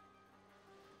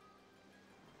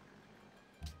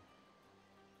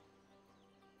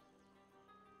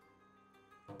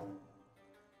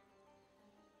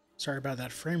 Sorry about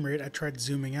that frame rate. I tried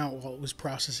zooming out while it was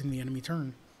processing the enemy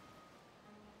turn.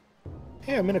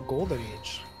 Hey, I'm in a golden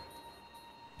age.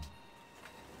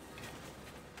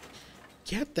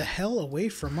 Get the hell away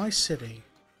from my city.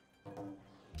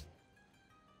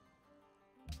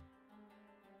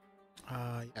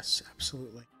 Yes,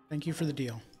 absolutely. Thank you for the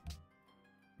deal.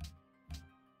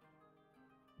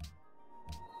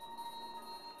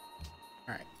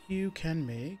 Alright, you can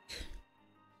make...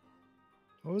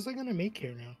 What was I gonna make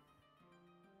here now?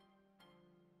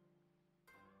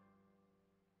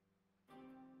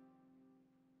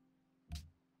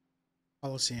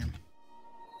 Coliseum.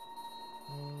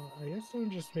 I guess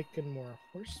I'm just making more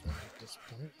horsemen at this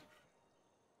point.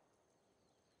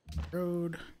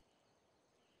 Road.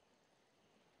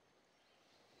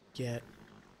 Get...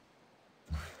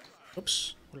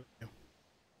 Oops. What did I do?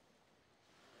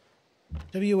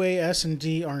 W, A, S, and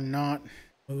D are not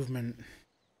movement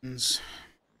buttons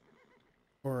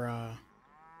or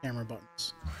camera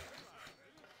buttons.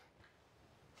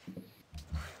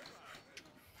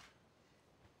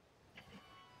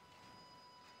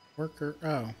 Worker.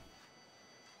 Oh.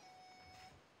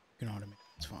 You can automate.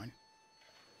 It's fine.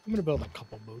 I'm gonna build a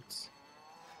couple boats.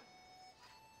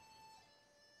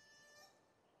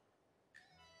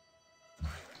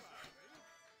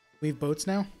 We have boats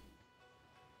now?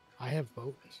 I have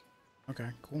boats. Okay,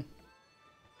 cool.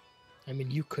 I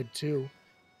mean, you could too.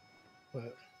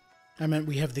 But I meant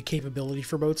we have the capability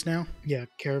for boats now? yeah,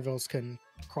 caravels can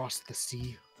cross the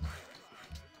sea.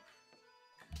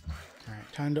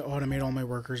 Alright, time to automate all my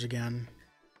workers again.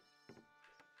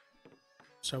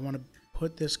 So I want to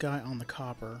put this guy on the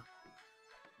copper.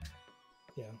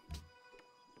 Yeah.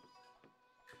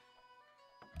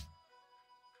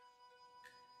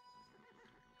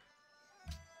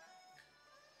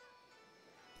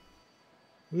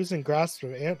 Who's in grasp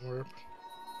of Antwerp?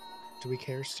 Do we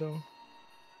care still?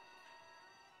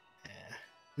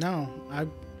 No,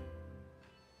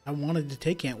 I wanted to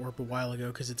take Antwerp a while ago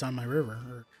because it's on my river,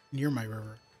 or near my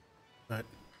river. But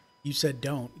you said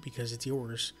don't because it's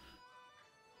yours.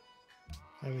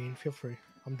 I mean, feel free.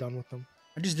 I'm done with them.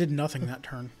 I just did nothing that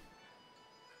turn.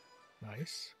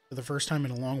 Nice. For the first time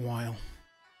in a long while.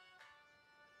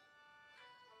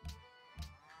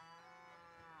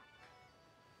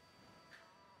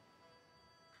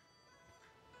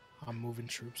 I'm moving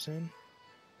troops in.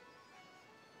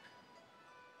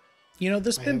 You know,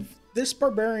 this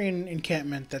barbarian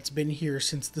encampment that's been here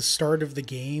since the start of the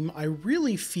game, I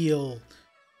really feel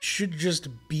should just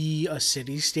be a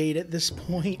city-state at this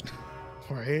point.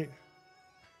 Right.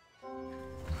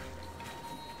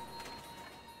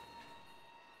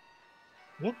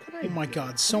 What could I Oh my do?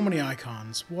 god, so many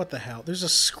icons. What the hell? There's a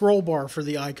scroll bar for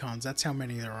the icons. That's how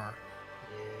many there are.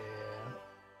 Yeah.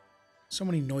 So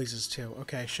many noises, too.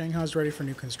 Okay, Shanghai's ready for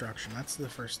new construction. That's the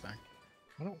first thing.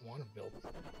 I don't want to build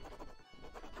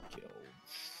guilds.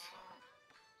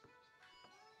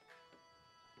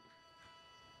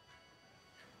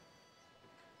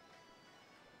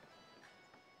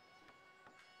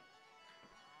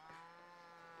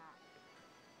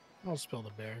 I'll just build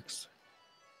a barracks.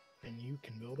 And you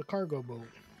can build a cargo boat.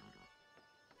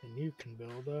 And you can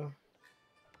build a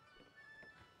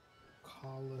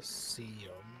Colosseum.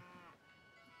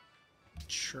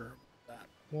 Sure. That.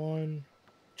 1,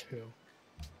 2.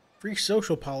 Free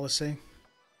social policy.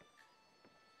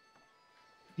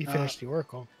 You finished the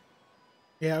Oracle.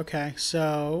 Yeah, okay.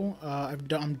 So,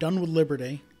 I'm done with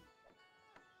Liberty.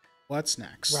 What's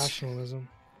next? Rationalism.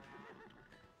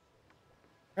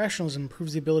 Rationalism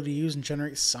improves the ability to use and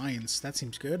generate science. That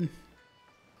seems good.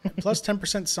 Plus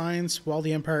 10% science while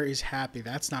the Empire is happy.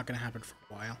 That's not going to happen for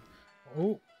a while.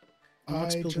 Oh,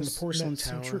 What's I building the just porcelain met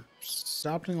some tower? troops.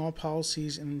 Adopting all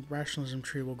policies in rationalism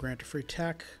tree will grant a free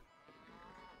tech.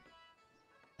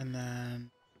 And then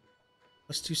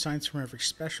plus 2 science from every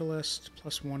specialist.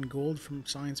 Plus 1 gold from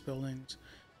science buildings.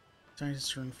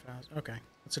 Scientists earn fast. Okay,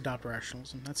 let's adopt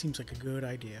rationalism. That seems like a good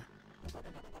idea.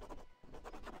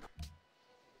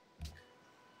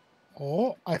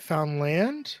 Oh, I found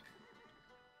land.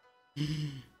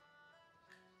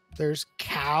 There's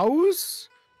cows.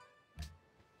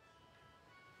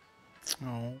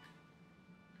 Oh.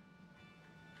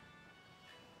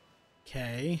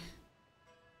 Okay.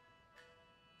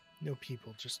 No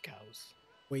people, just cows.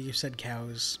 The way you said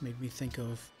cows made me think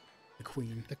of the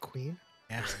queen. The queen?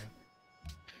 Yeah.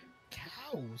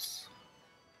 Cows.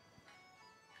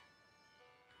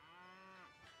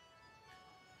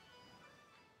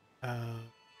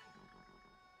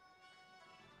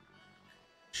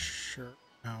 Sure.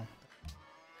 No.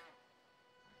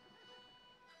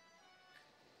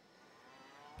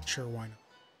 Sure, why not?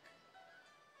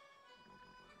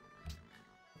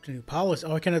 A new policy.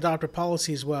 Oh, I can adopt a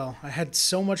policy as well. I had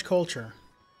so much culture.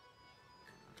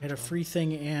 I had a free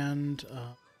thing and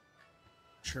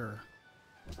sure.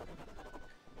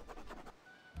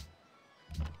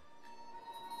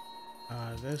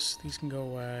 These can go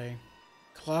away.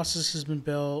 Colossus has been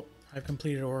built. I've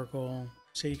completed Oracle.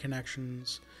 City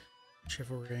connections.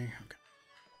 Chivalry. Okay.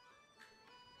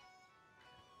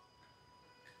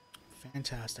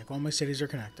 Fantastic. All my cities are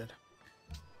connected.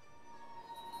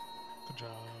 Good job.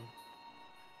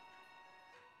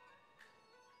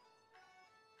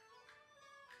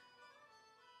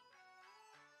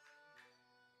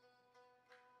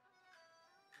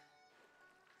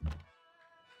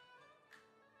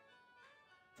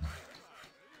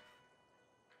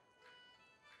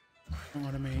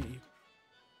 Automate.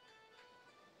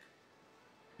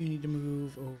 You need to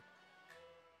move over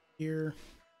here.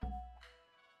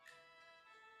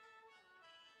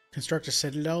 Construct a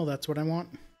citadel. That's what I want.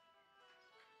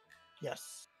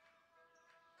 Yes.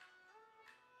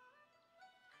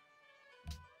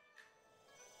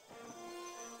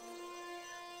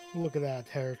 Look at that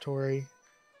territory.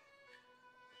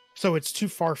 So it's too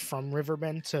far from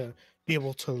Riverbend to be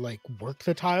able to like work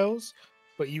the tiles,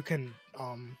 but you can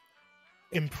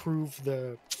improve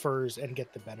the furs and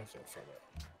get the benefit from it.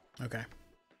 Okay.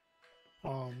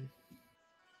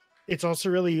 It's also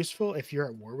really useful if you're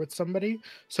at war with somebody.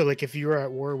 So like if you're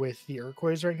at war with the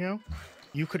Iroquois right now,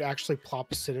 you could actually plop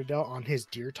a citadel on his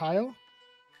deer tile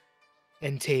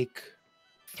and take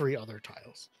 3 other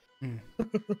tiles.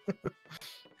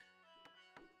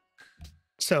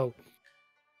 So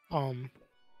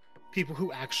people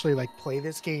who actually like play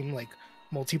this game like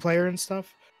multiplayer and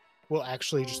stuff will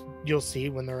actually just, you'll see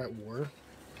when they're at war,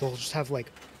 they'll just have like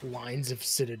lines of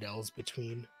citadels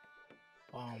between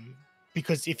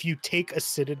because if you take a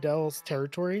citadel's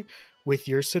territory with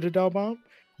your citadel bomb,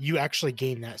 you actually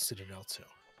gain that citadel too.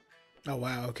 Oh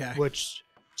wow, okay. Which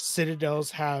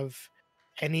citadels have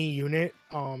any unit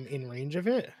in range of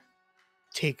it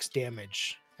takes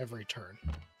damage every turn.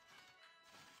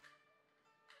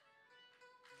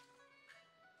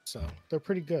 So they're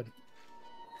pretty good.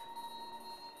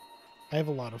 I have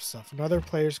a lot of stuff. Another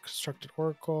player's constructed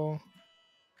Oracle.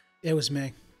 It was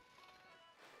me.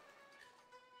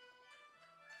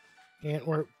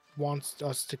 Antwerp wants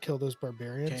us to kill those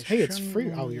barbarians. Okay, Hey, it's free.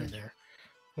 Oh, Shenlong. you're there.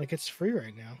 Like, it's free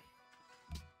right now.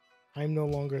 I'm no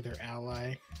longer their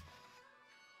ally.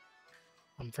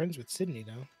 I'm friends with Sydney,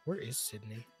 though. Where is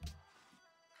Sydney?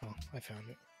 Oh, I found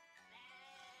it.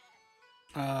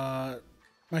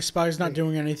 My spy's not Wait.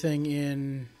 doing anything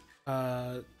in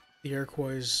the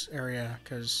Iroquois area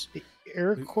because The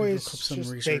Iroquois, looked up some they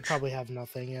research. probably have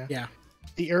nothing, yeah. yeah.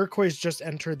 The Iroquois just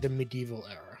entered the medieval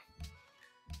era.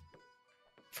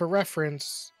 For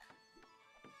reference,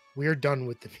 we're done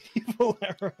with the medieval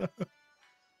era.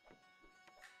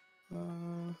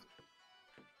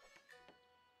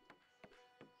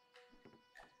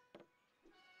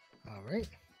 All right.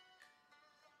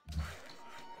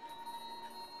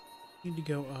 Need to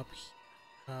go up.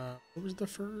 What was the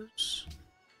furs?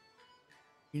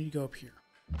 You need to go up here.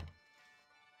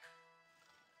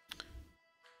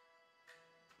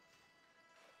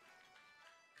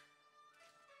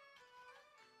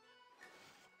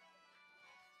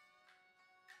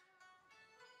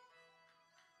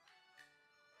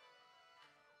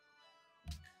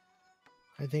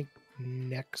 I think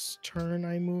next turn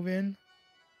I move in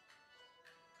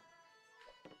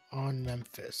on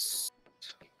Memphis.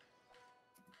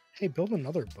 Hey, build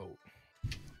another boat.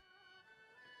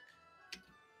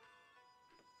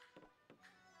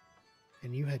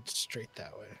 And you head straight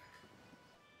that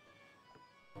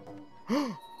way.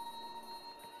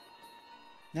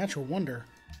 Natural wonder.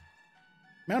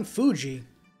 Mount Fuji.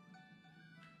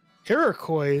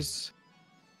 Iroquois.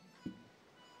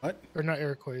 What? Or not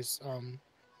Iroquois. Carthage.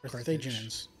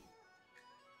 Carthaginians.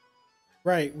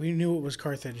 Right, we knew it was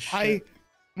Carthage.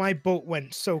 My boat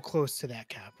went so close to that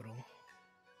capital.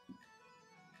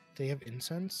 They have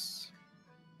incense.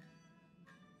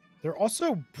 They're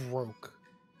also broke.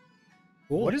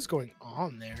 Cool. What is going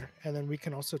on there? And then we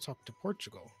can also talk to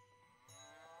Portugal.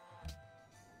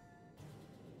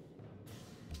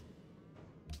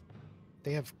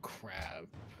 They have crab,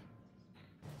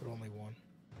 but only one.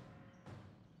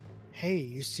 Hey,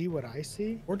 you see what I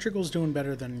see? Portugal's doing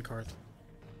better than Carthage.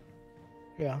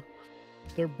 Yeah.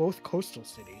 They're both coastal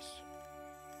cities.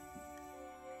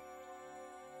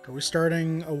 Are we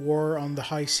starting a war on the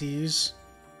high seas?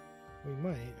 We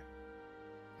might.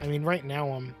 I mean, right now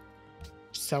I'm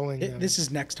selling them. This is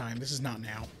next time. This is not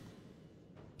now.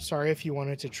 Sorry if you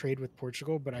wanted to trade with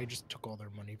Portugal, but I just took all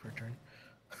their money per turn.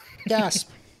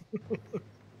 Gasp.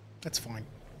 That's fine.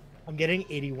 I'm getting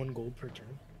 81 gold per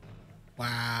turn.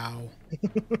 Wow.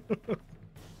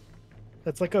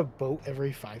 That's like a boat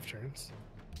every 5 turns.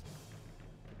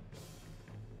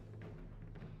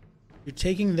 You're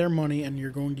taking their money and you're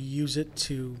going to use it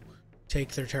to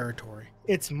take their territory.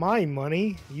 It's my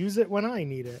money. Use it when I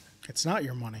need it. It's not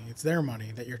your money. It's their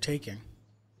money that you're taking.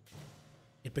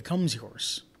 It becomes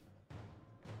yours.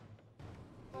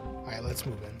 All right, let's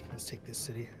move in. Let's take this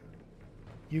city.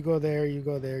 You go there, you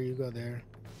go there, you go there.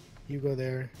 You go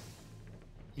there.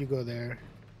 You go there.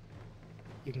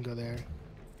 You can go there.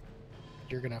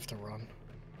 You're gonna have to run.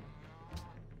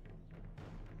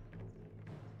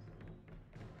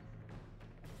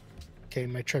 Okay,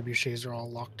 my trebuchets are all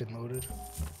locked and loaded.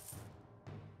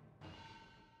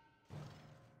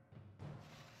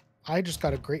 I just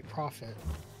got a great profit.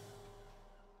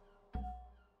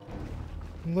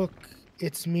 Look,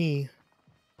 it's me,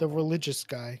 the religious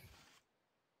guy.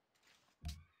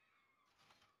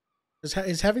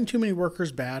 Is having too many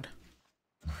workers bad?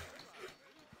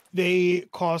 They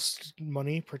cost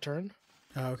money per turn.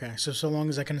 Oh, okay, so long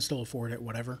as I can still afford it,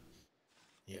 whatever.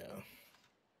 Yeah.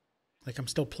 Like I'm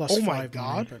still plus Oh 5 my money,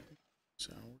 God. but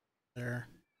so there.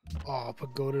 Oh,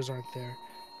 pagodas aren't there.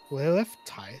 Well, I left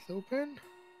Tithe open,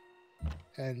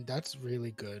 and that's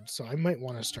really good. So I might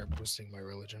want to start boosting my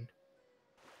religion.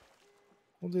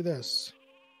 We'll do this.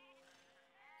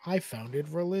 I founded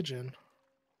religion.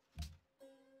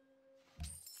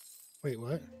 Wait,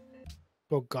 what?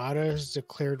 Bogota has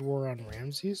declared war on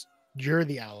Ramses? You're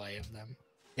the ally of them.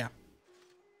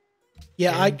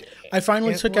 Yeah, And I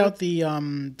finally took Antwerp? out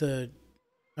the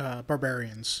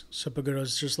barbarians. So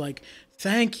Pagoda's just like,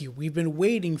 thank you. We've been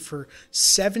waiting for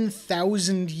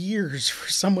 7,000 years for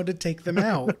someone to take them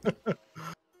out.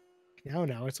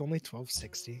 No, it's only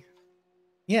 1260.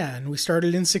 Yeah, and we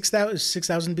started in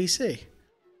 6,000 BC.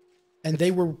 And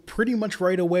they were pretty much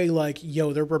right away like,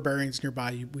 yo, there are barbarians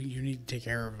nearby. You need to take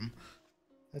care of them.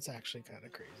 That's actually kind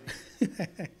of crazy.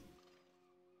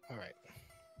 All right.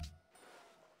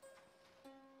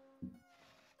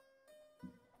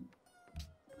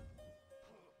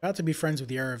 About to be friends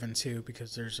with Yerevan too,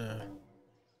 because there's a...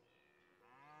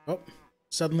 Oh,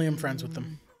 suddenly I'm friends with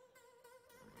them.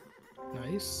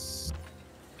 Nice.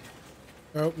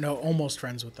 Oh, no, almost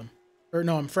friends with them. Or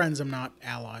no, I'm friends, I'm not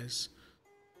allies.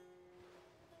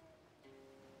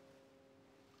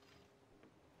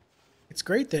 It's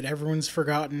great that everyone's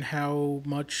forgotten how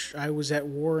much I was at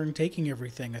war and taking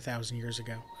everything 1,000 years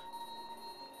ago.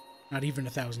 Not even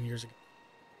 1,000 years ago.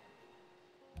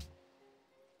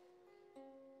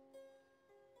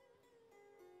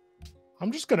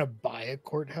 I'm just gonna buy a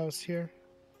courthouse here.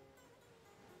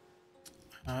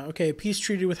 Okay, peace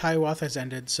treaty with Hiawatha has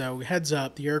ended, so heads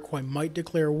up, the Iroquois might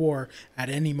declare war at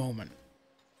any moment.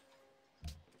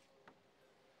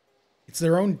 It's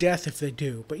their own death if they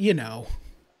do, but you know.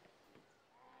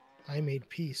 I made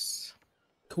peace.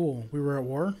 Cool. We were at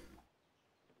war?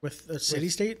 With a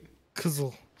city-state?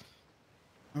 Kuzzle.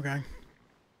 Okay.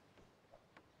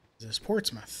 Is this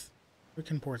Portsmouth? What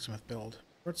can Portsmouth build?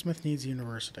 Portsmouth needs a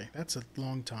university. That's a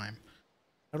long time.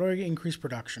 How do I increase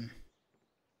production?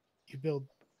 You build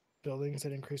buildings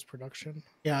that increase production.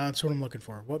 Yeah, that's what I'm looking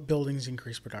for. What buildings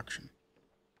increase production?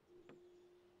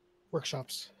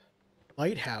 Workshops.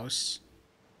 Lighthouse.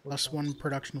 Plus one Workshops.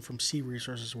 production from sea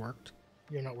resources worked.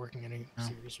 You're not working any No.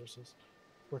 sea resources.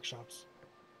 Workshops.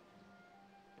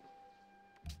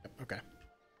 Okay.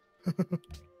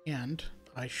 And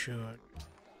I should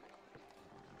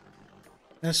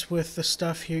mess with the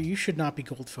stuff here. You should not be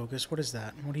gold focused. What is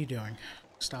that? What are you doing?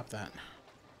 Stop that.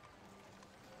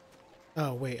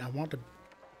 Oh, wait. I want to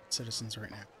citizens right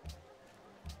now.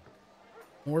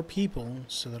 More people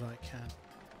so that I can...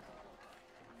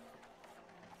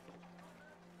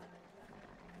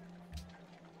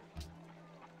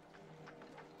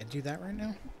 I do that right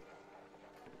now?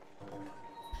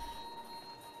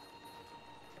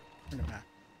 Turn it back.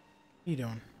 What are you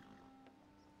doing?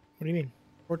 What do you mean?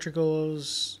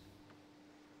 Portugal's...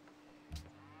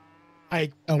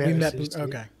 We met...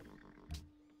 Okay.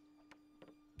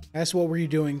 That's what were you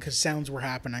doing, because sounds were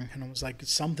happening, and I was like,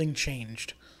 something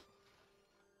changed.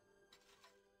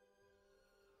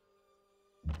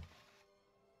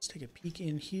 Let's take a peek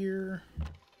in here.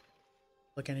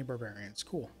 Like any barbarians.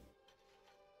 Cool.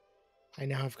 I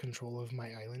now have control of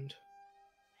my island.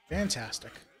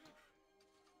 Fantastic.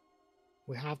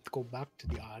 We have to go back to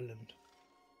the island.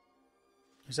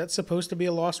 Is that supposed to be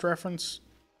a Lost reference?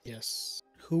 Yes.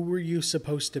 Who were you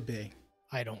supposed to be?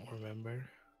 I don't remember.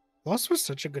 Lost was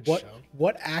such a good What show.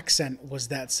 What accent was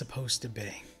that supposed to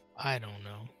be? I don't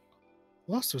know.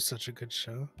 Lost was such a good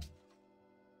show.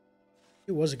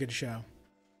 It was a good show.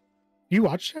 You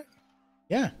watched it?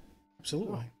 Yeah,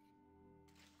 absolutely. Oh.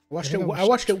 I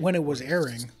watched it when it was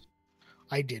airing.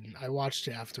 I didn't. I watched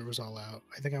it after it was all out.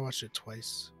 I think I watched it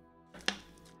twice.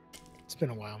 It's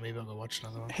been a while. Maybe I'll go watch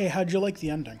another one. Hey, how'd you like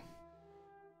the ending?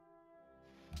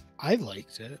 I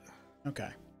liked it. Okay.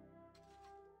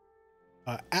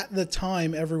 At the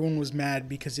time, everyone was mad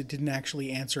because it didn't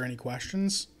actually answer any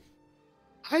questions.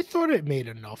 I thought it made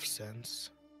enough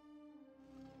sense.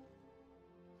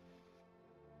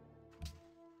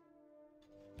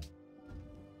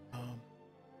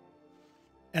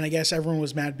 And I guess everyone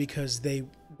was mad because they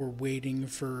were waiting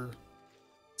for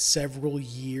several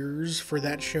years for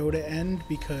that show to end,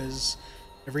 because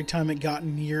every time it got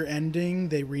near ending,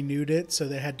 they renewed it, so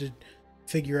they had to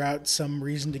figure out some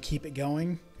reason to keep it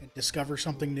going and discover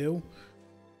something new.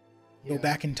 Yeah. Go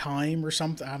back in time or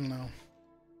something. I don't know.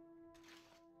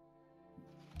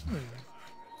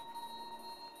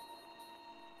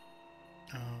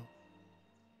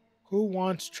 Who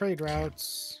wants trade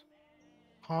routes?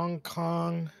 Hong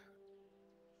Kong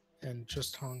and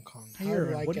just Hong Kong. Hey,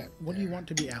 Irvin, what do you want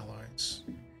to be allies?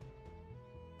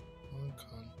 Hong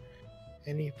Kong.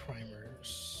 Any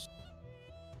primers?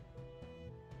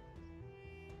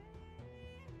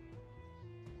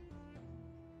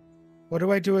 What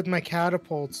do I do with my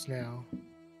catapults now?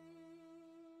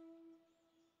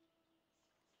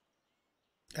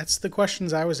 That's the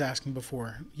questions I was asking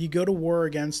before. You go to war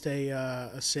against a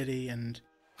city and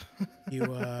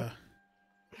you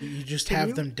you just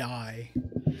have them die.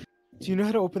 Do you know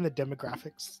how to open the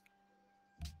demographics?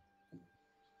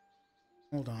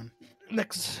 Hold on.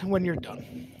 Next, when you're done.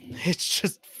 It's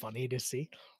just funny to see.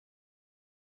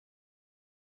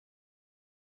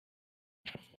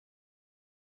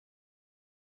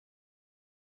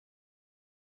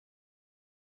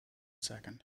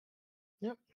 Second.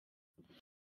 Yep.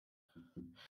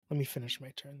 Let me finish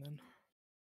my turn then.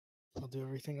 I'll do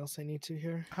everything else I need to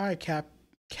here. Hi, Cat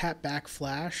Back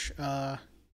Flash.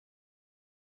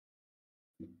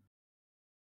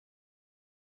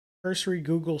 Cursory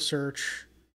Google search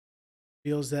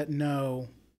reveals that no,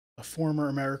 a former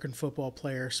American football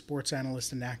player, sports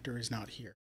analyst, and actor is not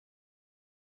here.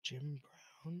 Jim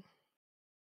Brown.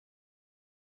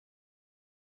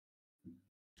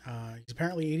 He's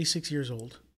apparently 86 years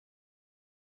old.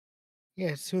 Yeah,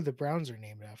 it's who the Browns are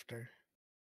named after.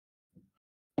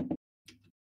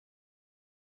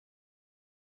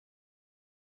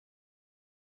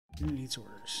 Who needs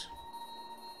orders?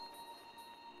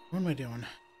 What am I doing?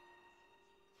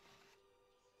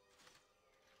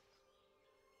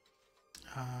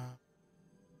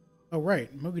 Oh,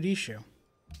 right. Mogadishu.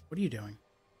 What are you doing?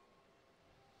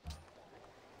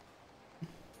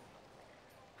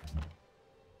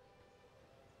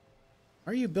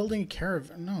 Are you building a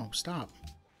caravan? No, stop.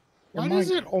 Why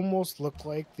does it almost look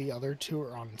like the other two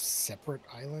are on separate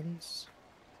islands?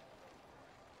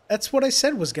 That's what I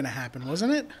said was going to happen,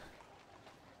 wasn't it?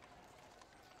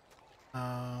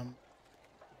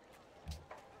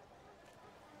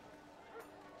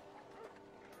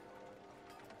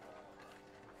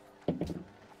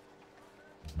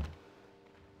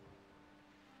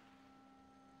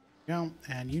 Yeah,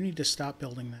 and you need to stop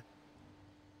building that.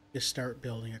 Just start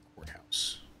building a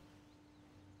courthouse.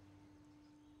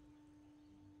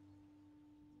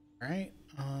 All right.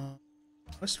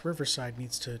 West Riverside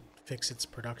needs to fix its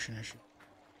production issue.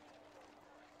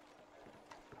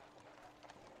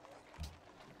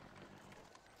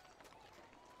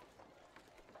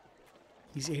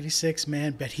 He's 86,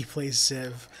 man. Bet he plays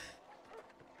Civ.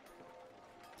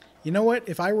 You know what?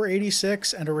 If I were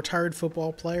 86 and a retired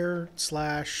football player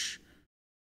slash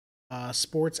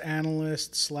sports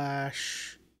analyst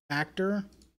slash actor,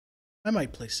 I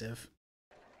might play Civ.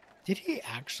 Did he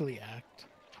actually act?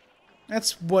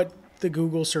 That's what the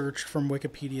Google search from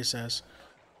Wikipedia says.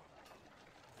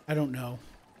 I don't know.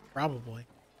 Probably.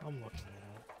 I'm looking it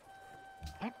up.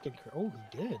 Acting. Oh,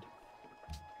 he did.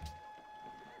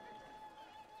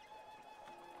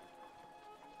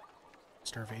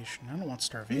 Starvation. I don't want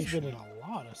starvation. He's been in a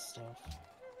lot of stuff.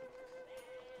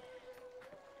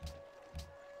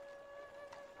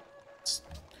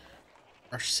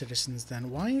 Rush citizens then.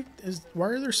 Why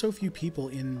are there so few people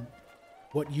in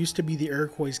what used to be the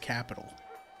Iroquois capital?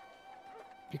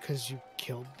 Because you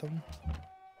killed them?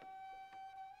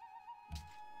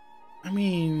 I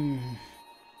mean,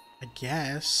 I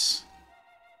guess.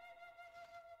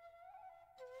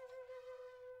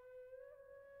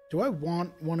 Do I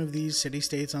want one of these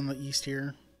city-states on the east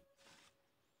here?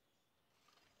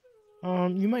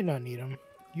 You might not need them.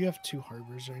 You have 2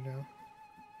 harbors right now.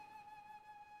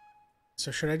 So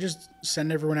should I just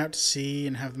send everyone out to sea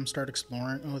and have them start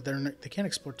exploring? Oh, they can't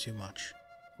explore too much.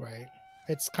 Right.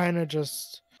 It's kind of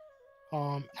just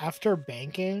after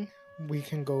banking, we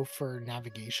can go for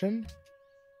navigation,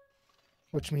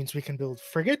 which means we can build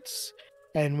frigates,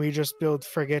 and we just build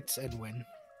frigates and win.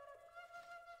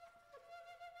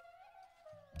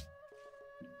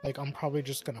 Like, I'm probably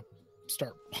just gonna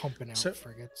start pumping out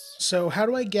frigates. So how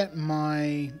do I get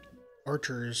my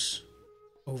archers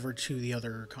over to the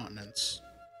other continents?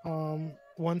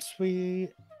 Once we...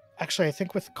 Actually, I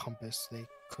think with compass, they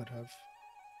could have.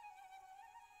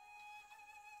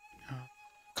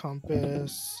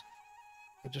 Compass,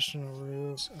 additional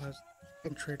routes,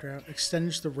 trade route,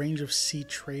 extends the range of sea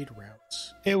trade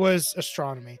routes. It was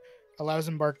astronomy. Allows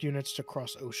embarked units to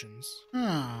cross oceans.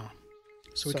 Ah.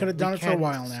 So we could have done it for a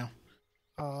while now.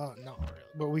 Not really,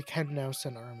 but we can now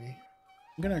send army.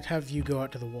 I'm gonna have you go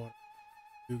out to the water.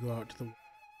 You go out to the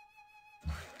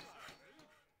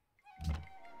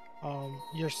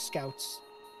your scouts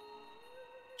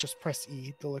just press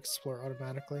E, they'll explore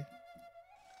automatically.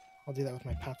 I'll do that with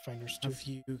my pathfinders too. If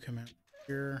you come out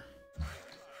here,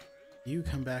 you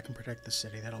come back and protect the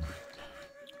city. That'll be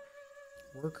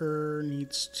good. Worker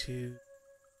needs to...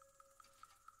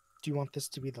 Do you want this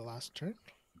to be the last turn?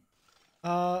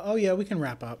 Oh yeah, we can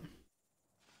wrap up.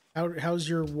 How's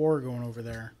your war going over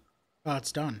there? Oh,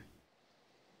 it's done.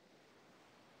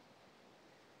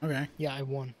 Okay. Yeah, I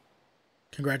won.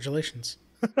 Congratulations.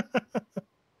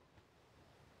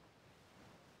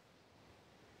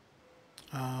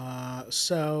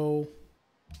 So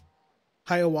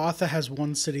Hiawatha has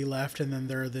one city left, and then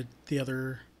there are the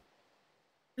other.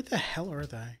 Where the hell are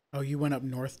they? Oh, you went up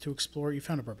north to explore. You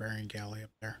found a barbarian galley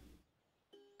up there.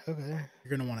 Okay.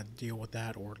 You're gonna want to deal with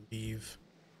that or leave.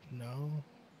 No.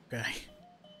 Okay.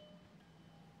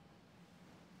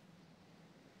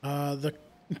 The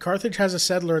Carthage has a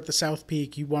settler at the South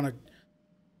Peak. You want to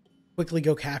Quickly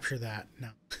go capture that. No.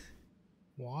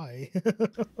 Why?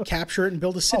 Capture it and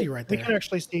build a city right We there. can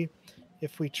actually see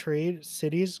if we trade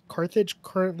cities. Carthage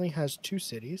currently has 2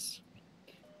 cities.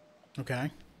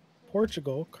 Okay.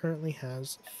 Portugal currently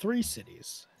has 3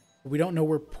 cities. We don't know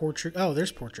where Portugal... Oh,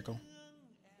 there's Portugal.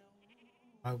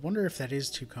 I wonder if that is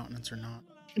 2 continents or not.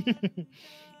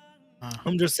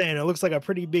 I'm just saying, it looks like a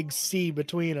pretty big C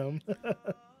between them.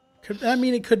 I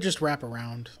mean, it could just wrap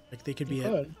around. Like, they could be it.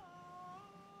 Could.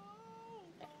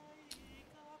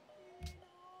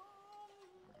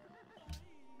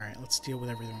 All right, let's deal with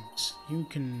everything else. You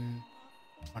can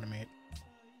automate.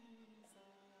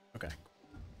 Okay.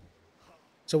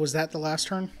 So was that the last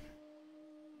turn?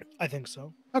 I think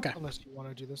so. Okay. Unless you want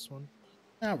to do this one.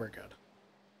 Now we're good.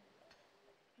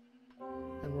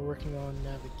 And we're working on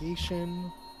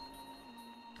navigation.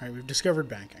 All right, we've discovered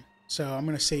banking. So I'm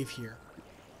going to save here.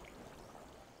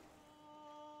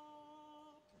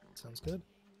 Sounds good.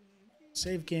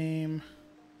 Save game.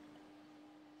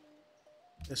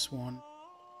 This one.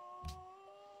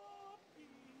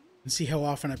 And see how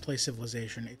often I play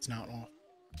Civilization. It's not often.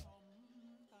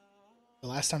 The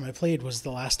last time I played was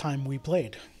the last time we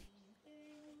played.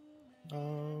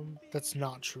 That's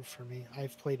not true for me.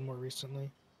 I've played more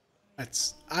recently.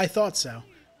 I thought so.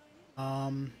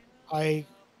 I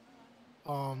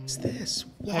What's this?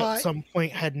 at Why? some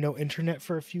point had no internet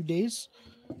for a few days.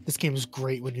 This game is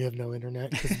great when you have no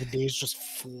internet because the days just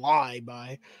fly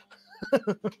by.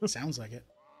 Sounds like it.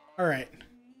 All right.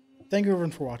 Thank you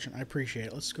everyone for watching. I appreciate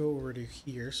it. Let's go over to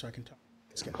here so I can talk.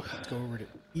 Let's go over to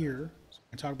here so I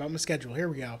can talk about my schedule. Here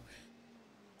we go.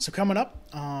 So coming up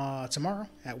tomorrow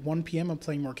at 1 p.m. I'm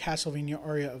playing more Castlevania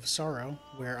Aria of Sorrow,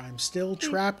 where I'm still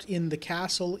trapped in the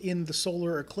castle in the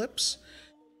solar eclipse.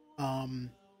 I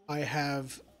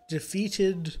have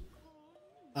defeated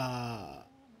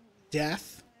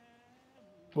Death,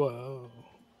 Whoa.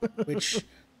 which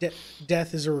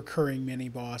Death is a recurring mini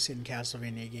boss in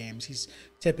Castlevania games. He's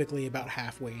typically about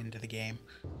halfway into the game.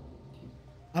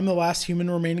 I'm the last human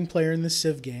remaining player in this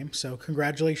Civ game, so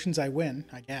congratulations, I win,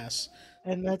 I guess.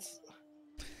 And that's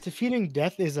defeating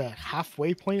Death is a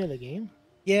halfway point of the game.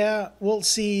 Yeah, well,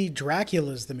 see,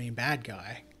 Dracula's the main bad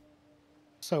guy.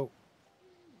 So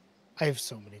I have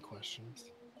so many questions.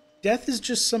 Death is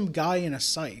just some guy in a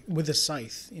scythe with a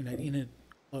scythe in a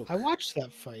cloak. I watched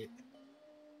that fight.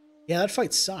 Yeah, that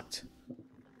fight sucked.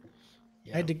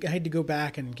 Yeah. I had to go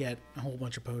back and get a whole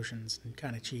bunch of potions and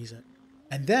kind of cheese it,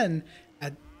 and then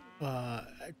I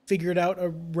figured out a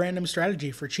random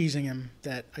strategy for cheesing him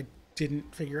that I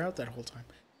didn't figure out that whole time.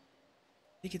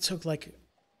 I think it took like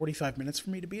 45 minutes for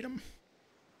me to beat him.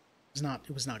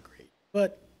 It was not great,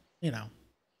 but you know,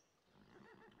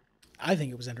 I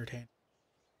think it was entertaining.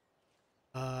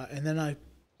 And then let's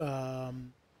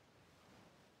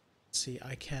see,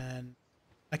 I can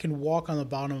walk on the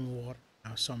bottom of the water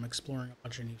now, so I'm exploring a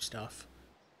bunch of new stuff.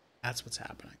 That's what's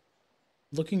happening.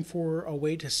 Looking for a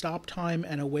way to stop time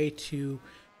and a way to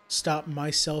stop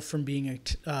myself from being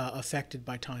affected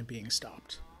by time being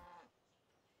stopped.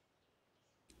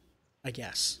 I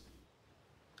guess.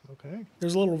 Okay.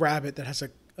 There's a little rabbit that has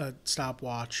a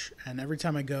stopwatch, and every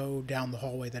time I go down the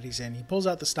hallway that he's in, he pulls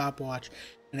out the stopwatch,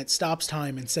 and it stops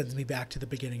time and sends me back to the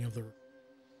beginning of the room.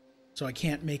 So I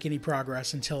can't make any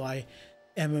progress until I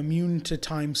am immune to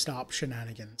time stop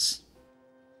shenanigans.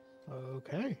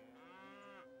 Okay.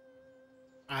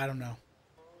 I don't know.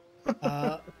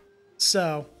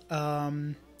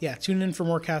 Yeah, tune in for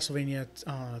more Castlevania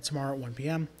tomorrow at 1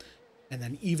 p.m. and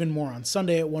then even more on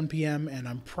Sunday at 1 p.m. And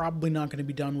I'm probably not going to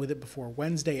be done with it before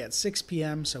Wednesday at 6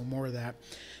 p.m. So more of that.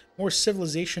 More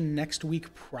Civilization next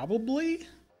week, probably.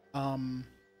 I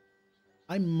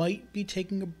might be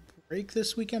taking a break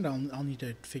this weekend. I'll need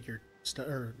to figure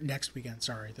or next weekend.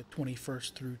 Sorry, the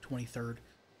 21st through 23rd.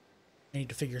 I need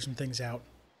to figure some things out,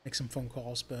 make some phone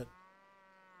calls, but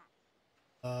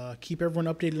keep everyone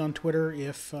updated on Twitter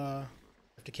if I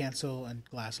have to cancel, and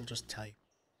Glass will just tell you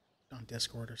on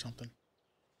Discord or something.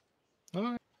 All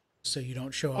right. So you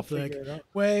don't show I'll up like, figure it out.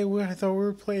 wait, I thought we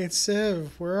were playing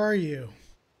Civ. Where are you?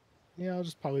 Yeah, I'll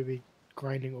just probably be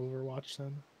grinding Overwatch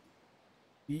then.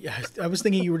 Yeah, I was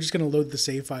thinking you were just going to load the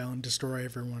save file and destroy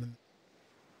everyone.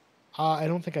 I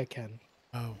don't think I can.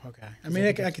 Oh, okay. I mean,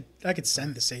 I could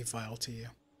send the save file to you.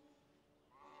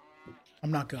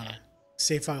 I'm not gonna.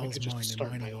 Save file I is could just mine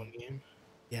start and my mine own game.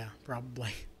 Yeah,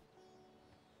 probably.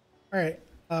 All right.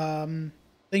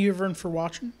 Thank you everyone for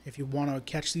watching. If you want to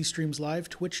catch these streams live,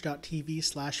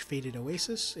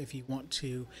 twitch.tv/FadedOasis. If you want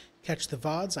to catch the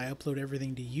VODs, I upload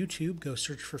everything to YouTube. Go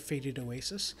search for Faded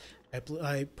Oasis.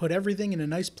 I put everything in a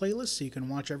nice playlist so you can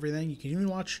watch everything. You can even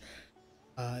watch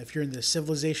If you're in the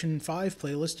Civilization 5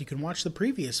 playlist, you can watch the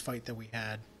previous fight that we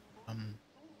had.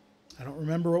 I don't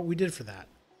remember what we did for that,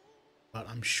 but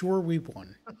I'm sure we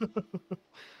won.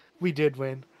 We did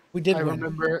win. We did I win.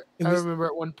 remember. It I was. remember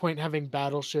at one point having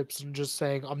battleships and just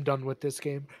saying, "I'm done with this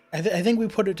game." I think we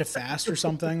put it to fast or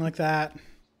something like that.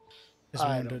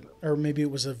 I don't know. Or maybe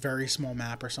it was a very small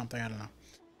map or something. I don't know.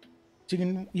 So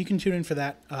you can tune in for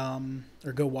that,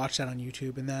 or go watch that on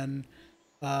YouTube, and then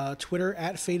Twitter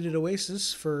at Faded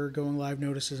Oasis for going live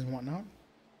notices and whatnot.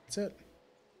 That's it.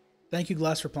 Thank you,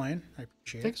 Glass, for playing. I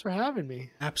appreciate Thanks it. for having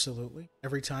me. Absolutely.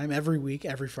 Every time, every week,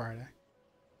 every Friday.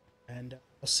 And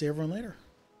I'll see everyone later.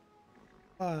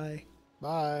 Bye.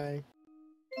 Bye.